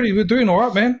 we're doing all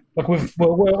right, man. We're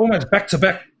almost back to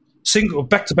back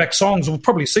songs, or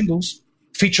probably singles,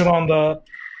 featured on the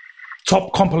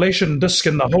top compilation disc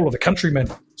in the whole of the country, man.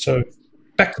 So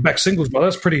back-to-back singles, but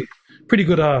that's pretty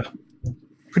good.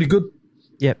 Pretty good.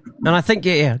 Yeah, and I think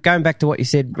going back to what you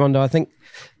said, Rondo, I think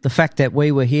the fact that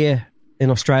we were here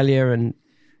in Australia and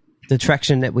the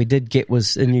traction that we did get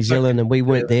was in New Zealand, and we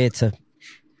weren't there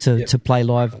to play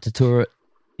live, to tour it.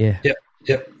 Yeah.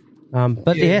 Yeah.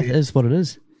 But it is what it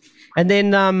is. And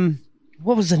then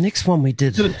What was the next one we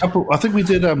did? Did a couple. I think we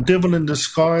did Devil in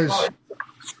Disguise,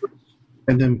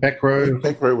 and then Back Row.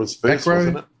 Back Row was first, Back Row.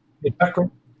 wasn't it? Yeah,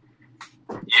 background.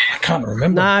 I can't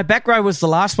remember. No, Back Row was the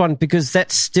last one because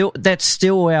that's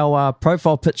still our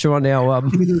profile picture on our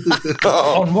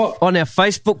On what? on our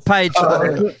Facebook page.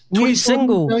 New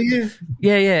single. Oh, yeah.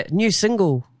 Yeah, new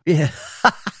single. Yeah.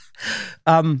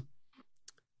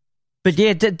 But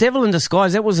yeah, Devil in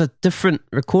Disguise, that was a different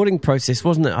recording process,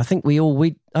 wasn't it? I think I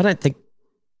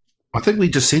think we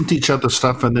just sent each other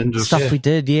stuff and then just stuff we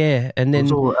did, yeah. And it then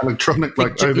was all electronic,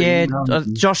 like over email.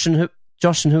 Josh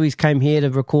and Hui's came here to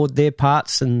record their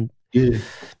parts, and Yeah.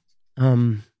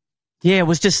 it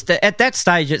was just at that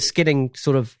stage it's getting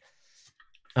sort of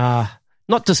not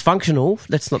dysfunctional.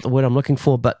 That's not the word I'm looking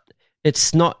for, but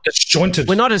it's disjointed.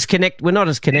 We're not as connected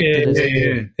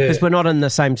because we're not in the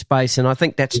same space, and I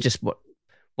think that's just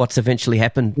what's eventually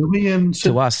happened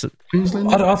to us. I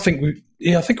think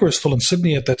we're still in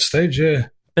Sydney at that stage. Yeah,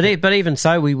 but even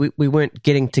so, we weren't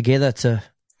getting together to.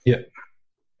 Yeah,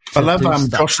 I love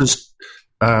Josh's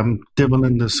Devil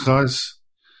in Disguise.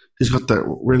 He's got that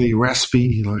really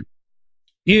raspy, like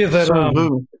that. So,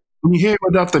 when you hear it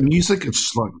without the music, it's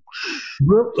just like.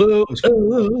 No,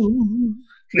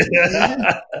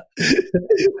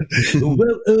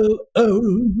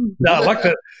 I like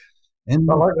that. I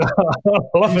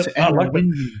love it. I like it.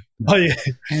 Oh yeah,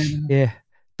 yeah.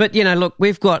 But look,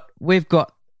 we've got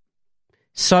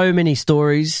so many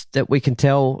stories that we can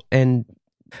tell,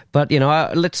 but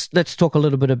let's talk a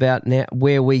little bit about now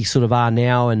where we sort of are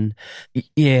now, and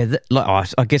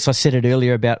I guess I said it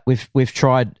earlier about we've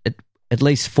tried at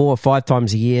least 4 or 5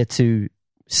 times a year to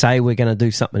say we're going to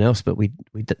do something else, but we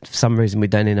for some reason we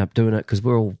don't end up doing it because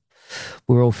we're all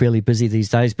fairly busy these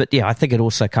days. But yeah, I think it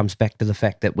also comes back to the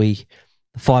fact that the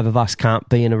 5 of us can't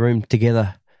be in a room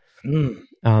together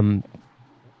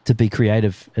to be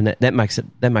creative, and that makes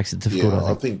it difficult. Yeah,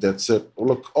 I think that's it. Well,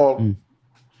 look, I'll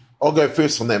go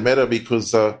first on that matter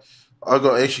because I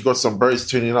actually got some bros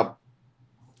turning up.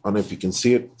 I don't know if you can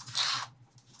see it.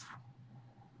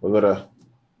 We got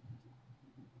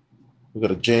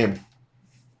a jam.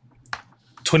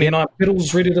 29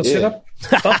 pedals ready to set up.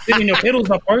 Stop setting your pedals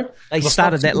up, bro. They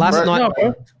started that last night.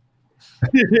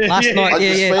 Last night, I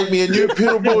just made me a new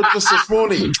pedal board just this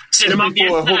morning. Set them up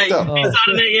yesterday.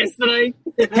 Started it yesterday.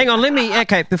 Hang on,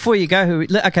 before you go,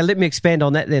 let me expand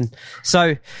on that then.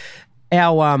 So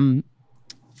our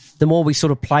the more we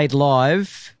sort of played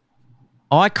live,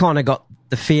 I kind of got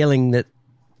the feeling that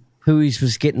Hui's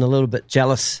was getting a little bit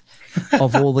jealous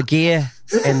of all the gear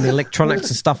and the electronics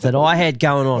and stuff that I had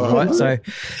going on, right?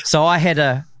 So I had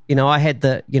the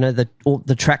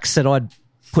tracks that I'd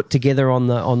put together on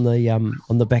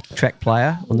the back track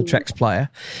player, on the tracks player.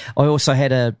 I also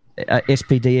had a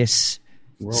SPDS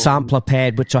sampler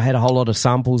pad, which I had a whole lot of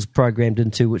samples programmed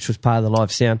into, which was part of the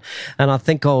live sound. And I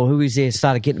think Hui's there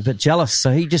started getting a bit jealous,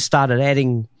 so he just started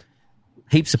adding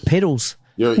heaps of pedals.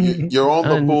 You're on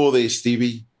the ball there,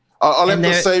 Stevie. I'll have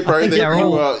to say, bro,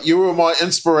 that you were my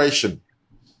inspiration.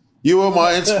 You were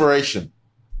my inspiration.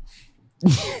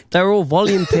 They're all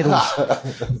volume pedals.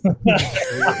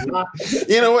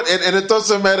 You know what? And it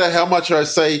doesn't matter how much I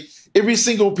say. Every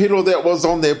single pedal that was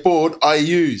on their board, I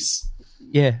use.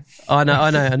 Yeah, I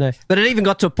know. But it even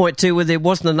got to a point too where there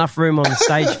wasn't enough room on the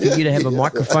stage for you to have a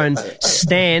microphone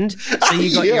stand, so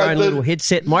you got your own little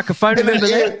headset microphone. Remember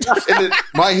that?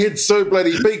 My head's so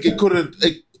bloody big, it couldn't.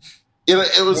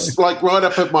 It was like right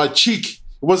up at my cheek.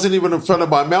 It wasn't even in front of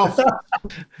my mouth.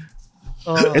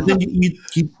 And then you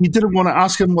didn't want to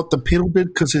ask him what the pedal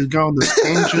did because he'd go on this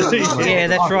tangent. Yeah,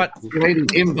 that's right.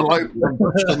 Envelope.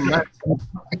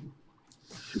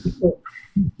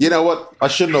 You know what? I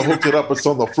shouldn't have hooked it up. It's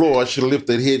on the floor. I should have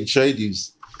lifted it here and showed you.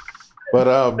 But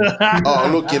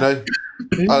look,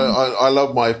 I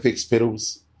love my effects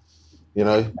pedals.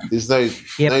 There's no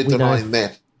denying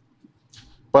that.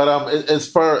 But as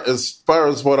far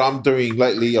as what I'm doing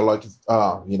lately, I like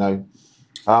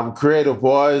creative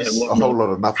wise, a whole lot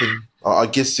of nothing. I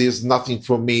guess there's nothing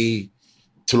for me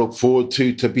to look forward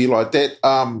to be like that.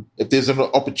 If there's an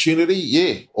opportunity,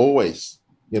 yeah, always.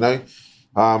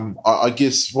 I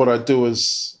guess what I do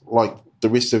is like the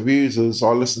rest of you is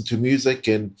I listen to music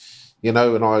and there's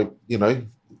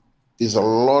a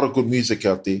lot of good music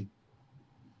out there,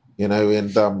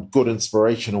 and good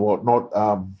inspiration and whatnot.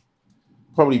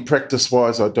 Probably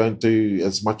practice-wise, I don't do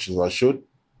as much as I should.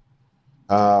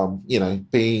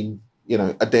 Being,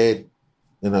 a dad,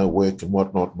 work and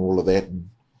whatnot and all of that.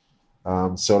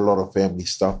 And so a lot of family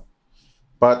stuff.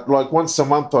 But like once a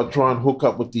month, I try and hook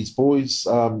up with these boys.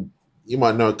 You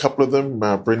might know a couple of them,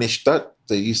 Brenesh Dutt.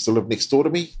 They used to live next door to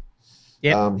me.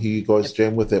 Yep. who you guys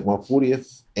jammed with at my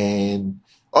 40th, and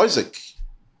Isaac.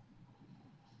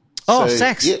 Oh,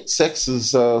 Sax. Yeah, Sax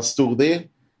is still there.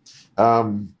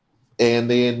 And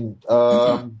then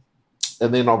I've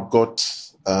got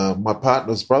my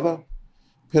partner's brother,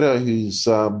 Peter, who's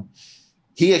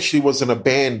he actually was in a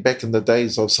band back in the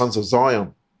days of Sons of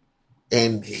Zion,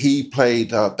 and he played.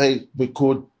 They were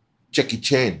called Jackie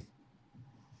Chan.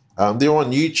 They're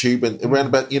on YouTube, and around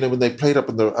about when they played up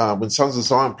in the when Sons of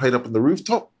Zion played up in the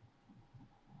rooftop.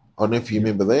 I don't know if you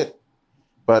remember that,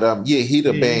 but he had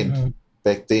a band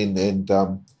back then, and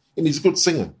he's a good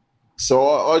singer.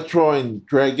 So I try and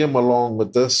drag him along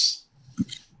with this.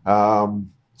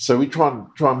 So we try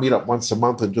and meet up once a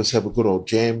month and just have a good old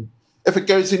jam. If it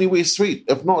goes anywhere, sweet.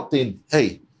 If not, then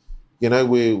hey,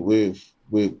 we're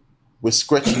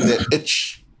scratching that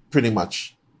itch pretty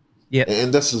much. Yeah,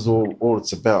 and this is all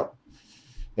it's about.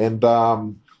 And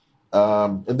then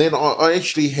I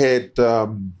actually had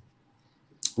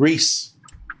Reese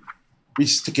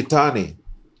Tikitani.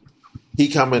 He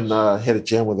come and had a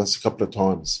jam with us a couple of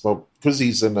times. Well, because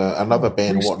he's in another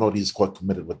band and whatnot, he's quite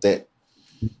committed with that.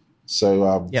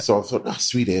 So so I thought,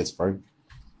 sweet ass, bro.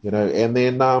 And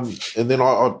then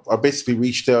I basically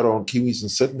reached out on Kiwis in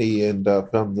Sydney and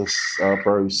found this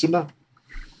bro Suna,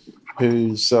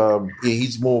 who's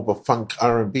he's more of a funk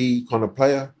R&B kind of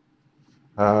player.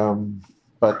 And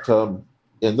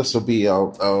this will be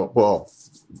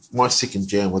my second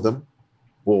jam with him,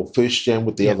 or first jam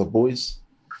with the other boys.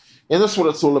 And that's what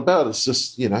it's all about. It's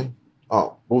just,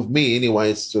 with me anyway,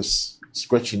 it's just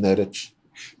scratching that itch.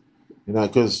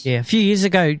 Because... Yeah, a few years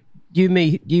ago, you,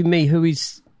 me,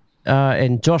 Hui's,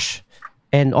 and Josh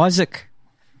and Isaac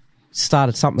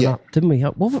started something up, didn't we?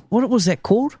 What was that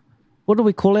called? What do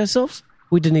we call ourselves?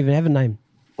 We didn't even have a name.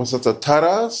 Was it the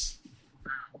Taras?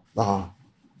 The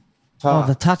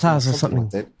Tatas or something.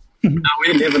 Like that. No, we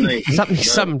didn't have a name.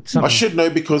 Something. I should know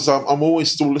because I'm always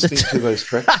still listening to those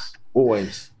tracks.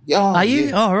 Always. Yeah. Are you?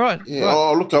 Yeah. Oh, right. Yeah. Right.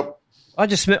 Oh, look up. I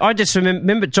just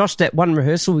remember Josh, that one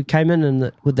rehearsal we came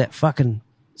in with that fucking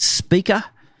speaker,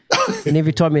 and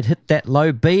every time he'd hit that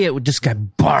low B, it would just go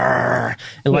brrr,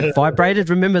 and like vibrated.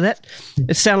 Remember that?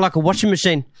 It sounded like a washing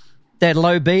machine. That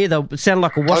low B, it sounded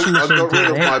like a washing machine. I got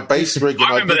rid of my bass rig and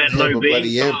I didn't have a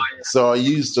bloody amp, so I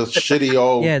used a shitty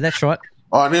old... Yeah, that's right.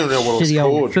 I don't know what shitty it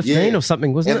was called. 15 or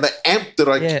something, wasn't it? And the amp that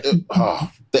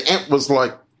the amp was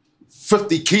like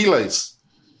 50 kilos.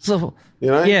 So,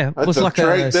 it was like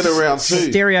a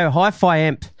stereo hi-fi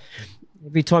amp.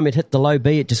 Every time it hit the low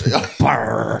B, it just went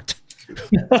brrrt.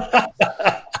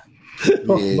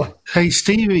 Hey,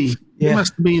 Stevie, you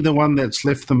must be the one that's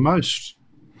left the most.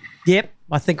 Yep,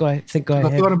 I think I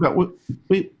forgot about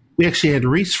we actually had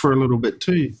Reese for a little bit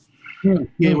too.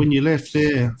 Yeah, when you left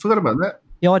there. Forgot about that.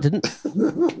 Yeah, I didn't.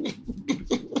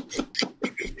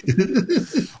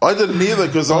 I didn't either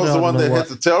because I was the one that had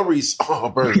to tell Reese,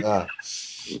 bro,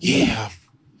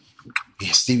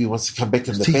 Stevie wants to come back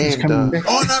in the band.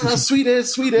 No, sweet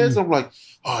ass. I'm like,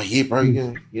 yeah, bro,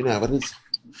 you know what it is.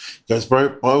 He goes, bro,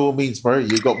 by all means, bro,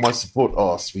 you got my support.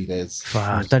 Oh, sweet ass.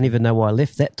 I don't even know why I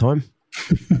left that time.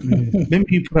 Remember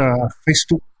you put a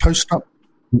Facebook post up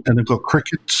and it got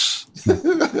crickets?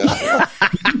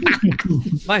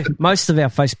 Most of our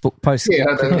Facebook posts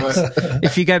got crickets.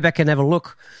 If you go back and have a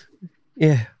look,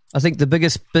 I think the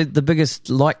biggest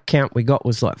like count we got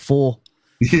was like 4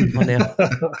 on our,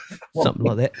 something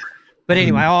like that. But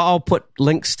anyway, I'll put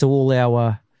links to all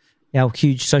our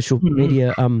huge social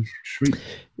media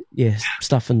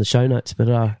stuff in the show notes.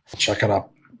 But check it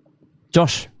up.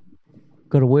 Josh,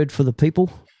 got a word for the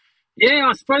people? Yeah,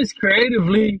 I suppose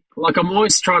creatively, like I'm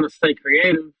always trying to stay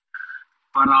creative,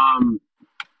 but I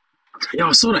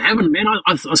sort of haven't, man.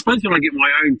 I suppose when I get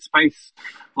my own space,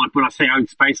 like when I say own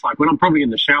space, like when I'm probably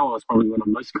in the shower is probably when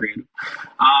I'm most creative.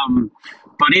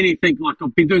 But anything, like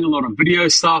I've been doing a lot of video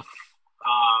stuff.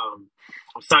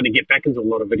 I'm starting to get back into a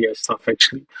lot of video stuff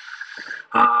actually.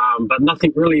 But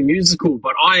nothing really musical.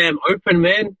 But I am open,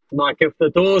 man. Like if the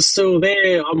door's still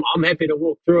there, I'm happy to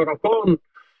walk through it.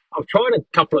 I've tried a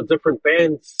couple of different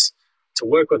bands to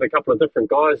work with a couple of different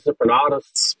guys, different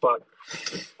artists, but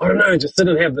I don't know, just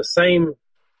didn't have the same.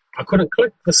 I couldn't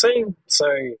click the same, so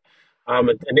it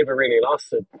never really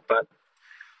lasted. But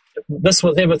if this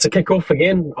was ever to kick off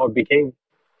again, I'd be keen.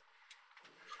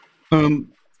 One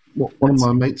of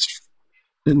my mates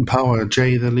in Power,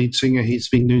 Jay, the lead singer, he's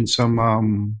been doing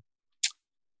some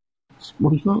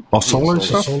what is that? Solo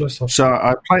stuff. So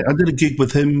I did a gig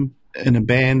with him in a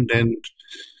band and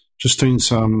just doing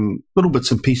some little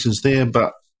bits and pieces there.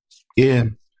 But yeah,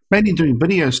 mainly doing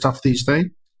video stuff these days.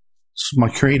 This is my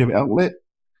creative outlet.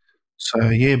 So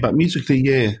yeah, but musically,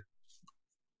 yeah.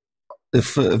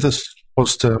 If this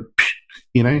was to,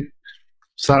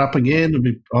 start up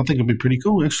again, I think it'd be pretty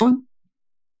cool, actually.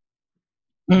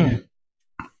 Yeah,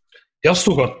 I've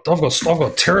got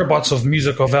terabytes of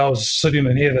music of ours sitting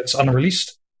in here that's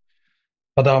unreleased.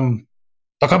 But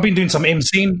like I've been doing some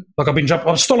MCing. Like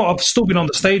I've still been on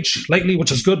the stage lately,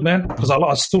 which is good, man, because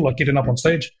I still like getting up on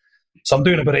stage. So I'm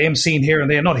doing a bit of MCing here and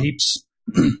there, not heaps,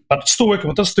 but still working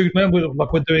with this dude, man.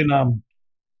 We're doing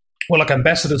we're like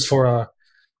ambassadors for a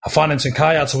finance and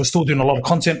car yard, so we're still doing a lot of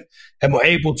content, and we're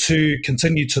able to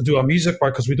continue to do our music,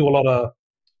 right? Because we do a lot of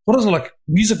like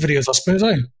music videos, I suppose.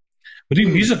 We do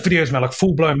music videos, man, like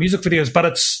full blown music videos, but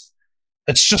it's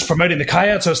just promoting the car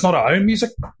yard, so it's not our own music,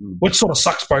 which sort of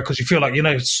sucks, bro, because you feel like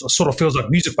it sort of feels like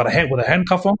music, but with a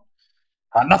handcuff on.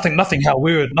 Nothing how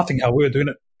we're doing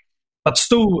it, but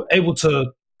still able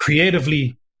to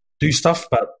creatively do stuff,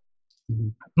 but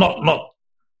not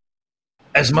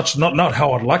as much, not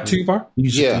how I'd like to, bro.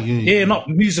 Yeah, not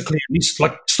musically, at least.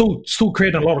 Like still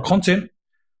creating a lot of content,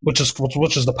 which is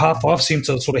the path I've seemed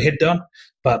to sort of head down.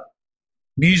 But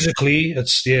musically,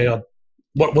 it's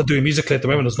what we're doing musically at the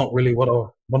moment is not really what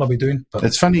I'll be doing. But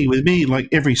it's funny with me. Like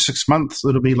every 6 months,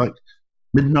 it'll be like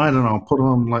midnight, and I'll put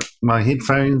on like my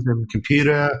headphones and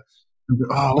computer, and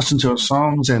listen to our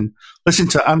songs and listen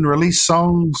to unreleased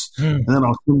songs, and then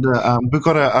I'll send we've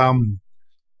got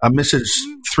a message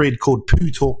thread called Poo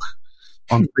Talk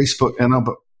on Facebook, and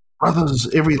brothers,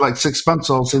 every like 6 months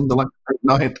I'll send the like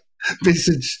night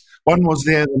message. One was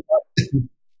there.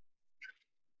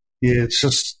 Yeah, it's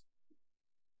just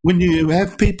when you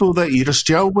have people that you just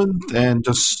gel with and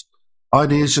just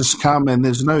ideas just come, and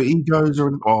there's no egos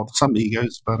some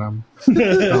egos, but don't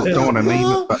want to name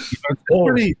it.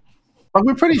 But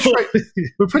we're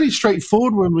pretty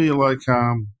straightforward when we're like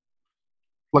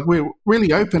we're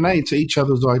really open to each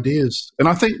other's ideas. And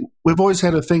I think we've always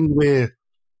had a thing where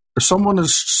if someone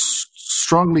is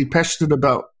strongly passionate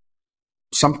about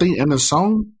something in a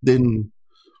song, then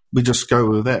we just go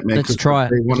with that, man. Let's try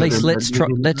it. At least let's try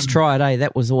it, eh?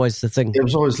 That was always the thing. It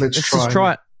was always let's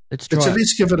try it. Let's at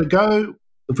least give it a go.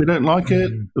 If we don't like it,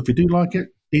 if we do like it,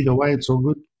 either way, it's all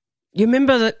good. You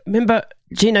remember,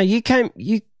 Gino, you came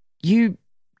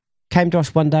to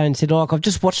us one day and said, I've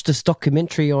just watched this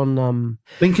documentary on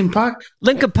Linkin Park.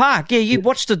 Yeah, you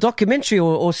watched a documentary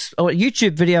or a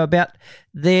YouTube video about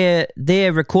their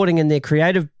recording and their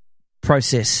creative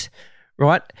process,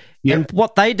 right? Yep. And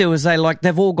what they do is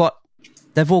they've all got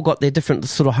their different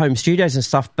sort of home studios and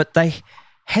stuff, but they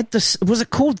had this, was it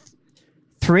called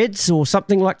threads or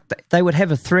something? Like they would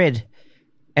have a thread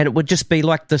and it would just be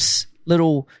like this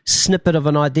little snippet of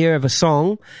an idea of a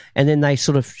song, and then they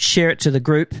sort of share it to the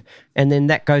group, and then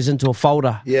that goes into a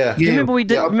folder. Yeah. Do you remember we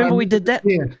did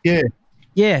that?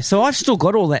 Yeah. So I've still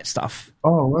got all that stuff.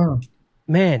 Oh wow,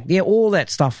 man. Yeah, all that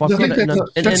stuff. I've got it in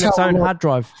its own hard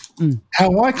drive.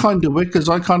 How I kind of work is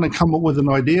I kind of come up with an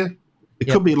idea. It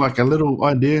could be like a little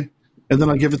idea, and then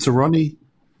I give it to Ronnie.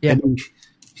 Yeah, and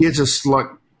he's just like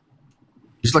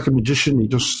he's like a magician. He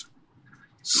just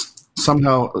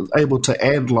somehow able to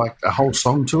add like a whole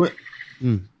song to it.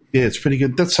 Yeah, it's pretty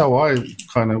good. That's how I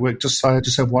kind of work. I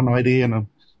just have one idea and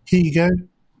here you go,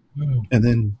 and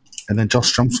then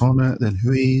Josh jumps on it. Then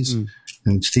Hui's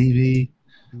and Stevie.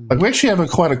 Like we actually have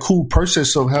quite a cool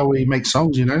process of how we make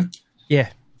songs. Yeah,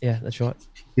 that's right.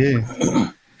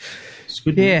 Yeah, it's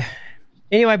good. Yeah.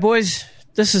 Anyway, boys,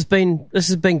 this has been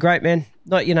great, man.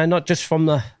 Not just from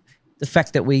the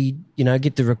fact that we,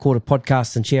 get to record a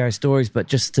podcast and share our stories, but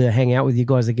just to hang out with you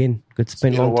guys again. It's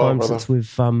been a long time since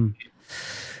we've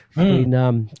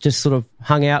been just sort of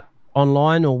hung out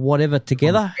online or whatever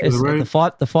together as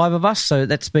the five of us. So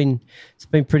it's been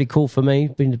pretty cool for me.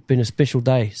 Been a special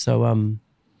day. So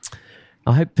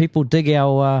I hope people dig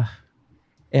our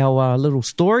little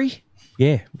story.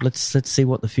 Yeah, let's see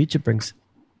what the future brings.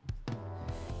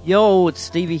 Yo, it's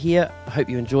Stevie here. I hope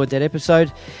you enjoyed that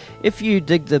episode. If you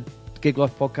dig the Gig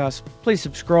Life podcast, please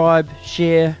subscribe,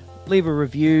 share, leave a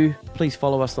review. Please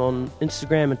follow us on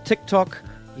Instagram and TikTok.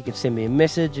 You can send me a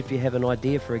message if you have an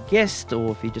idea for a guest or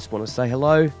if you just want to say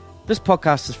hello. This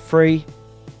podcast is free,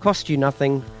 costs you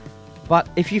nothing, but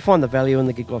if you find the value in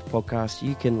the Gig Life podcast,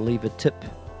 you can leave a tip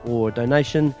or a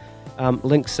donation.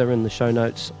 Links are in the show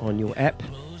notes on your app.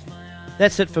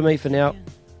 That's it for me for now.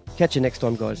 Catch you next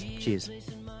time, guys. Cheers.